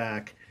at your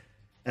back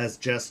as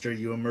Jester,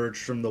 you emerge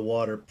from the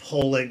water,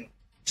 pulling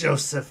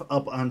Joseph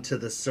up onto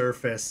the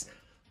surface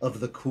of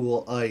the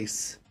cool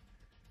ice.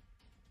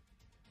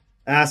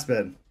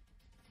 Aspen,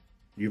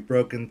 you've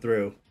broken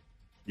through.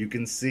 You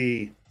can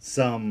see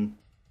some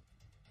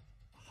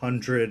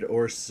 100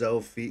 or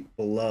so feet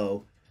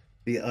below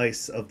the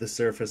ice of the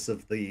surface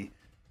of the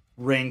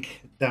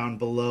rink down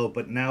below,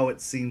 but now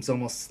it seems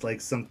almost like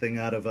something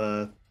out of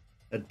a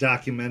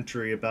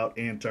documentary about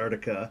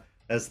Antarctica,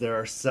 as there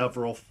are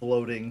several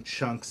floating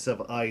chunks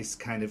of ice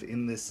kind of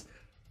in this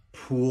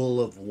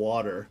pool of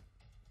water.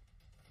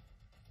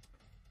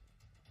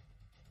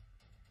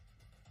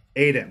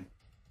 Aiden,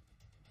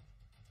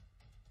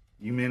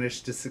 you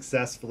managed to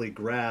successfully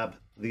grab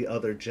the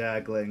other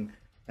Jagling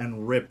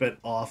and rip it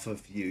off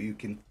of you. You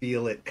can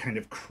feel it kind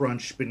of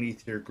crunch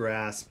beneath your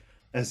grasp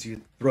as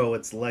you throw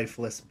its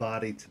lifeless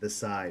body to the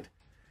side.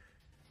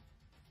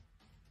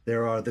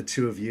 There are the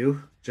two of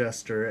you,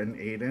 Jester and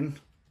Aiden.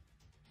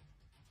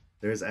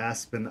 There's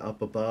Aspen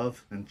up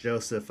above and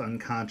Joseph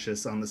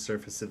unconscious on the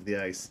surface of the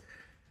ice.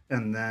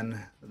 And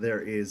then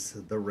there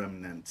is the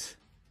Remnant,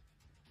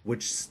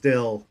 which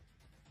still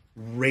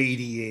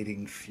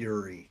radiating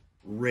fury,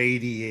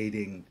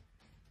 radiating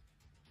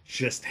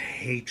just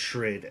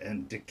hatred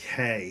and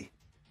decay,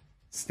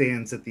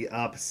 stands at the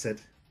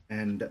opposite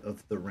end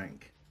of the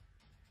rink.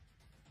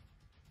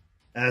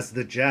 As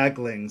the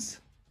Jaglings,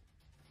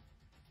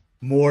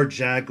 more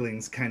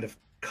Jaglings kind of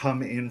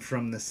come in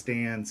from the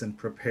stands and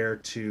prepare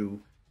to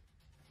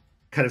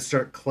kind of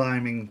start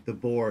climbing the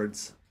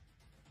boards.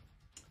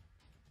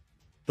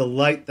 The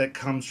light that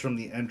comes from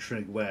the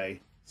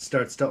entryway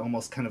starts to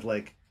almost kind of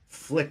like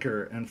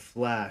flicker and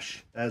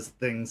flash as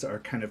things are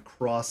kind of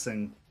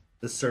crossing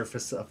the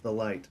surface of the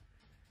light,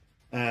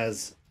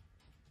 as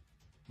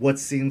what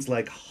seems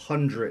like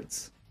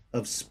hundreds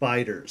of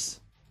spiders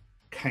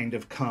kind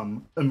of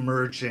come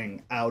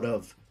emerging out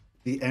of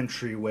the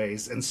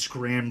entryways and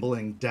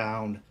scrambling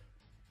down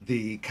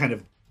the kind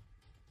of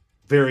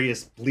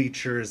various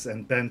bleachers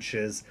and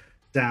benches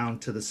down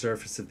to the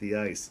surface of the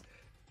ice.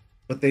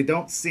 But they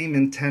don't seem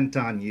intent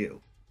on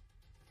you.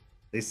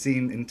 They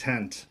seem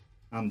intent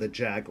on the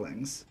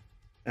Jaglings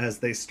as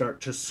they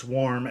start to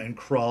swarm and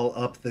crawl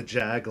up the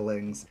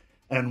Jaglings,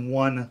 and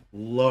one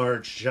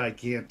large,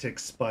 gigantic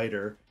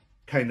spider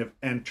kind of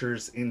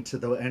enters into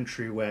the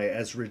entryway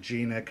as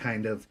Regina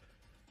kind of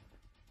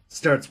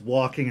starts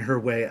walking her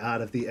way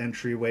out of the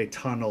entryway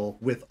tunnel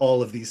with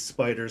all of these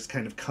spiders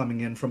kind of coming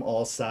in from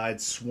all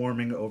sides,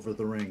 swarming over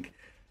the rink.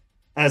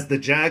 As the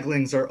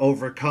Jaglings are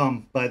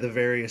overcome by the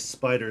various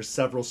spiders,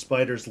 several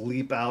spiders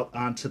leap out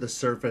onto the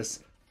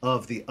surface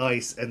of the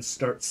ice and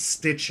start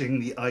stitching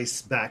the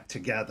ice back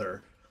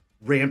together,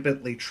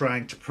 rampantly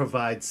trying to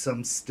provide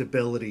some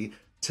stability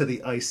to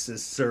the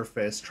ice's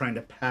surface, trying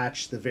to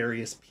patch the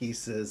various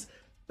pieces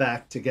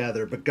back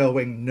together, but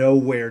going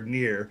nowhere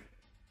near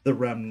the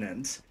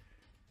Remnant,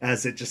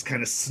 as it just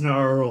kind of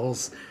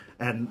snarls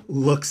and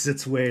looks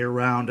its way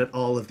around at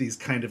all of these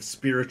kind of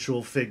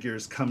spiritual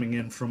figures coming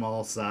in from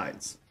all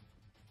sides.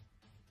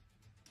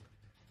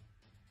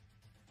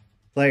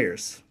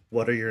 Players,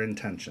 what are your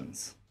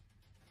intentions?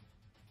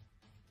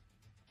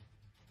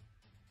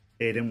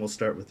 Aiden, we'll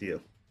start with you.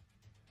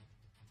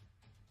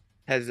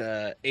 Has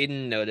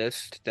Aiden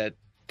noticed that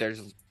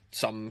there's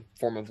some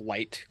form of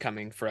light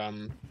coming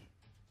from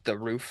the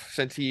roof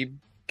since he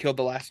killed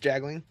the last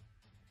Jagling?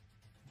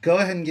 Go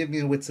ahead and give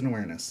me a wits and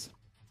awareness.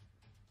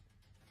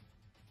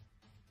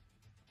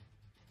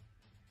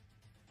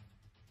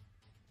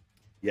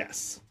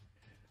 Yes.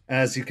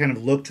 As you kind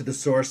of look to the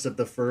source of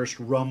the first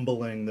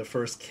rumbling, the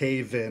first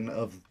cave-in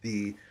of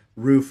the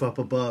roof up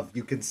above,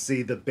 you can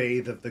see the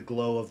bathe of the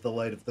glow of the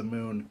light of the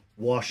moon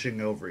washing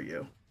over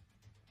you.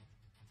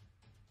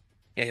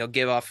 Yeah, he'll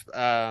give off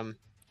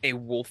a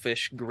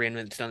wolfish grin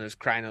that's done his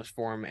Krynos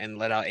form and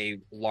let out a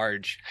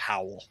large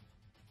howl.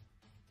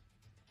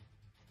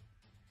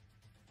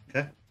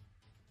 Okay.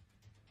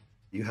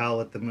 You howl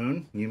at the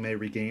moon, you may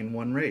regain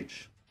 1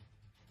 rage.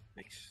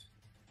 Nice.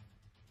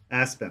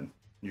 Aspen,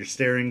 you're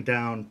staring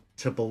down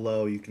to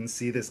below. You can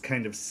see this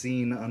kind of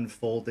scene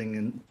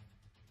unfolding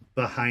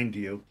behind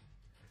you,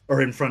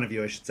 or in front of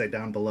you, I should say,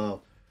 down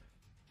below.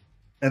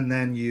 And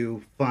then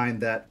you find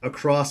that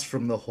across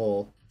from the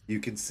hole, you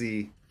can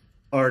see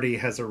Artie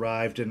has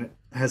arrived and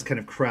has kind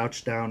of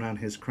crouched down on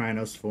his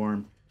Krynos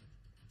form.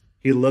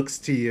 He looks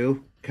to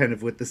you, kind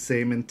of with the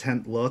same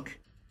intent look,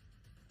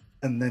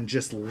 and then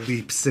just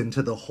leaps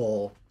into the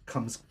hole,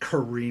 comes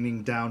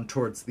careening down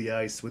towards the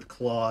ice with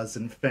claws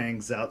and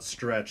fangs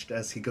outstretched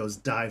as he goes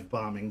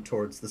dive-bombing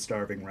towards the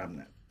starving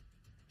Remnant.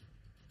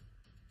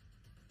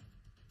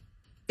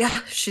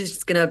 Yeah,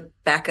 she's gonna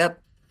back up,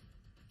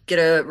 get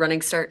a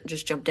running start and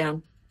just jump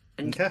down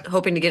and Okay.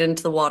 hoping to get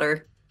into the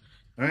water.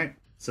 All right.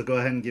 So go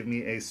ahead and give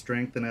me a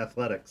strength and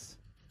athletics.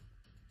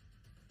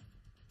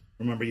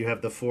 Remember, you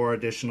have the 4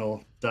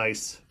 additional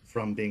dice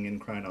from being in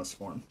Krynos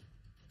form.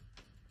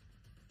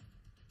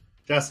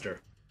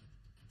 Jester.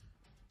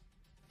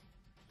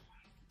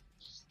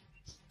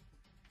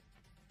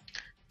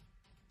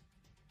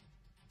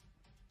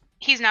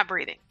 He's not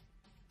breathing.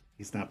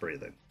 He's not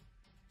breathing.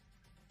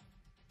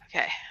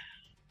 Okay.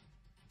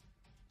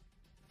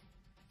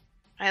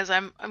 As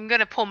I'm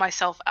gonna pull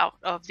myself out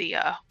of the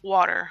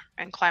water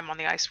and climb on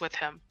the ice with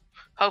him.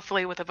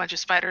 Hopefully with a bunch of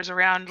spiders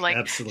around, like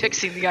Absolutely.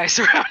 fixing the ice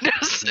around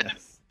us.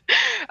 Yes.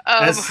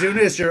 As soon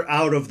as you're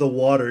out of the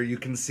water, you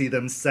can see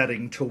them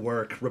setting to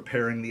work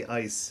repairing the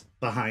ice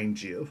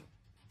behind you.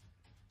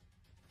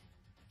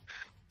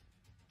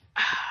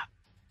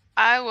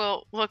 I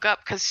will look up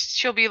because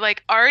she'll be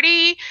like,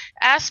 Artie,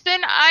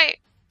 Aspen,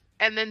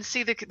 and then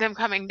see them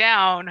coming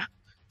down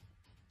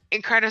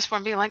in Krynos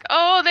form, being like,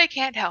 oh, they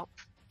can't help.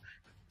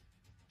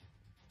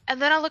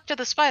 And then I'll look to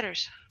the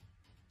spiders.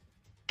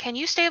 Can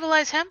you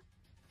stabilize him?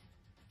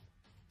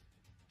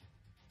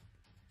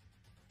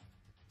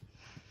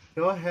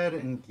 Go ahead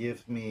and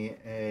give me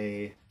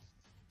a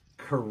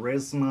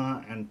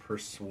charisma and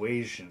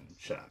persuasion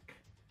check.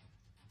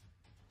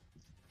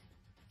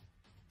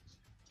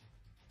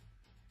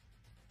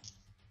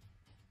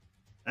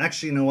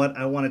 Actually, you know what?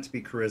 I want it to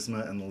be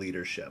charisma and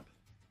leadership.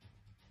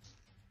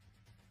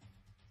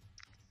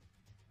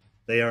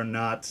 They are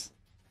not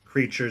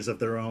creatures of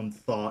their own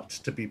thought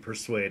to be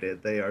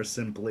persuaded. They are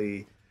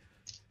simply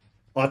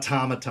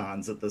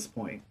automatons at this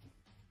point.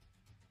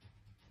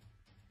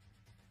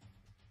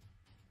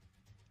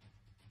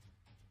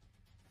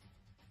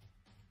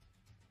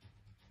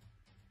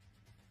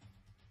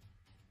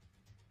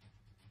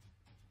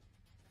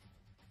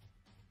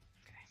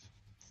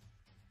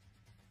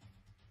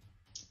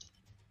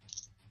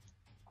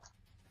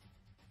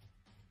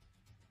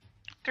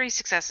 Three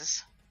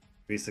successes.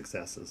 3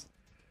 successes.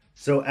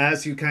 So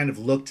as you kind of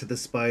look to the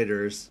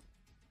spiders,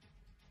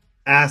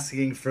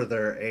 asking for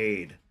their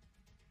aid,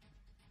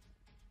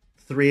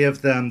 3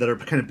 of them that are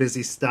kind of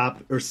busy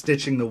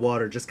stitching the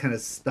water just kind of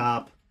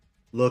stop,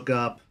 look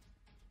up,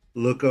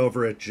 look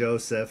over at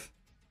Joseph,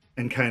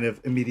 and kind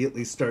of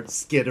immediately start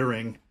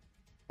skittering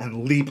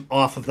and leap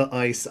off of the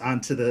ice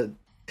onto the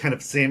kind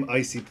of same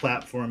icy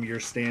platform you're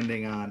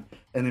standing on,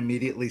 and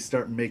immediately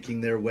start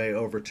making their way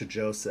over to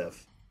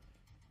Joseph.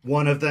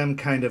 One of them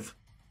kind of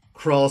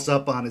crawls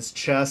up on his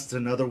chest,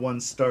 another one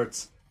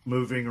starts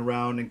moving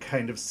around and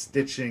kind of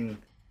stitching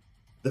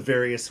the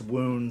various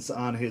wounds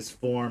on his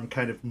form,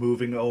 kind of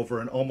moving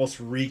over and almost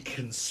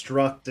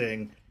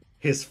reconstructing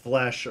his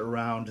flesh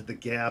around the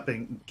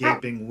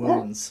gaping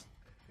wounds.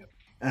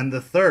 And the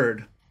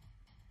third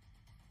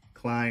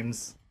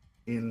climbs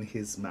in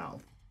his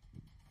mouth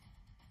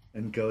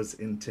and goes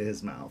into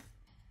his mouth.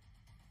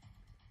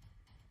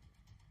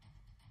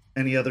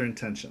 Any other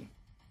intention?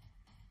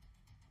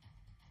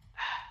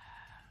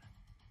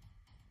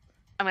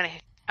 I'm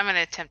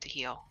gonna attempt to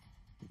heal.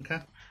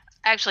 Okay.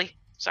 Actually,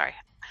 sorry.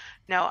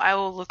 No, I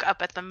will look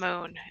up at the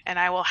moon and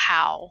I will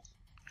howl.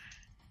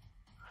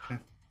 Okay.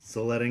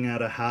 So letting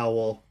out a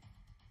howl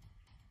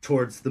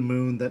towards the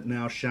moon that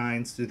now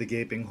shines through the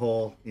gaping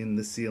hole in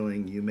the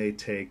ceiling, you may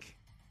take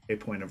a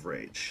point of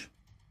rage.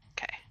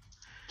 Okay.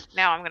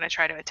 Now I'm gonna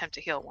try to attempt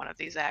to heal one of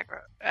these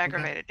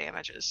aggravated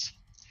damages.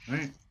 All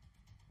right.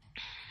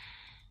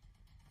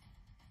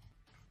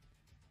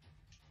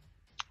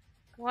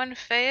 One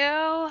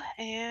fail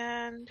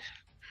and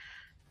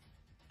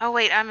oh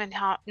wait, I'm in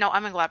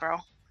Glabro.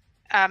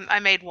 I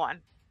made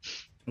 1.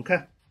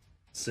 Okay.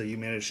 So you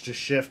managed to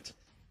shift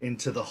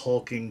into the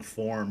hulking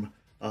form.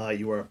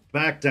 You are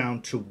back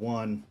down to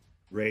 1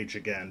 rage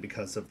again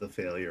because of the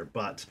failure,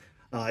 but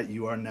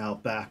you are now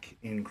back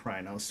in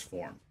Krynos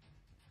form.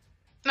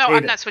 No, Aiden.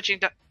 I'm not switching.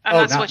 I'm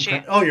not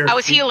switching. I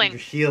was healing. You're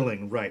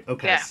healing, right?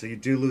 Okay. Yeah. So you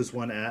do lose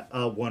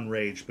 1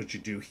 rage, but you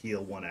do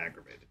heal 1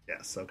 aggravated.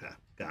 Yes. Okay.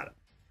 Got it.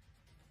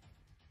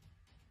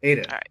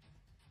 Aiden. All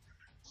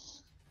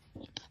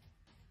right.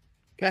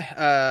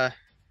 Okay.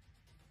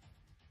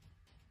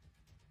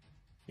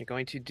 You're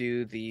going to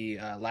do the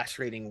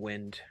lacerating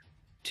wind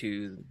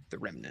to the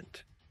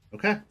Remnant.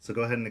 Okay. So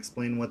go ahead and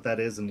explain what that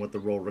is and what the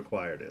role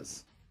required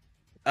is.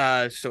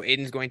 So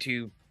Aiden's going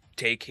to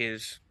take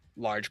his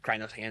large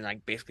Krynos hand and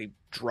like basically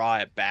draw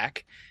it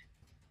back,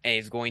 and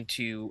he's going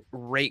to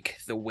rake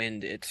the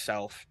wind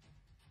itself,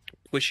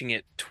 pushing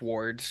it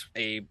towards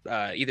a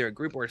either a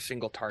group or a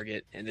single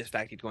target. In this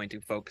fact, he's going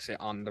to focus it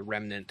on the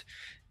Remnant.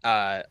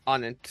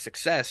 On a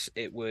success,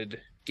 it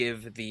would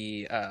give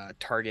the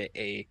target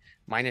a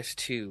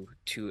 -2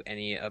 to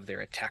any of their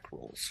attack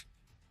rolls.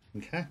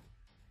 Okay.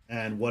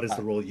 And what is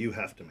the roll you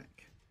have to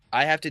make?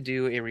 I have to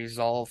do a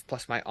resolve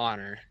plus my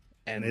honor,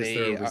 And is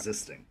there a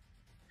resisting?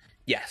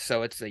 Yeah,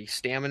 so it's a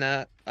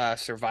stamina,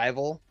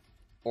 survival,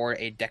 or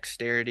a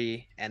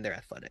dexterity and their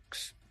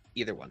athletics.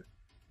 Either one.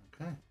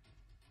 Okay.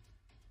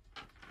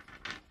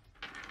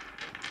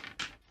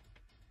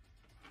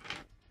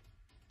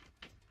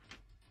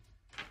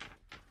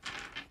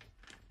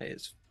 That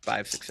is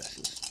 5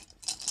 successes.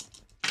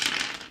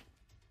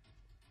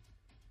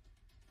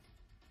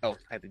 Oh,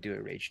 I have to do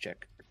a rage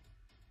check.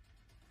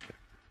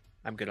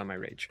 I'm good on my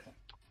rage.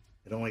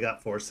 It only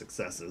got 4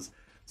 successes.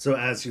 So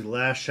as you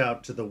lash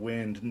out to the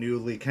wind,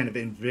 newly kind of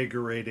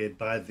invigorated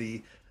by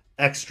the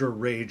extra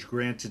rage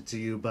granted to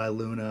you by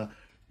Luna,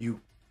 you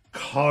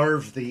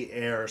carve the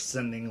air,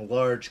 sending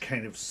large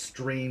kind of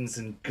streams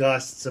and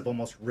gusts of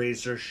almost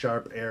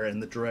razor-sharp air in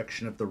the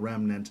direction of the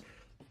Remnant.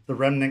 The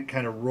Remnant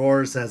kind of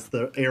roars as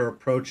the air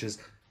approaches,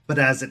 but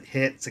as it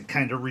hits, it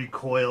kind of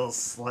recoils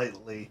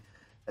slightly,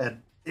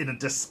 and in a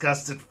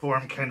disgusted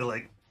form, kind of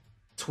like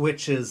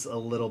twitches a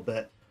little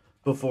bit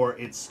before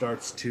it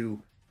starts to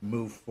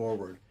move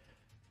forward.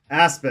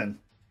 Aspen,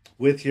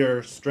 with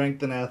your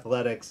strength and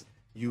athletics,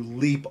 you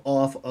leap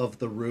off of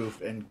the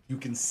roof and you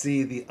can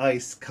see the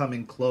ice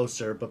coming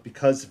closer, but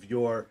because of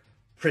your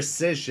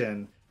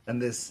precision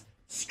and this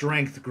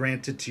strength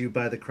granted to you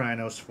by the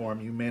Krynos form,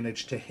 you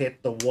manage to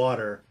hit the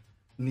water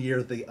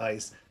near the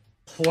ice,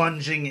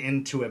 plunging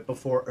into it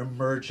before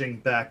emerging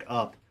back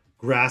up,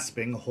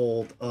 grasping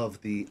hold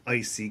of the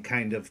icy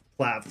kind of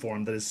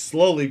platform that is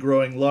slowly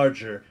growing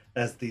larger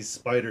as these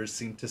spiders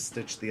seem to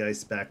stitch the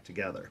ice back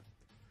together.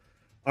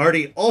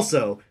 Artie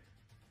also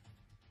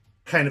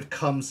kind of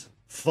comes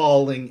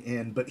falling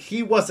in, but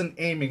he wasn't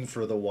aiming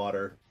for the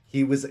water.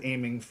 He was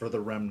aiming for the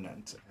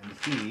Remnant. And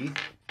he...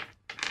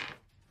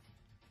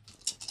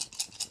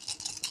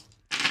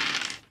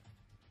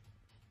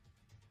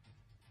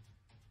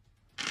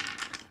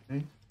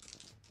 Okay.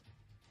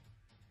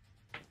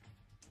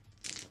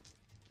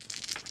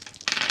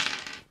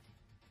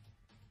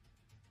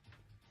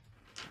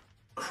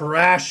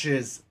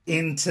 Crashes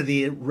into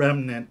the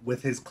Remnant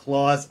with his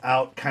claws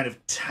out, kind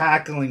of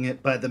tackling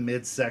it by the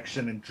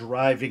midsection and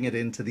driving it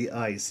into the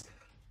ice.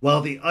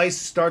 While the ice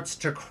starts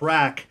to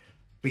crack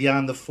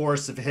beyond the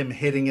force of him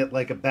hitting it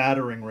like a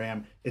battering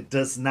ram, it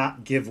does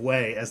not give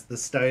way as the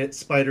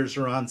spiders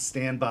are on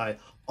standby,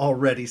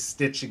 already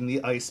stitching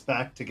the ice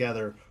back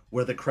together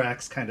where the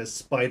cracks kind of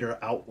spider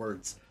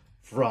outwards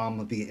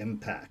from the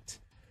impact.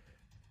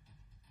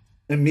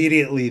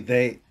 Immediately,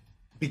 they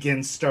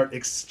start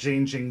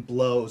exchanging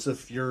blows, a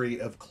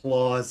fury of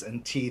claws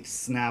and teeth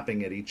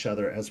snapping at each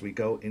other as we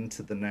go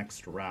into the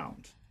next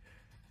round.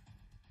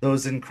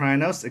 Those in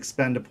Krynos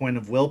expend a point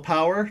of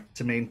willpower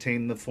to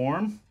maintain the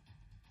form.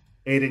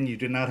 Aiden, you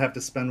do not have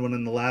to spend one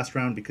in the last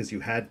round because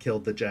you had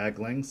killed the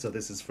Jagling, so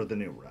this is for the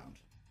new round.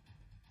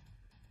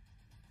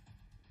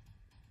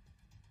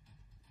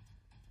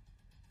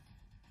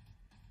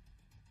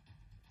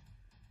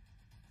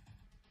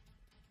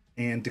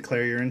 And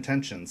declare your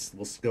intentions.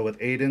 We'll go with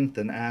Aiden,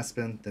 then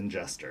Aspen, then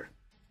Jester.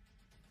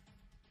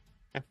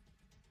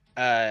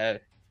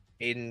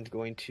 Aiden's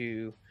going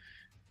to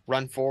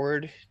run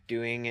forward,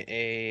 doing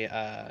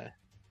a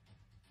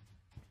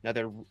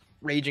another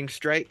raging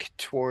strike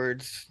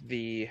towards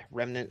the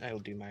Remnant. I will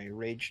do my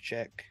rage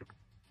check.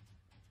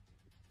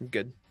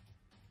 Good.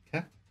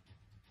 Okay.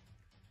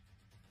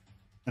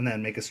 And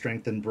then make a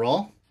strength and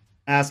brawl.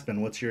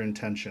 Aspen, what's your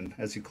intention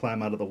as you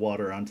climb out of the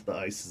water onto the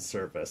ice's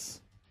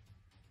surface?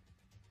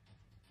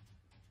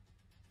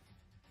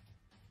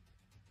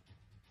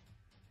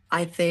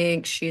 I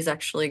think she's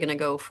actually going to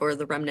go for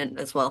the Remnant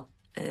as well.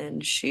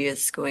 And she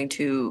is going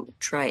to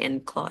try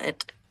and claw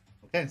it.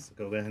 Okay, so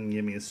go ahead and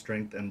give me a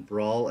strength and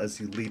brawl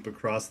as you leap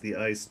across the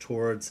ice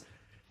towards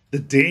the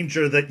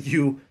danger that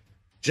you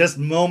just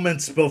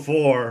moments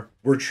before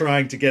were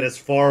trying to get as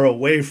far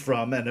away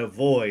from and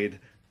avoid.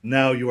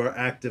 Now you are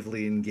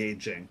actively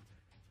engaging.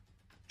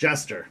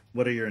 Jester,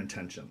 what are your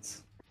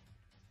intentions?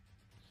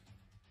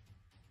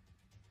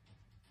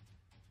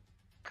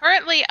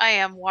 Currently, I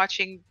am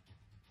watching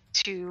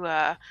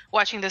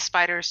the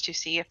spiders to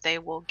see if they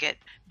will get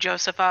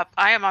Joseph up.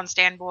 I am on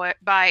standby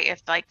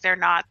if they're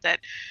not, that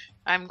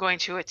I'm going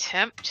to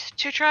attempt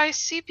to try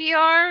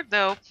CPR,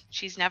 though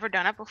she's never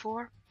done it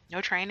before. No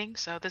training,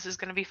 so this is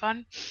going to be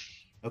fun.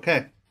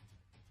 Okay.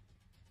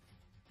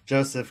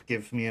 Joseph,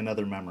 give me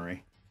another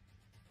memory.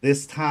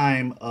 This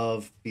time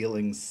of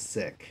feeling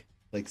sick.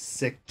 Like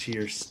sick to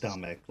your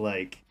stomach.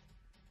 Like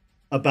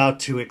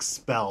about to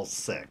expel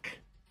sick.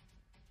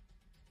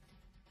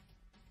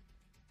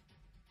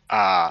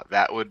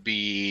 That would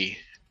be,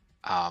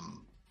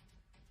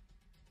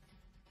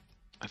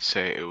 let's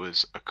say it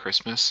was a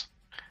Christmas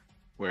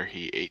where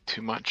he ate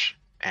too much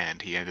and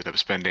he ended up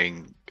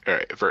spending,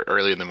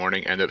 early in the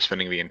morning, ended up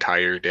spending the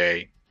entire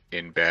day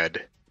in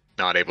bed,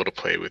 not able to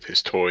play with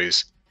his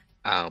toys,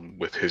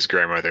 with his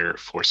grandmother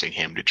forcing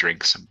him to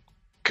drink some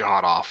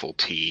god-awful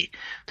tea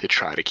to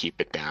try to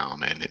keep it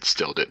down, and it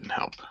still didn't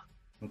help.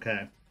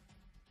 Okay.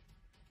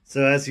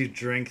 So as you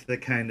drink the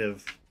kind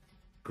of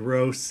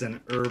gross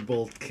and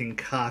herbal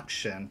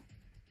concoction,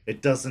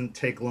 it doesn't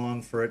take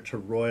long for it to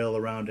roil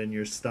around in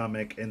your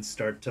stomach and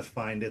start to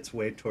find its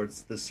way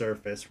towards the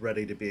surface,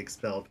 ready to be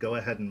expelled. Go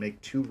ahead and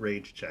make 2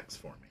 rage checks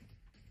for me.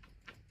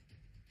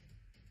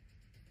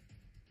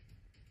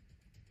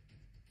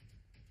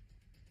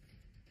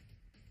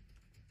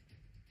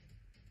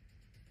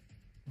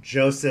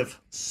 Joseph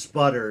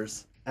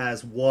sputters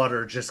as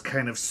water just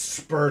kind of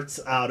spurts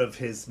out of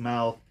his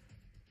mouth,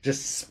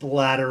 just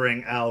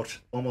splattering out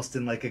almost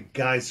in like a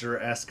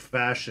geyser-esque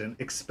fashion,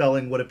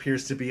 expelling what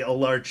appears to be a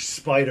large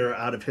spider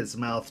out of his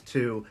mouth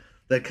too,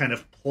 that kind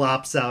of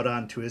plops out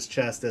onto his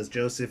chest as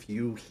Joseph,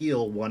 you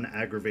heal 1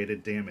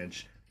 aggravated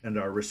damage and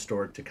are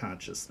restored to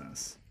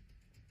consciousness.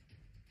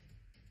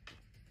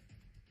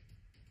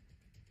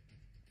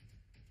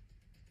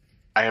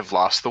 I have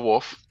lost the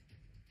wolf.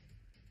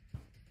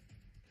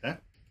 Okay.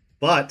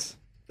 But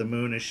the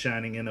moon is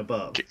shining in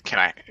above. Can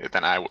I?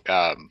 Then I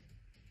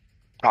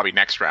probably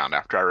next round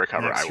after I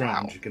recover, Next I will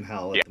round, howl. you can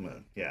howl at the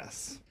moon.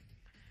 Yes.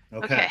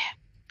 Okay.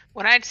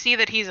 When I see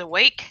that he's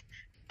awake,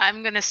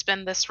 I'm gonna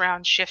spend this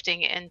round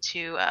shifting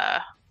into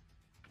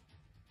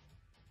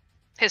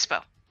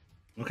Hispo.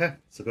 Okay.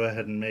 So go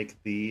ahead and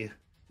make the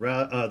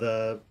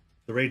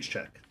rage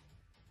check.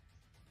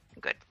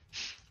 Good.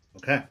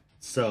 Okay.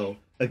 So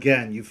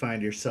again, you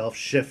find yourself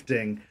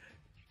shifting.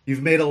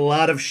 You've made a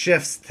lot of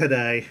shifts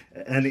today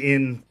and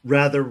in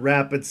rather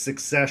rapid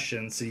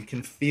succession, so you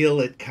can feel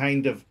it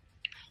kind of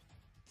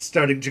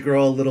starting to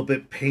grow a little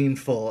bit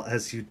painful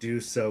as you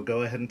do so.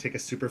 Go ahead and take a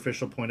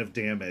superficial point of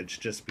damage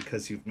just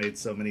because you've made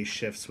so many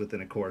shifts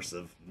within a course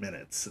of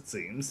minutes, it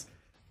seems.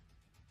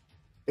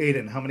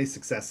 Aiden, how many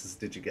successes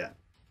did you get?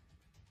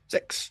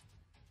 6.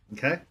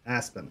 Okay.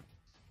 Aspen.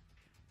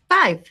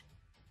 5.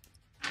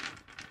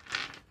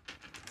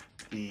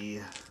 The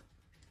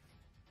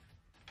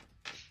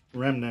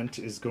Remnant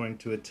is going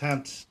to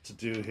attempt to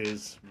do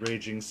his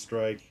raging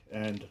strike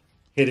and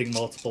hitting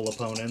multiple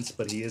opponents,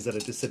 but he is at a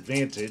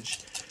disadvantage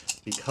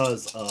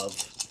because of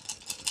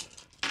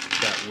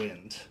that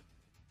wind.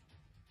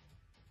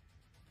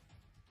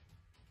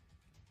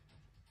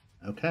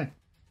 Okay.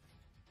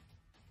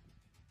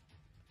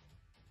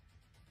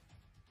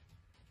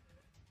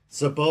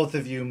 So both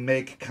of you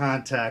make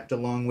contact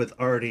along with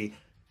Artie,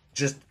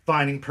 just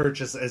finding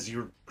purchase as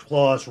your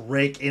claws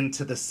rake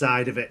into the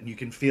side of it, and you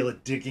can feel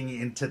it digging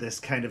into this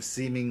kind of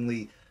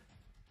seemingly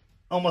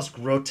almost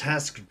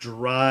grotesque,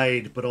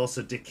 dried, but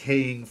also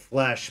decaying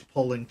flesh,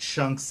 pulling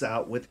chunks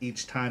out with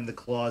each time the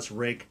claws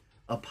rake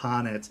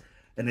upon it.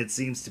 And it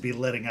seems to be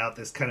letting out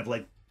this kind of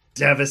like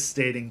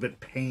devastating but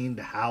pained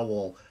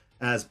howl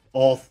as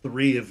all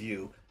 3 of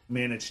you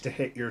manage to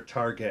hit your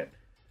target,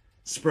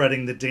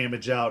 spreading the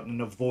damage out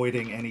and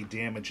avoiding any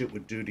damage it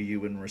would do to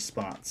you in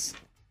response.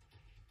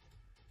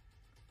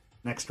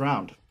 Next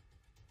round.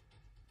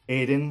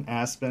 Aiden,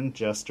 Aspen,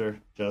 Jester,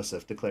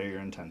 Joseph, declare your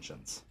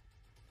intentions.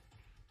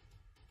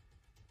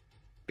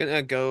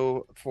 Gonna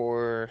go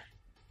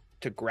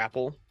to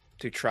grapple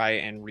to try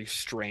and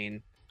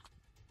restrain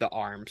the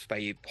arms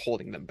by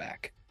holding them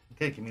back.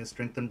 Okay, give me a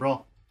strength and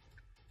brawl.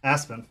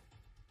 Aspen.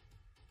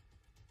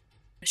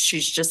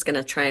 She's just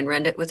gonna try and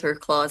rend it with her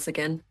claws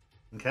again.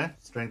 Okay,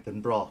 strength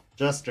and brawl.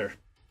 Jester.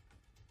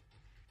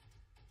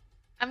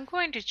 I'm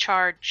going to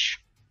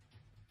charge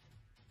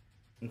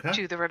Okay.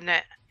 to the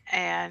Remnant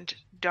and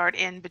dart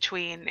in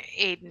between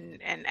Aiden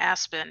and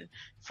Aspen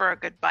for a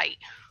good bite.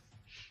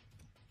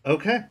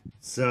 Okay,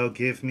 so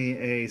give me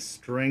a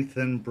strength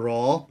and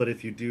brawl, but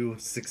if you do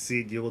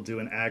succeed, you will do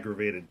an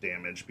aggravated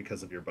damage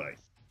because of your bite.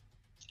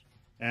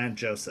 And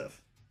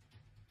Joseph.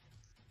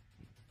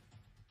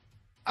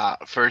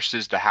 First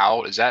is the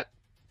howl. Is that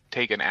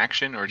take an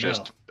action or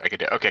just No. I could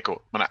do? Okay,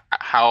 cool. When I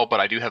howl, but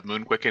I do have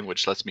Moon Quicken,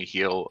 which lets me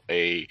heal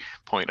a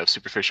point of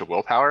superficial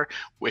willpower,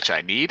 which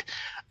I need.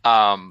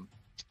 And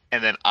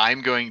then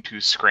I'm going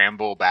to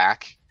scramble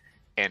back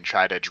and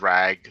try to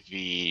drag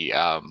the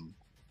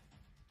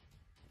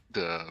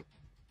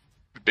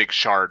big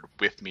shard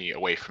with me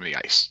away from the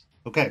ice.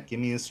 Okay, give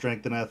me a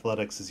strength and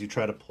athletics as you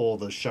try to pull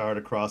the shard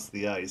across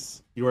the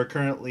ice. You are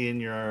currently in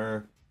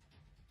your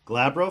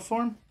Glabro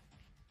form?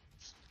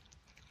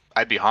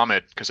 I'd be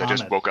Hamid because I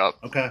just Hamid. woke up.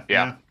 Okay,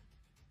 Yeah.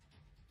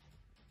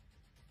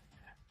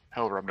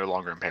 However, I'm no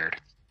longer impaired.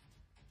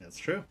 That's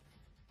true.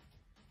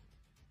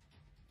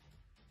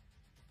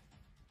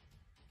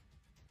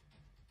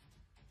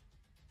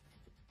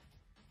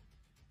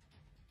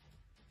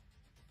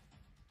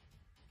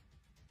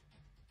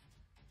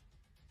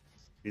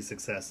 Three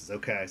successes.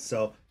 Okay,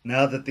 so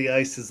now that the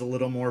ice is a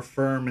little more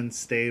firm and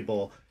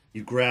stable,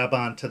 you grab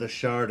onto the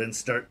shard and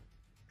start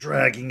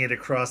dragging it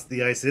across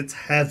the ice. It's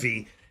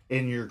heavy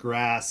in your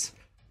grasp,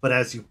 but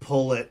as you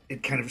pull it,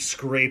 it kind of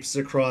scrapes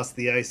across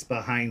the ice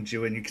behind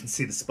you, and you can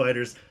see the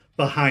spiders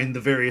behind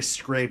the various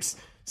scrapes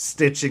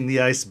stitching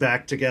the ice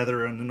back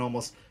together in an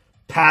almost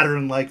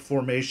pattern-like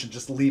formation,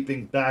 just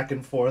leaping back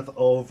and forth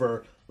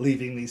over,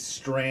 leaving these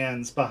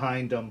strands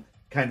behind them,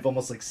 kind of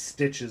almost like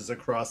stitches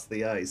across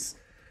the ice.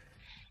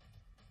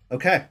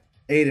 Okay,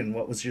 Aiden,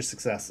 what was your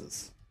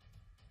successes?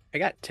 I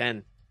got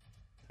 10.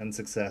 10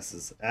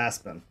 successes.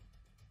 Aspen.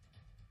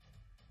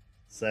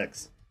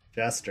 6.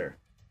 Jester.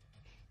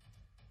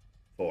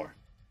 4.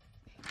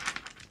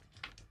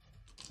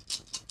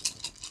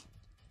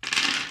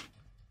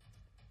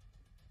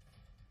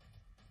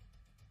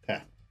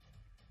 Okay.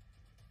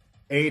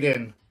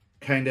 Aiden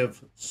kind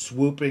of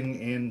swooping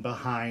in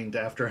behind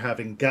after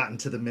having gotten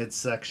to the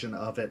midsection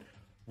of it,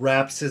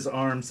 wraps his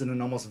arms in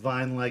an almost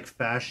vine-like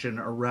fashion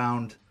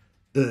around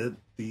the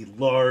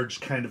large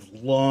kind of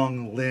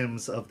long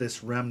limbs of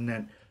this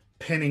remnant,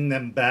 pinning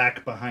them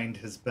back behind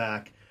his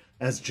back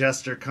as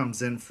Jester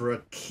comes in for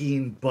a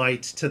keen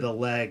bite to the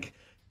leg,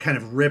 kind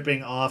of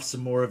ripping off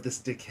some more of this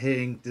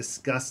decaying,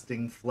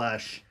 disgusting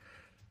flesh.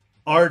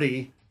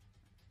 Artie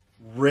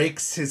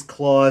rakes his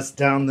claws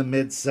down the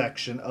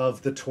midsection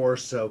of the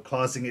torso,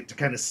 causing it to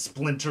kind of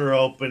splinter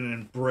open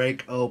and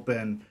break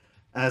open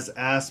as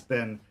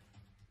Aspen,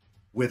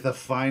 with a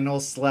final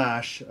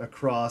slash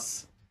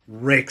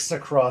rakes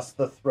across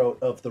the throat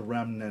of the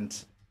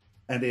remnant,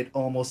 and it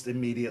almost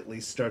immediately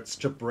starts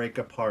to break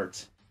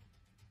apart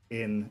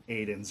in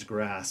Aiden's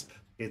grasp,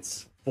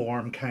 its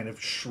form kind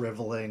of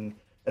shriveling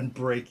and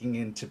breaking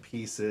into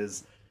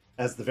pieces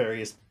as the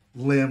various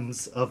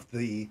limbs of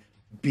the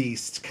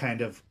beast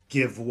kind of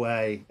give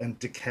way and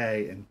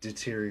decay and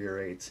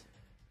deteriorate.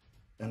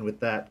 And with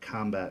that,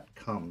 combat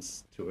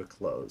comes to a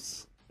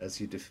close as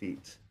you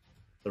defeat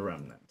the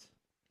remnant.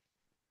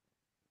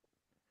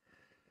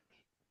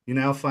 You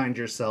now find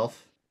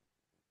yourself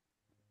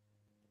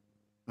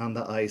on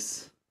the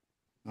ice,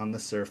 on the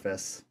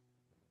surface.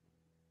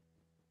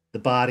 The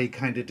body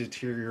kind of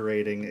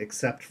deteriorating,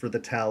 except for the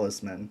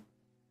talisman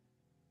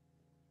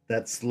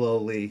that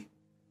slowly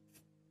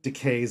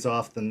decays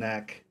off the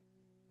neck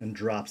and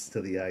drops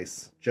to the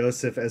ice.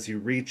 Joseph, as you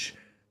reach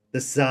the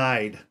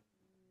side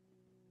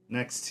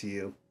next to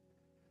you,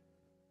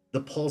 the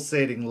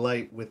pulsating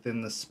light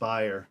within the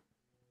spire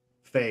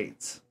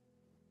fades,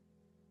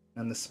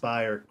 and the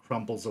spire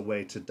crumbles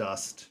away to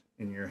dust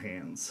in your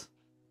hands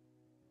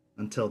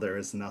until there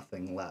is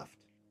nothing left.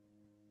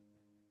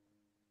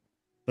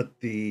 But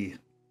the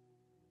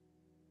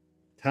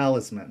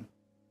talisman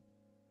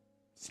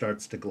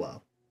starts to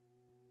glow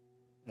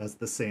as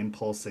the same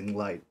pulsing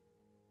light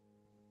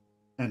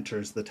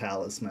enters the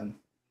talisman.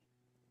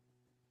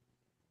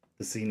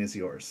 The scene is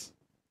yours.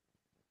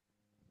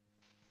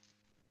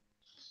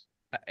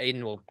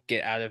 Aiden will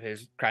get out of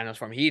his Krynos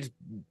form. He's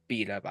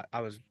beat up.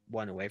 I was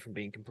one away from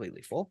being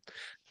completely full.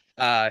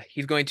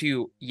 He's going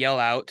to yell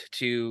out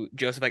to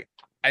Joseph, like,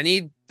 I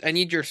need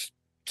your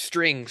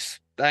strings.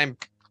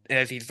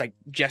 As he's like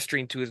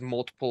gesturing to his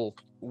multiple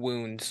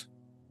wounds.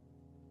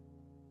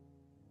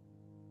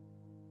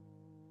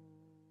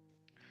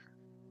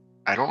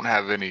 I don't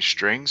have any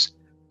strings.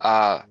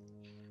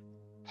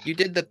 You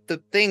did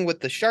the thing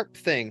with the sharp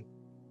thing.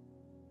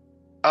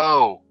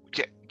 Oh,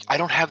 yeah, I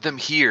don't have them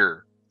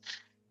here.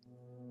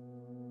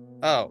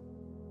 Oh,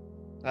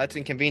 that's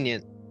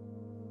inconvenient.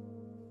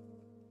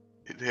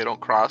 They don't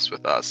cross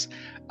with us.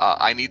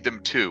 I need them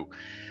too.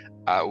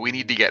 We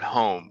need to get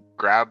home.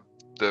 Grab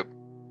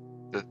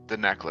the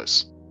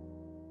necklace.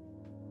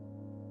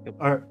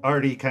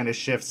 Artie kind of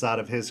shifts out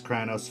of his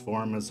Krynos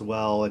form as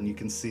well, and you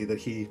can see that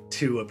he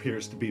too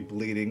appears to be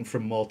bleeding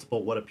from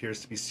multiple what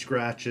appears to be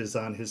scratches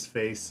on his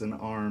face and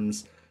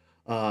arms.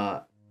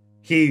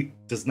 He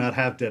does not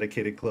have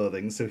dedicated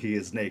clothing, so he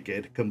is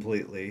naked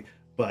completely,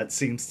 but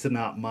seems to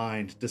not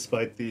mind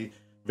despite the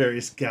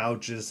various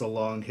gouges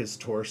along his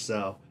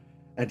torso.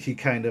 And he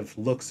kind of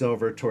looks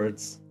over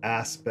towards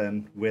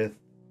Aspen with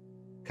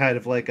kind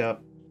of like a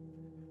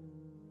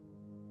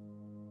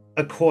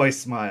coy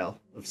smile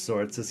of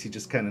sorts as he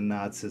just kind of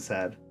nods his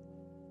head.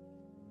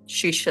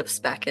 She shifts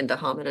back into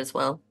Hamid as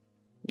well.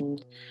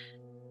 And,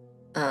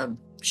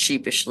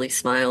 sheepishly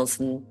smiles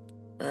and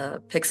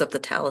picks up the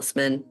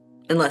talisman,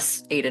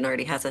 unless Aiden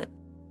already has it.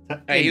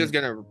 He was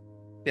gonna,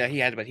 yeah, he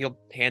had it, but he'll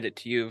hand it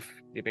to you.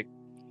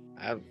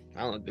 I don't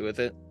know what to do with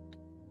it.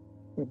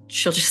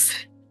 She'll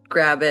just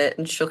grab it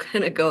and she'll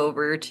kind of go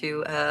over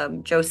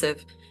to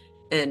Joseph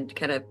and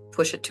kind of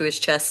push it to his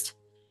chest.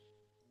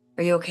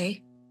 Are you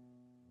okay?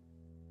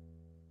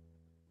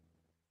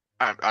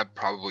 I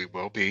probably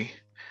will be.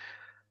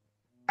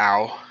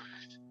 Ow.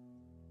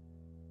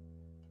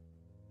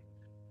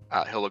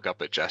 He'll look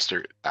up at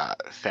Jester.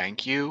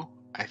 Thank you.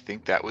 I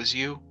think that was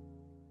you.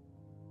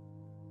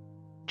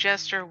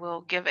 Jester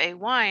will give a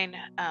whine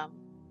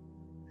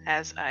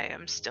as I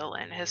am still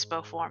in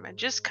Hispo form and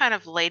just kind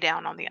of lay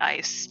down on the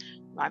ice.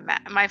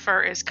 My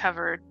fur is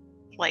covered,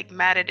 like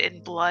matted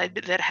in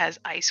blood that has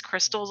ice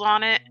crystals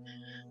on it.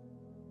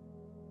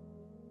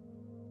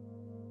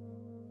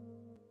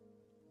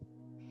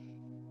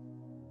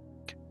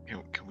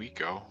 Can we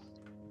go?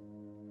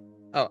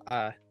 Oh,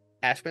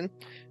 Aspen,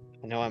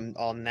 I know I'm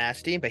all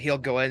nasty, but he'll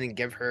go in and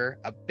give her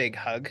a big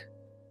hug.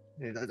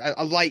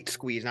 A light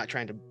squeeze, not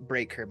trying to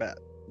break her, but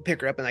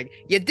pick her up and like,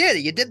 you did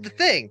it! You did the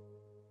thing!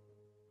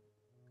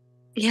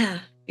 Yeah,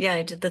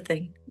 I did the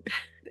thing.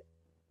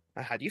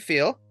 How do you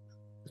feel?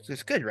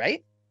 It's good,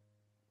 right?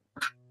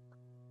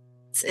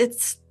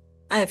 It's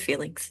I have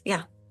feelings.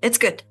 Yeah, it's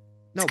good.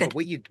 No, It's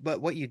good.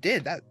 but what you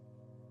did, that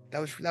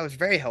was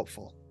very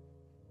helpful.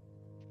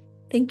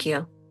 Thank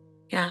you.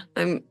 Yeah,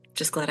 I'm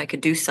just glad I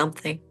could do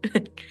something.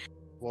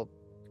 Well,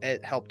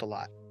 it helped a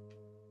lot.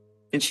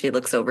 And she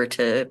looks over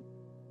to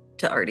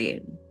Artie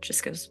and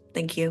just goes,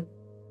 "Thank you."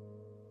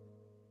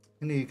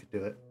 I knew you could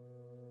do it.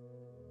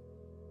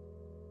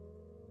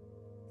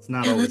 It's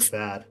not Yeah, always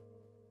bad.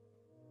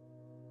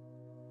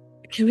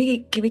 Can we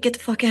get the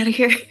fuck out of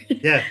here?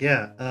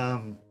 Yeah.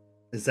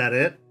 Is that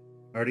it?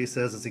 Artie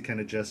says as he kind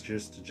of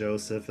gestures to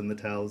Joseph and the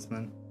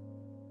talisman.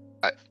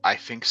 I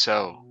think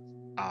so.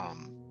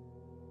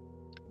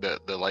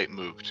 The light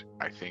moved.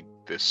 I think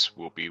this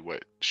will be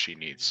what she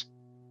needs.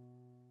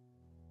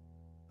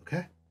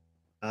 Okay.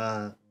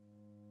 Well,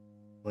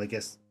 I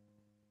guess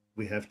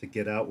we have to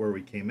get out where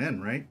we came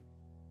in, right?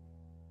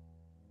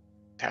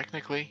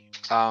 Technically,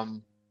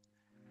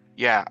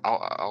 yeah,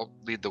 I'll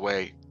lead the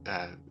way.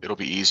 It'll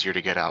be easier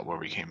to get out where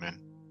we came in.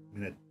 I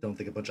mean, I don't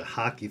think a bunch of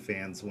hockey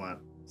fans want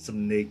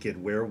some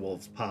naked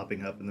werewolves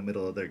popping up in the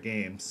middle of their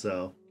game,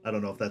 so I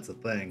don't know if that's a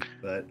thing,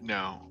 but...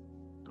 No,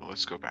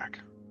 let's go back.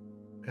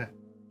 Okay.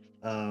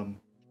 And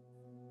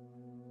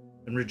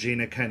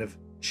Regina kind of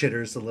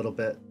chitters a little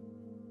bit.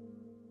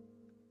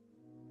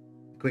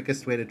 The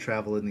quickest way to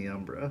travel in the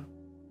Umbra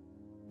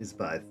is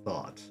by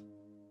thought.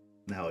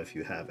 Now, if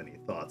you have any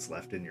thoughts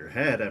left in your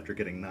head after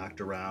getting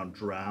knocked around,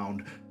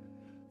 drowned,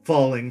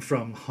 falling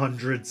from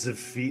hundreds of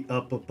feet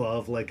up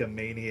above like a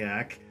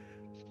maniac,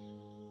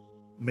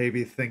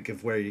 maybe think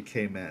of where you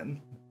came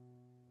in.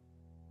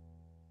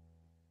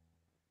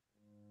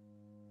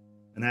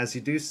 And as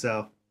you do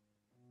so,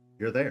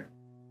 you're there,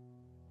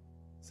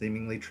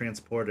 seemingly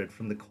transported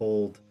from the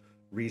cold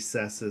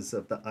recesses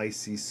of the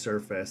icy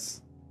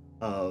surface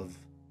of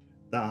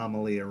the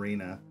Amelie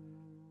Arena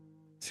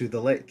to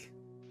the lake.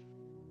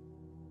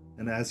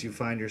 And as you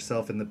find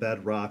yourself in the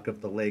bedrock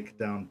of the lake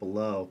down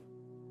below,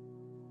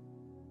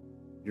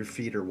 your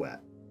feet are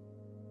wet,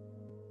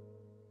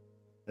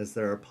 as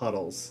there are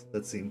puddles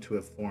that seem to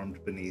have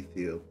formed beneath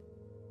you,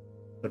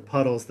 but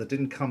puddles that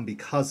didn't come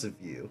because of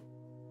you,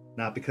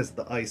 not because of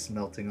the ice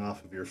melting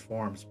off of your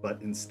forms,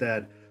 but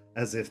instead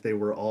as if they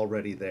were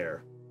already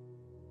there,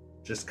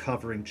 just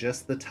covering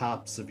just the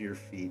tops of your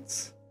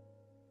feet,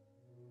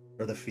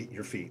 or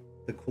your feet,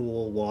 the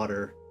cool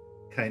water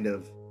kind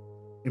of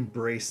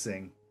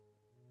embracing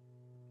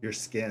your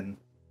skin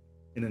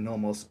in an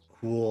almost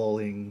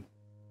cooling,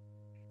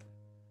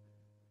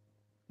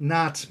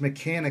 not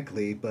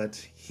mechanically, but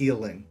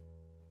healing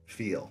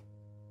feel.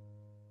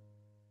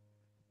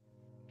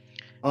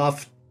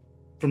 Off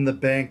from the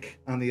bank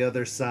on the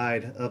other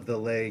side of the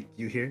lake,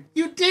 you hear,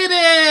 "You did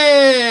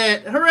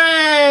it!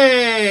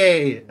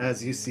 Hooray!"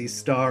 As you see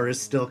Star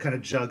is still kind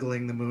of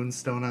juggling the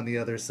moonstone on the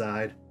other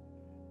side.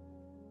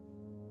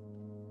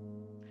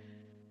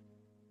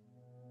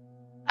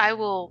 I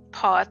will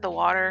paw at the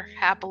water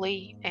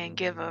happily and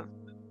give a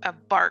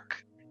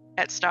bark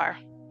at Star.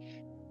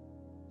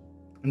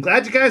 I'm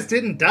glad you guys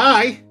didn't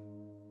die.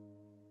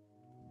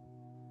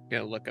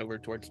 Gonna look over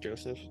towards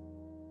Joseph.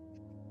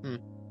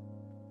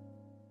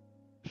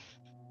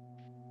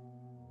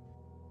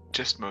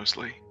 Just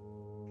mostly.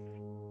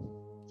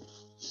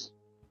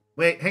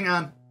 Wait, hang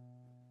on.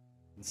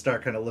 And Star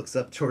kind of looks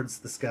up towards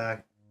the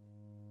sky.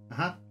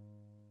 Uh-huh.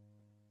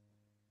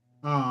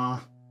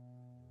 Aw.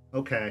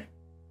 Okay.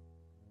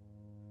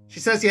 She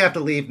says you have to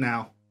leave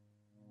now.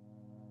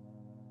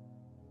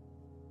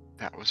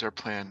 That was our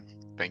plan.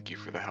 Thank you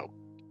for the help.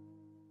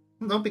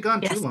 Well, don't be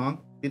gone Yes. too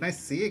long. Be nice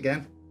to see you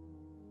again.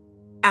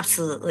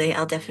 Absolutely.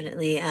 I'll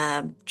definitely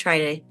try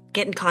to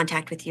get in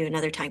contact with you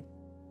another time.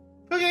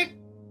 Okay.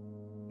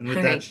 And with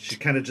All that, right. she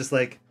kind of just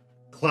like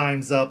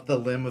climbs up the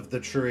limb of the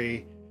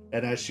tree,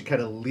 and as she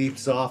kind of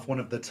leaps off one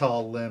of the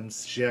tall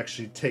limbs, she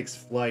actually takes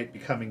flight,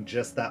 becoming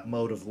just that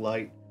mode of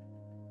light,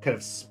 kind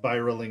of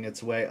spiraling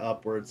its way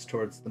upwards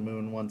towards the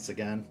moon once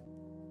again.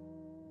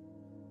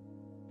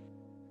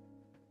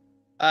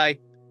 Aye.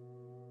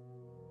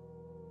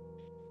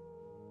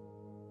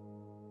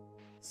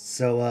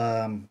 So,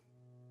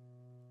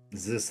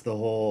 is this the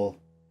whole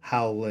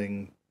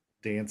howling,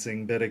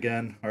 dancing bit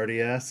again?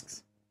 Artie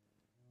asks.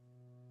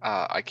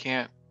 I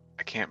can't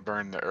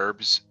burn the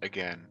herbs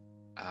again.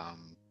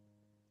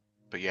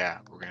 But yeah,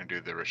 we're gonna do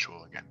the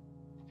ritual again.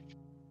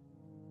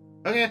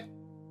 Okay.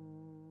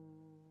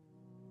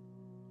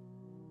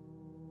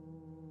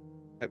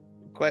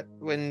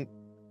 When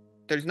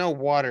there's no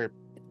water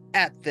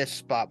at this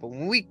spot, but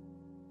when we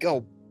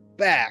go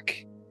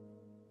back,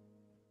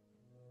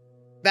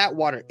 that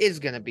water is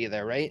gonna be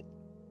there, right?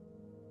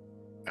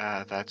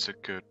 That's a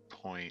good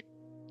point.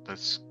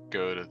 Let's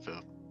go to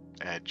the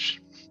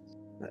edge.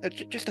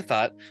 Just a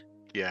thought.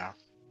 Yeah.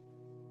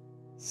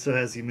 So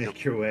as you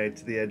make your way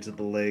to the edge of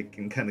the lake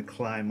and kind of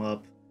climb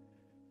up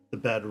the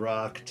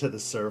bedrock to the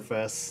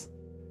surface,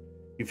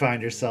 you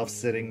find yourself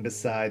sitting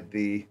beside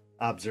the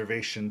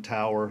observation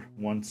tower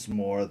once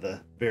more,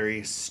 the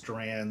various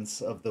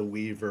strands of the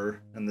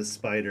weaver and the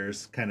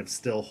spiders kind of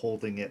still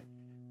holding it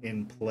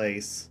in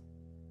place.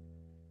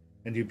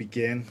 And you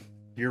begin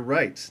your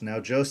rite. Now,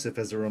 Joseph,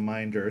 as a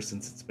reminder,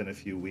 since it's been a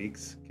few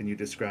weeks, can you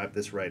describe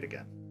this rite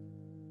again?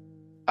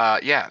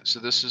 Yeah, so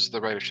this is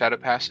the rite of shadow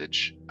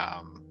passage.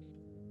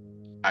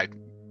 I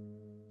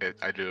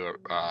do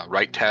a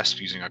rite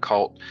test using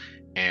occult,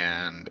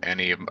 and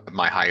any of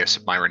my highest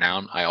of my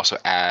renown. I also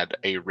add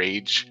a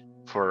rage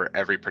for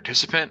every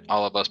participant.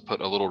 All of us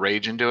put a little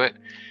rage into it.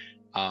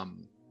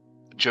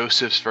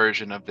 Joseph's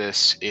version of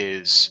this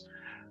is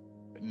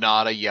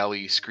not a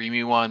yelly,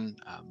 screamy one.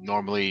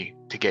 Normally,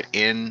 to get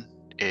in,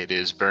 it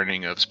is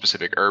burning of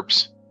specific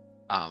herbs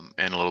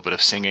and a little bit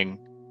of singing.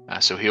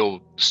 So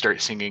he'll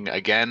start singing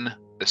again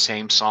the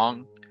same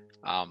song,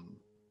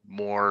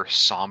 more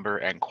somber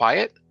and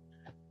quiet.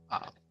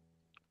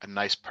 A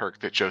nice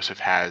perk that Joseph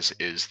has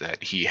is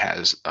that he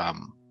has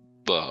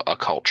the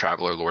occult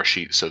traveler lore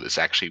sheet. So there's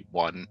actually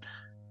one.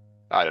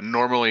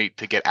 Normally,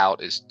 to get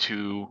out is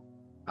two.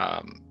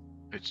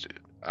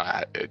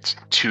 It's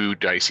 2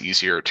 dice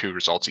easier, 2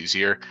 results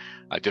easier.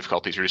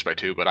 Difficulty is reduced by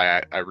 2, but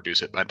I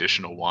reduce it by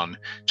additional 1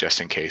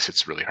 just in case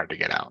it's really hard to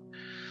get out.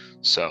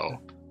 So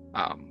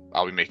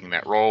I'll be making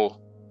that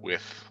roll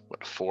with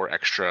 4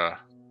 extra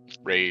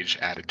rage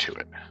added to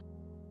it.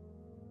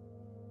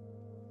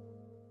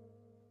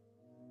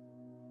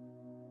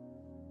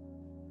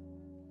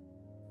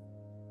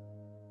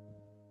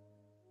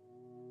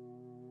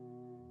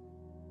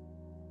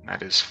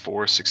 That is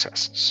 4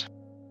 successes.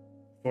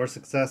 4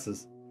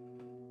 successes.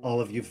 All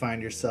of you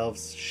find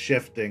yourselves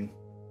shifting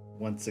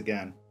once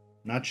again.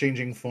 Not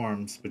changing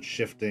forms, but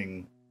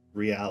shifting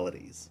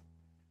realities.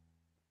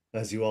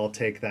 As you all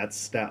take that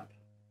step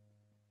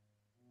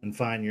and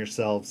find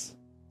yourselves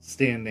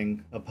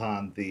standing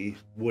upon the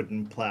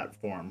wooden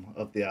platform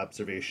of the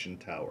observation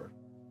tower.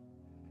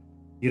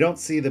 You don't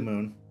see the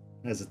moon,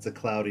 as it's a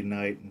cloudy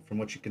night, and from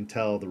what you can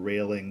tell, the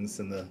railings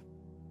and the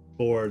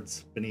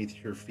boards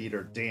beneath your feet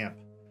are damp,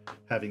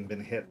 having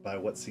been hit by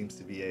what seems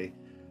to be a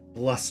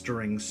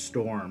blustering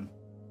storm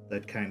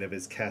that kind of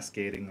is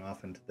cascading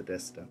off into the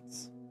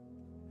distance.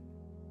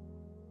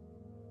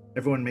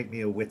 Everyone make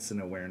me a wits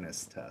and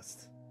awareness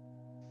test.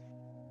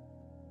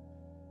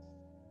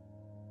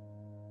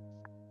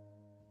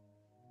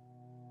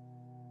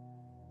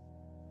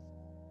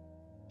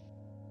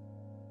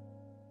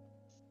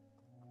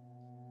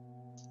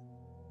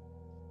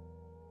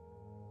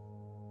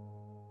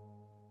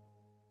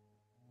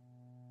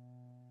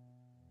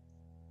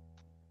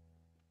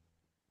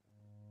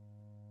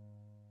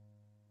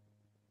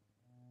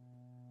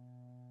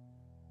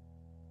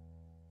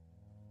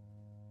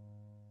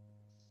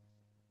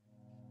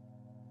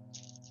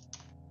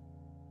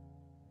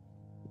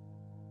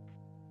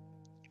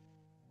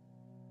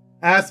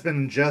 Aspen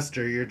and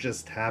Jester, you're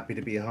just happy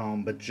to be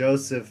home, but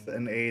Joseph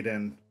and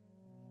Aiden,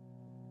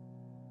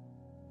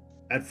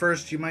 at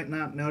first you might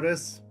not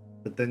notice,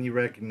 but then you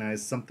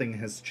recognize something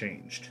has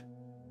changed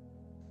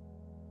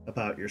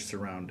about your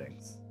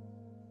surroundings.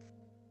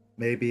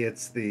 Maybe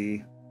it's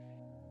the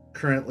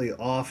currently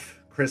off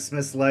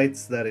Christmas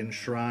lights that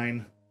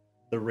enshrine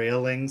the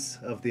railings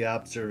of the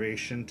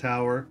observation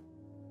tower.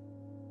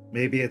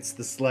 Maybe it's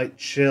the slight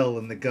chill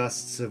and the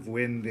gusts of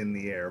wind in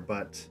the air,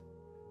 but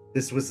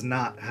this was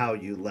not how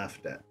you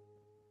left it.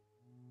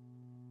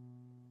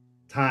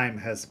 Time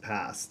has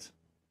passed,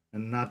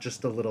 and not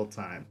just a little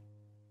time,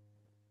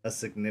 a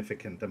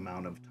significant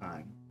amount of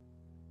time.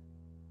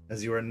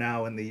 As you are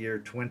now in the year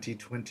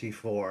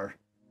 2024,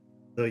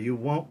 though you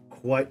won't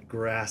quite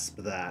grasp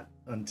that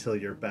until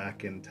you're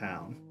back in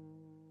town.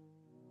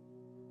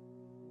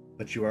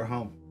 But you are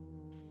home,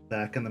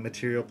 back in the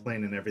material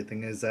plane, and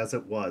everything is as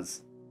it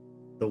was.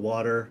 The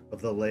water of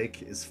the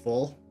lake is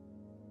full.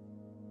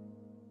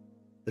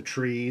 The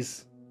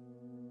trees,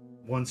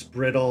 once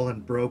brittle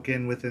and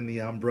broken within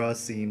the Umbra,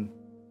 seem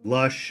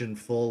lush and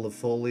full of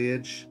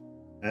foliage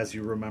as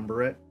you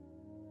remember it.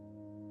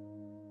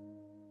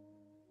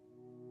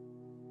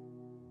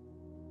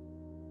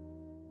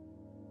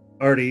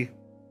 Artie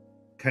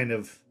kind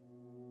of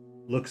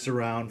looks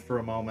around for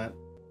a moment.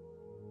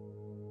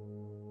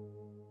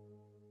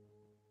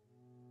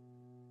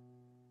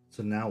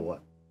 So now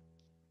what?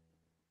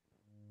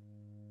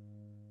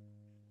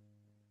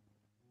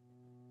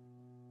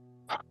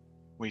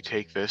 We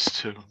take this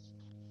to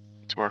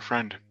our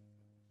friend.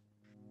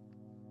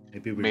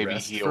 Maybe we Maybe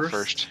rest heal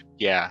first.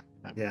 Yeah.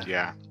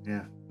 Yeah.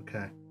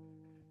 Okay.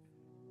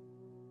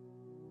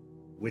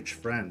 Which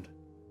friend?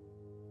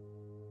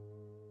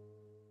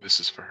 This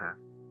is for her.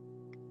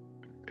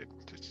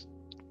 It's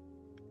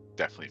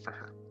definitely for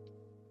her.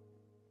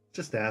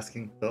 Just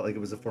asking. Felt like it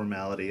was a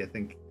formality. I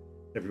think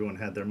everyone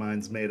had their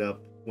minds made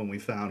up when we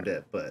found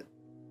it, but...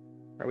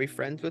 Are we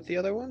friends with the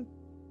other one?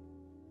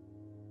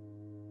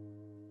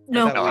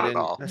 No. I thought Not we at didn't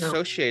all.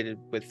 associated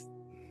with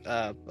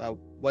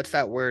what's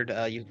that word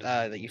you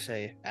that you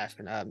say,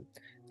 Aspen?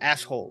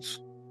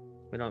 Assholes.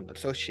 We don't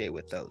associate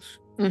with those.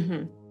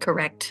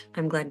 Correct.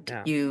 I'm glad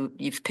Yeah.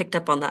 you've picked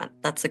up on that.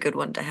 That's a good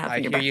one to have I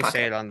in your hear back you pocket.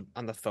 say it on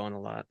the phone a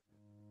lot.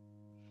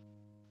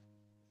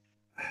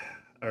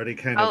 Already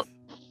kind of...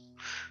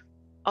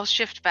 I'll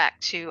shift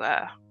back to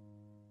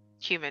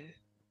human.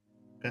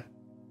 Okay.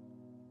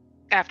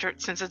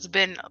 Since it's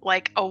been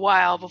like a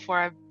while before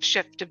I've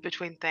shifted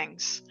between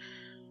things.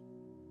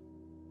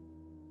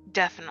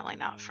 Definitely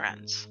not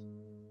friends.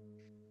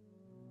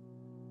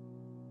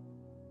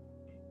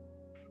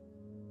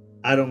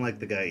 I don't like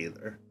the guy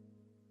either.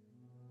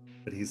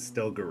 But he's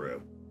still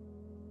Garou.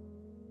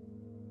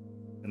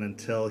 And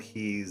until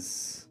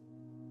he's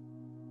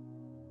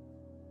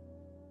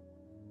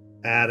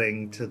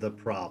adding to the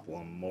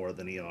problem more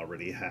than he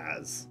already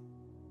has,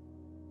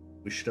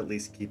 We should at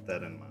least keep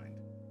that in mind.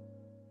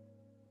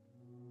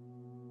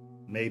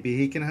 Maybe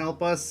he can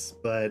help us,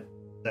 but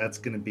that's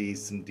going to be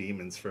some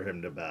demons for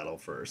him to battle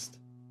first.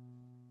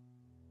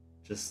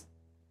 Just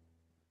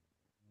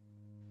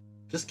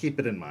keep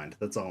it in mind.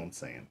 That's all I'm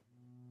saying.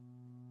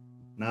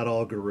 Not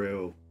all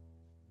Garou,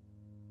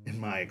 in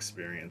my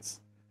experience,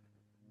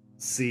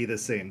 see the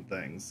same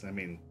things. I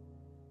mean,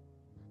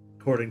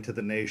 according to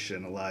the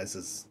nation,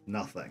 Eliza's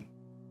nothing.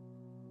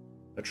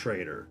 A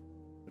traitor.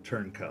 A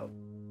turncoat.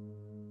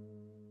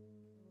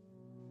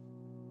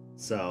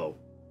 So,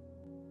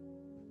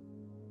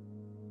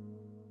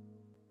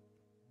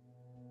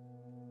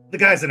 the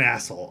guy's an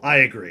asshole. I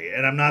agree.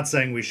 And I'm not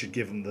saying we should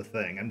give him the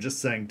thing. I'm just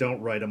saying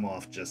don't write him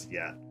off just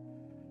yet.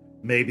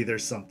 Maybe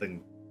there's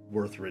something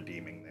worth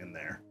redeeming in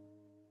there.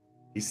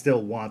 He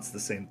still wants the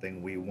same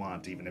thing we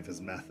want, even if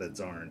his methods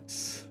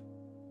aren't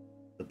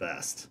the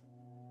best.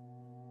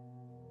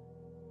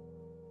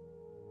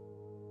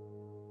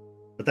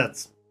 But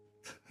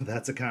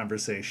that's a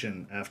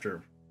conversation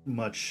after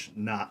much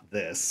not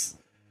this.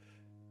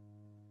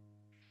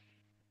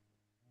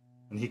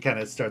 And he kind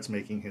of starts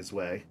making his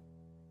way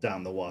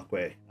down the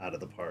walkway out of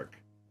the park.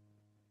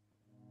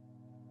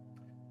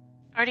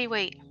 Artie,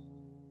 wait.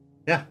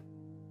 Yeah.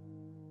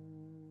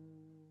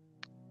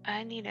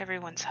 I need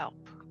everyone's help.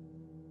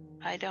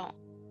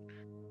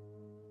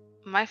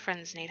 My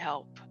friends need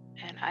help,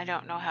 and I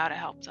don't know how to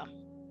help them.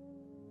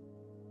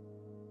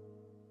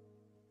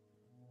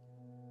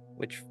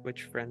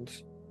 Which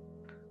friends?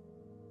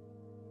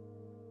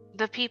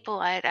 The people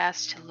I had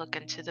asked to look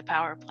into the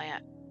power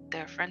plant,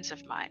 they're friends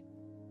of mine.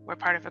 We're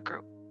part of a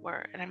group.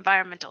 We're an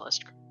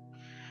environmentalist group.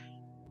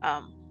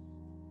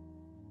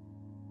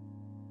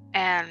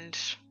 And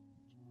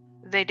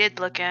they did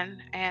look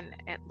in, and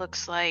it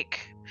looks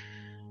like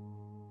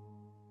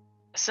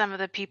some of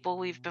the people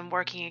we've been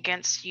working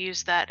against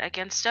use that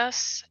against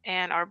us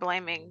and are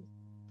blaming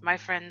my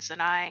friends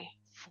and I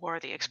for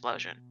the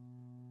explosion.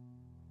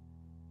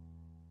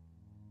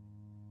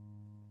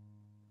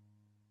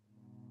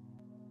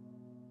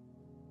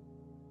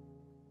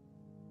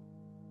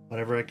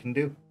 Whatever I can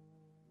do.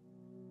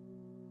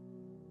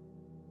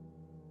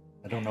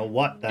 I don't know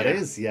what that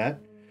is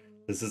yet.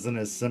 This isn't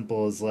as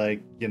simple as,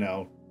 like, you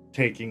know,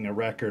 taking a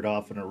record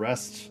off an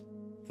arrest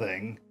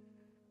thing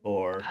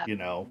or, you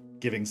know,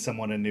 giving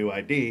someone a new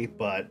ID,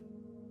 but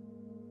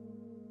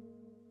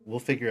we'll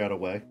figure out a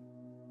way.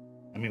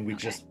 I mean, we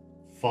just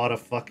fought a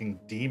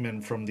fucking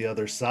demon from the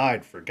other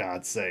side, for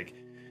God's sake.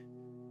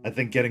 I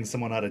think getting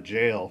someone out of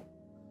jail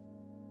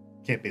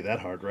can't be that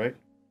hard, right?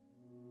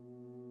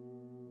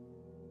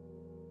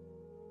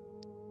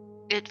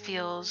 It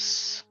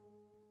feels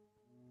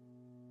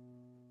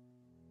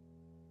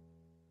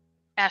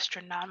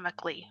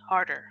astronomically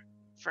harder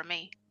for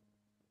me.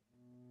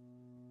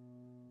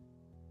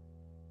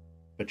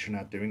 But you're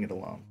not doing it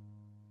alone.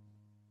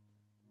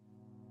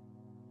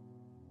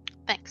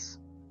 Thanks.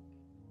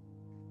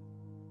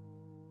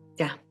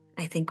 Yeah,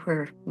 I think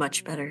we're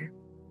much better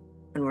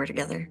when we're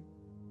together.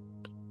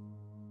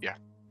 Yeah.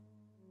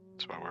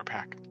 That's why we're a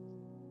pack.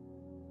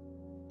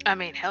 I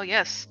mean, hell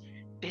yes.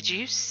 Did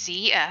you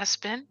see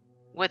Aspen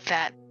with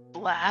that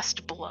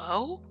blast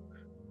blow?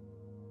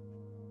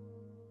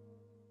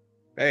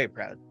 Very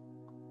proud.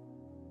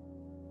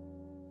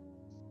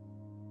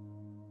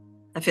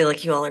 I feel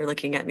like you all are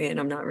looking at me and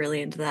I'm not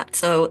really into that.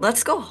 So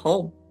let's go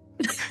home.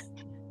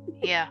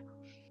 Yeah.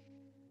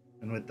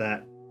 And with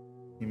that,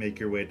 you make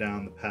your way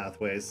down the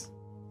pathways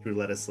through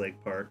Lettuce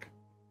Lake Park,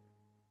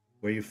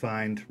 where you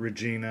find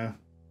Regina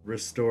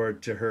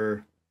restored to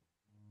her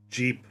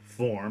Jeep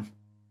form,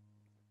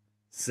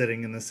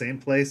 sitting in the same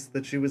place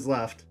that she was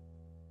left.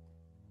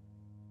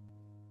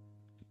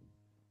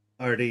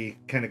 Artie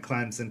kind of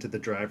climbs into the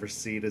driver's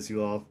seat as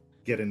you all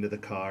get into the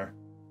car.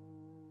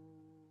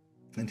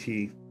 And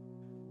he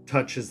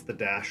touches the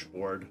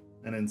dashboard,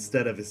 and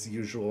instead of his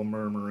usual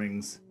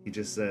murmurings, he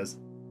just says,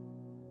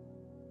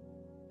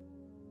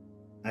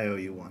 "I owe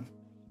you one."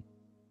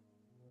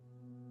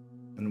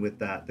 And with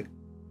that, the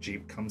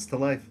Jeep comes to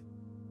life.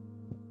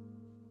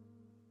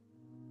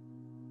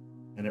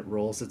 And it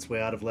rolls its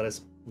way out of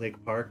Lettuce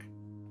Lake Park,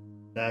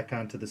 back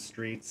onto the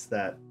streets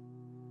that,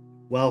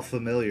 well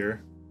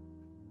familiar,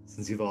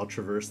 since you've all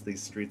traversed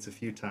these streets a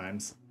few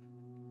times.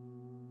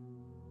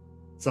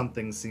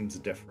 Something seems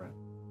different,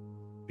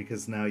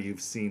 because now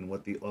you've seen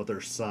what the other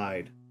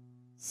side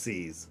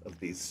sees of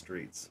these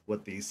streets,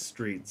 what these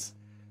streets,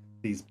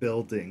 these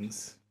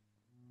buildings,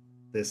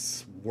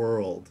 this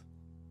world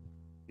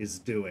is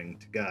doing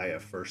to Gaia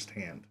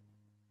firsthand.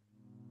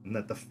 And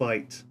that the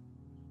fight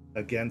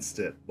against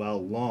it,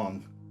 while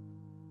long,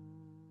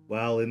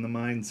 while in the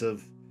minds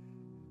of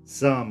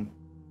some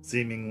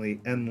seemingly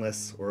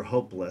endless or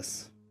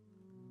hopeless,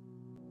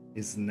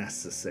 is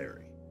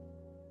necessary.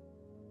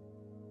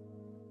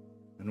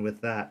 And with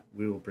that,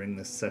 we will bring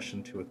this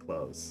session to a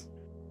close.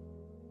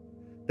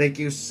 Thank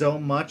you so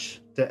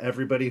much to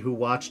everybody who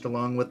watched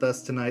along with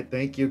us tonight.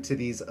 Thank you to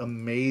these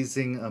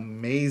amazing,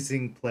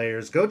 amazing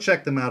players. Go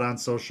check them out on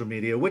social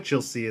media, which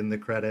you'll see in the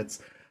credits.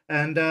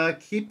 And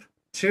keep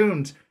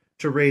tuned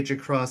to Rage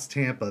Across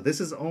Tampa.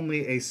 This is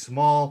only a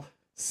small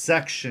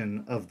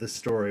section of the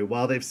story.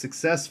 While they've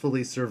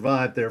successfully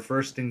survived their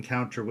first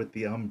encounter with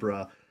the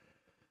Umbra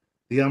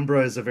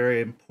is a very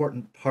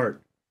important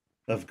part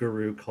of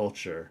Garou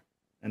culture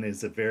and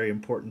is a very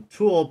important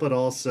tool, but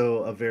also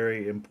a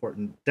very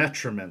important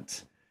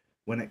detriment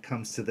when it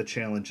comes to the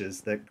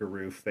challenges that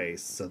Garou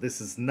face. So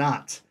this is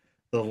not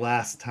the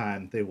last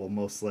time they will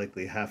most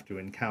likely have to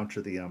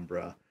encounter the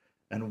Umbra.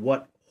 And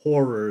what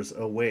horrors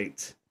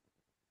await?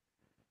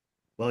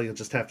 Well, you'll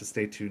just have to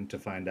stay tuned to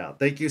find out.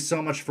 Thank you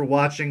so much for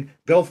watching.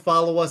 Go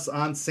follow us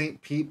on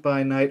St. Pete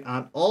by Night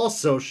on all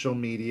social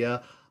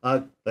media.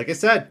 Like I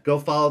said, go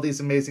follow these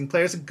amazing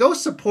players and go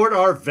support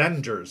our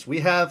vendors.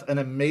 We have an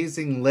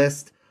amazing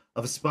list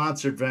of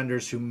sponsored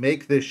vendors who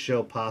make this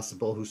show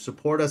possible, who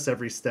support us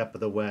every step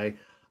of the way.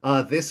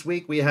 This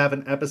week we have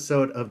an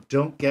episode of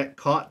Don't Get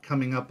Caught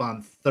coming up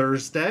on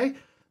Thursday.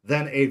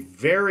 Then a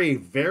very,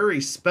 very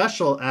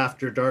special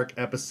After Dark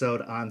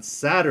episode on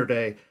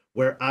Saturday,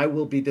 where I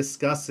will be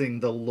discussing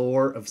the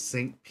lore of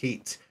St.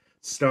 Pete,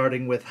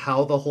 starting with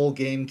how the whole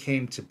game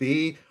came to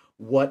be,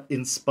 what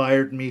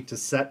inspired me to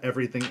set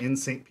everything in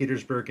St.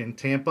 Petersburg and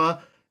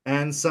Tampa,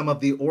 and some of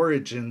the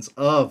origins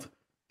of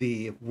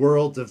the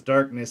World of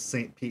Darkness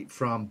St. Pete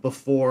from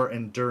before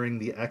and during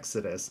the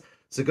Exodus.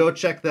 So go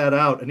check that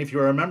out. And if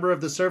you're a member of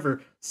the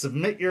server,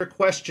 submit your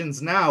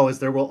questions now, as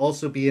there will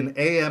also be an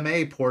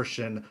AMA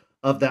portion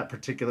of that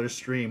particular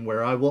stream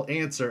where I will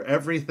answer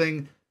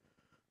everything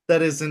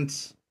that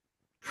isn't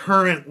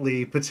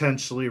currently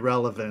potentially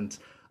relevant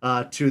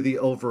to the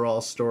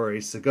overall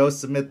story. So go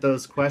submit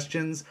those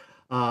questions.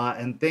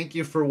 And thank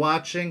you for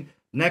watching.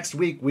 Next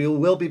week, we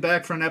will be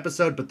back for an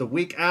episode, but the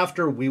week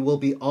after, we will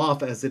be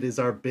off as it is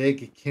our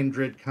big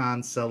Kindred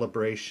Con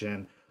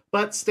celebration.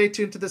 But stay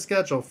tuned to the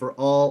schedule for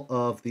all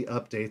of the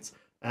updates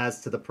as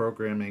to the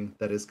programming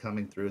that is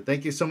coming through.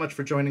 Thank you so much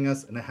for joining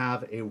us, and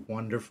have a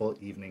wonderful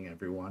evening,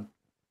 everyone.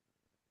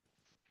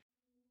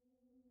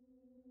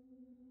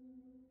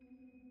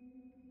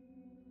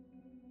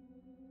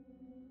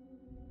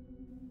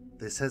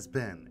 This has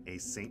been a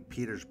St.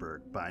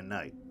 Petersburg by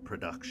Night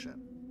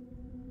production.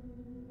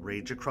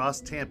 Rage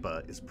Across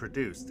Tampa is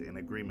produced in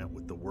agreement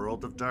with the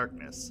World of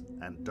Darkness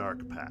and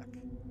Dark Pack.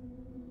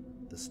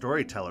 The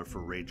storyteller for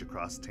Rage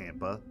Across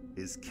Tampa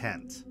is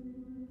Kent.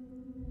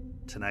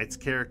 Tonight's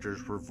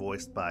characters were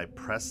voiced by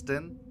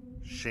Preston,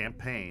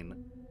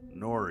 Champagne,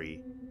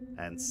 Noree,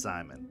 and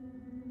Simon.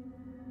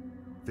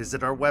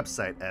 Visit our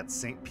website at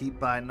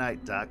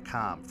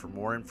stpetbynight.com for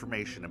more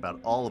information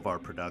about all of our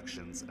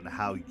productions and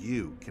how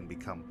you can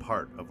become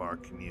part of our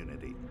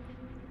community.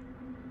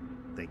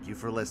 Thank you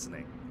for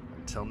listening.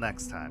 Until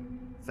next time,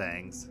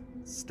 fangs,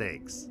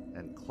 stakes,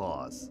 and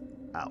claws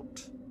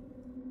out.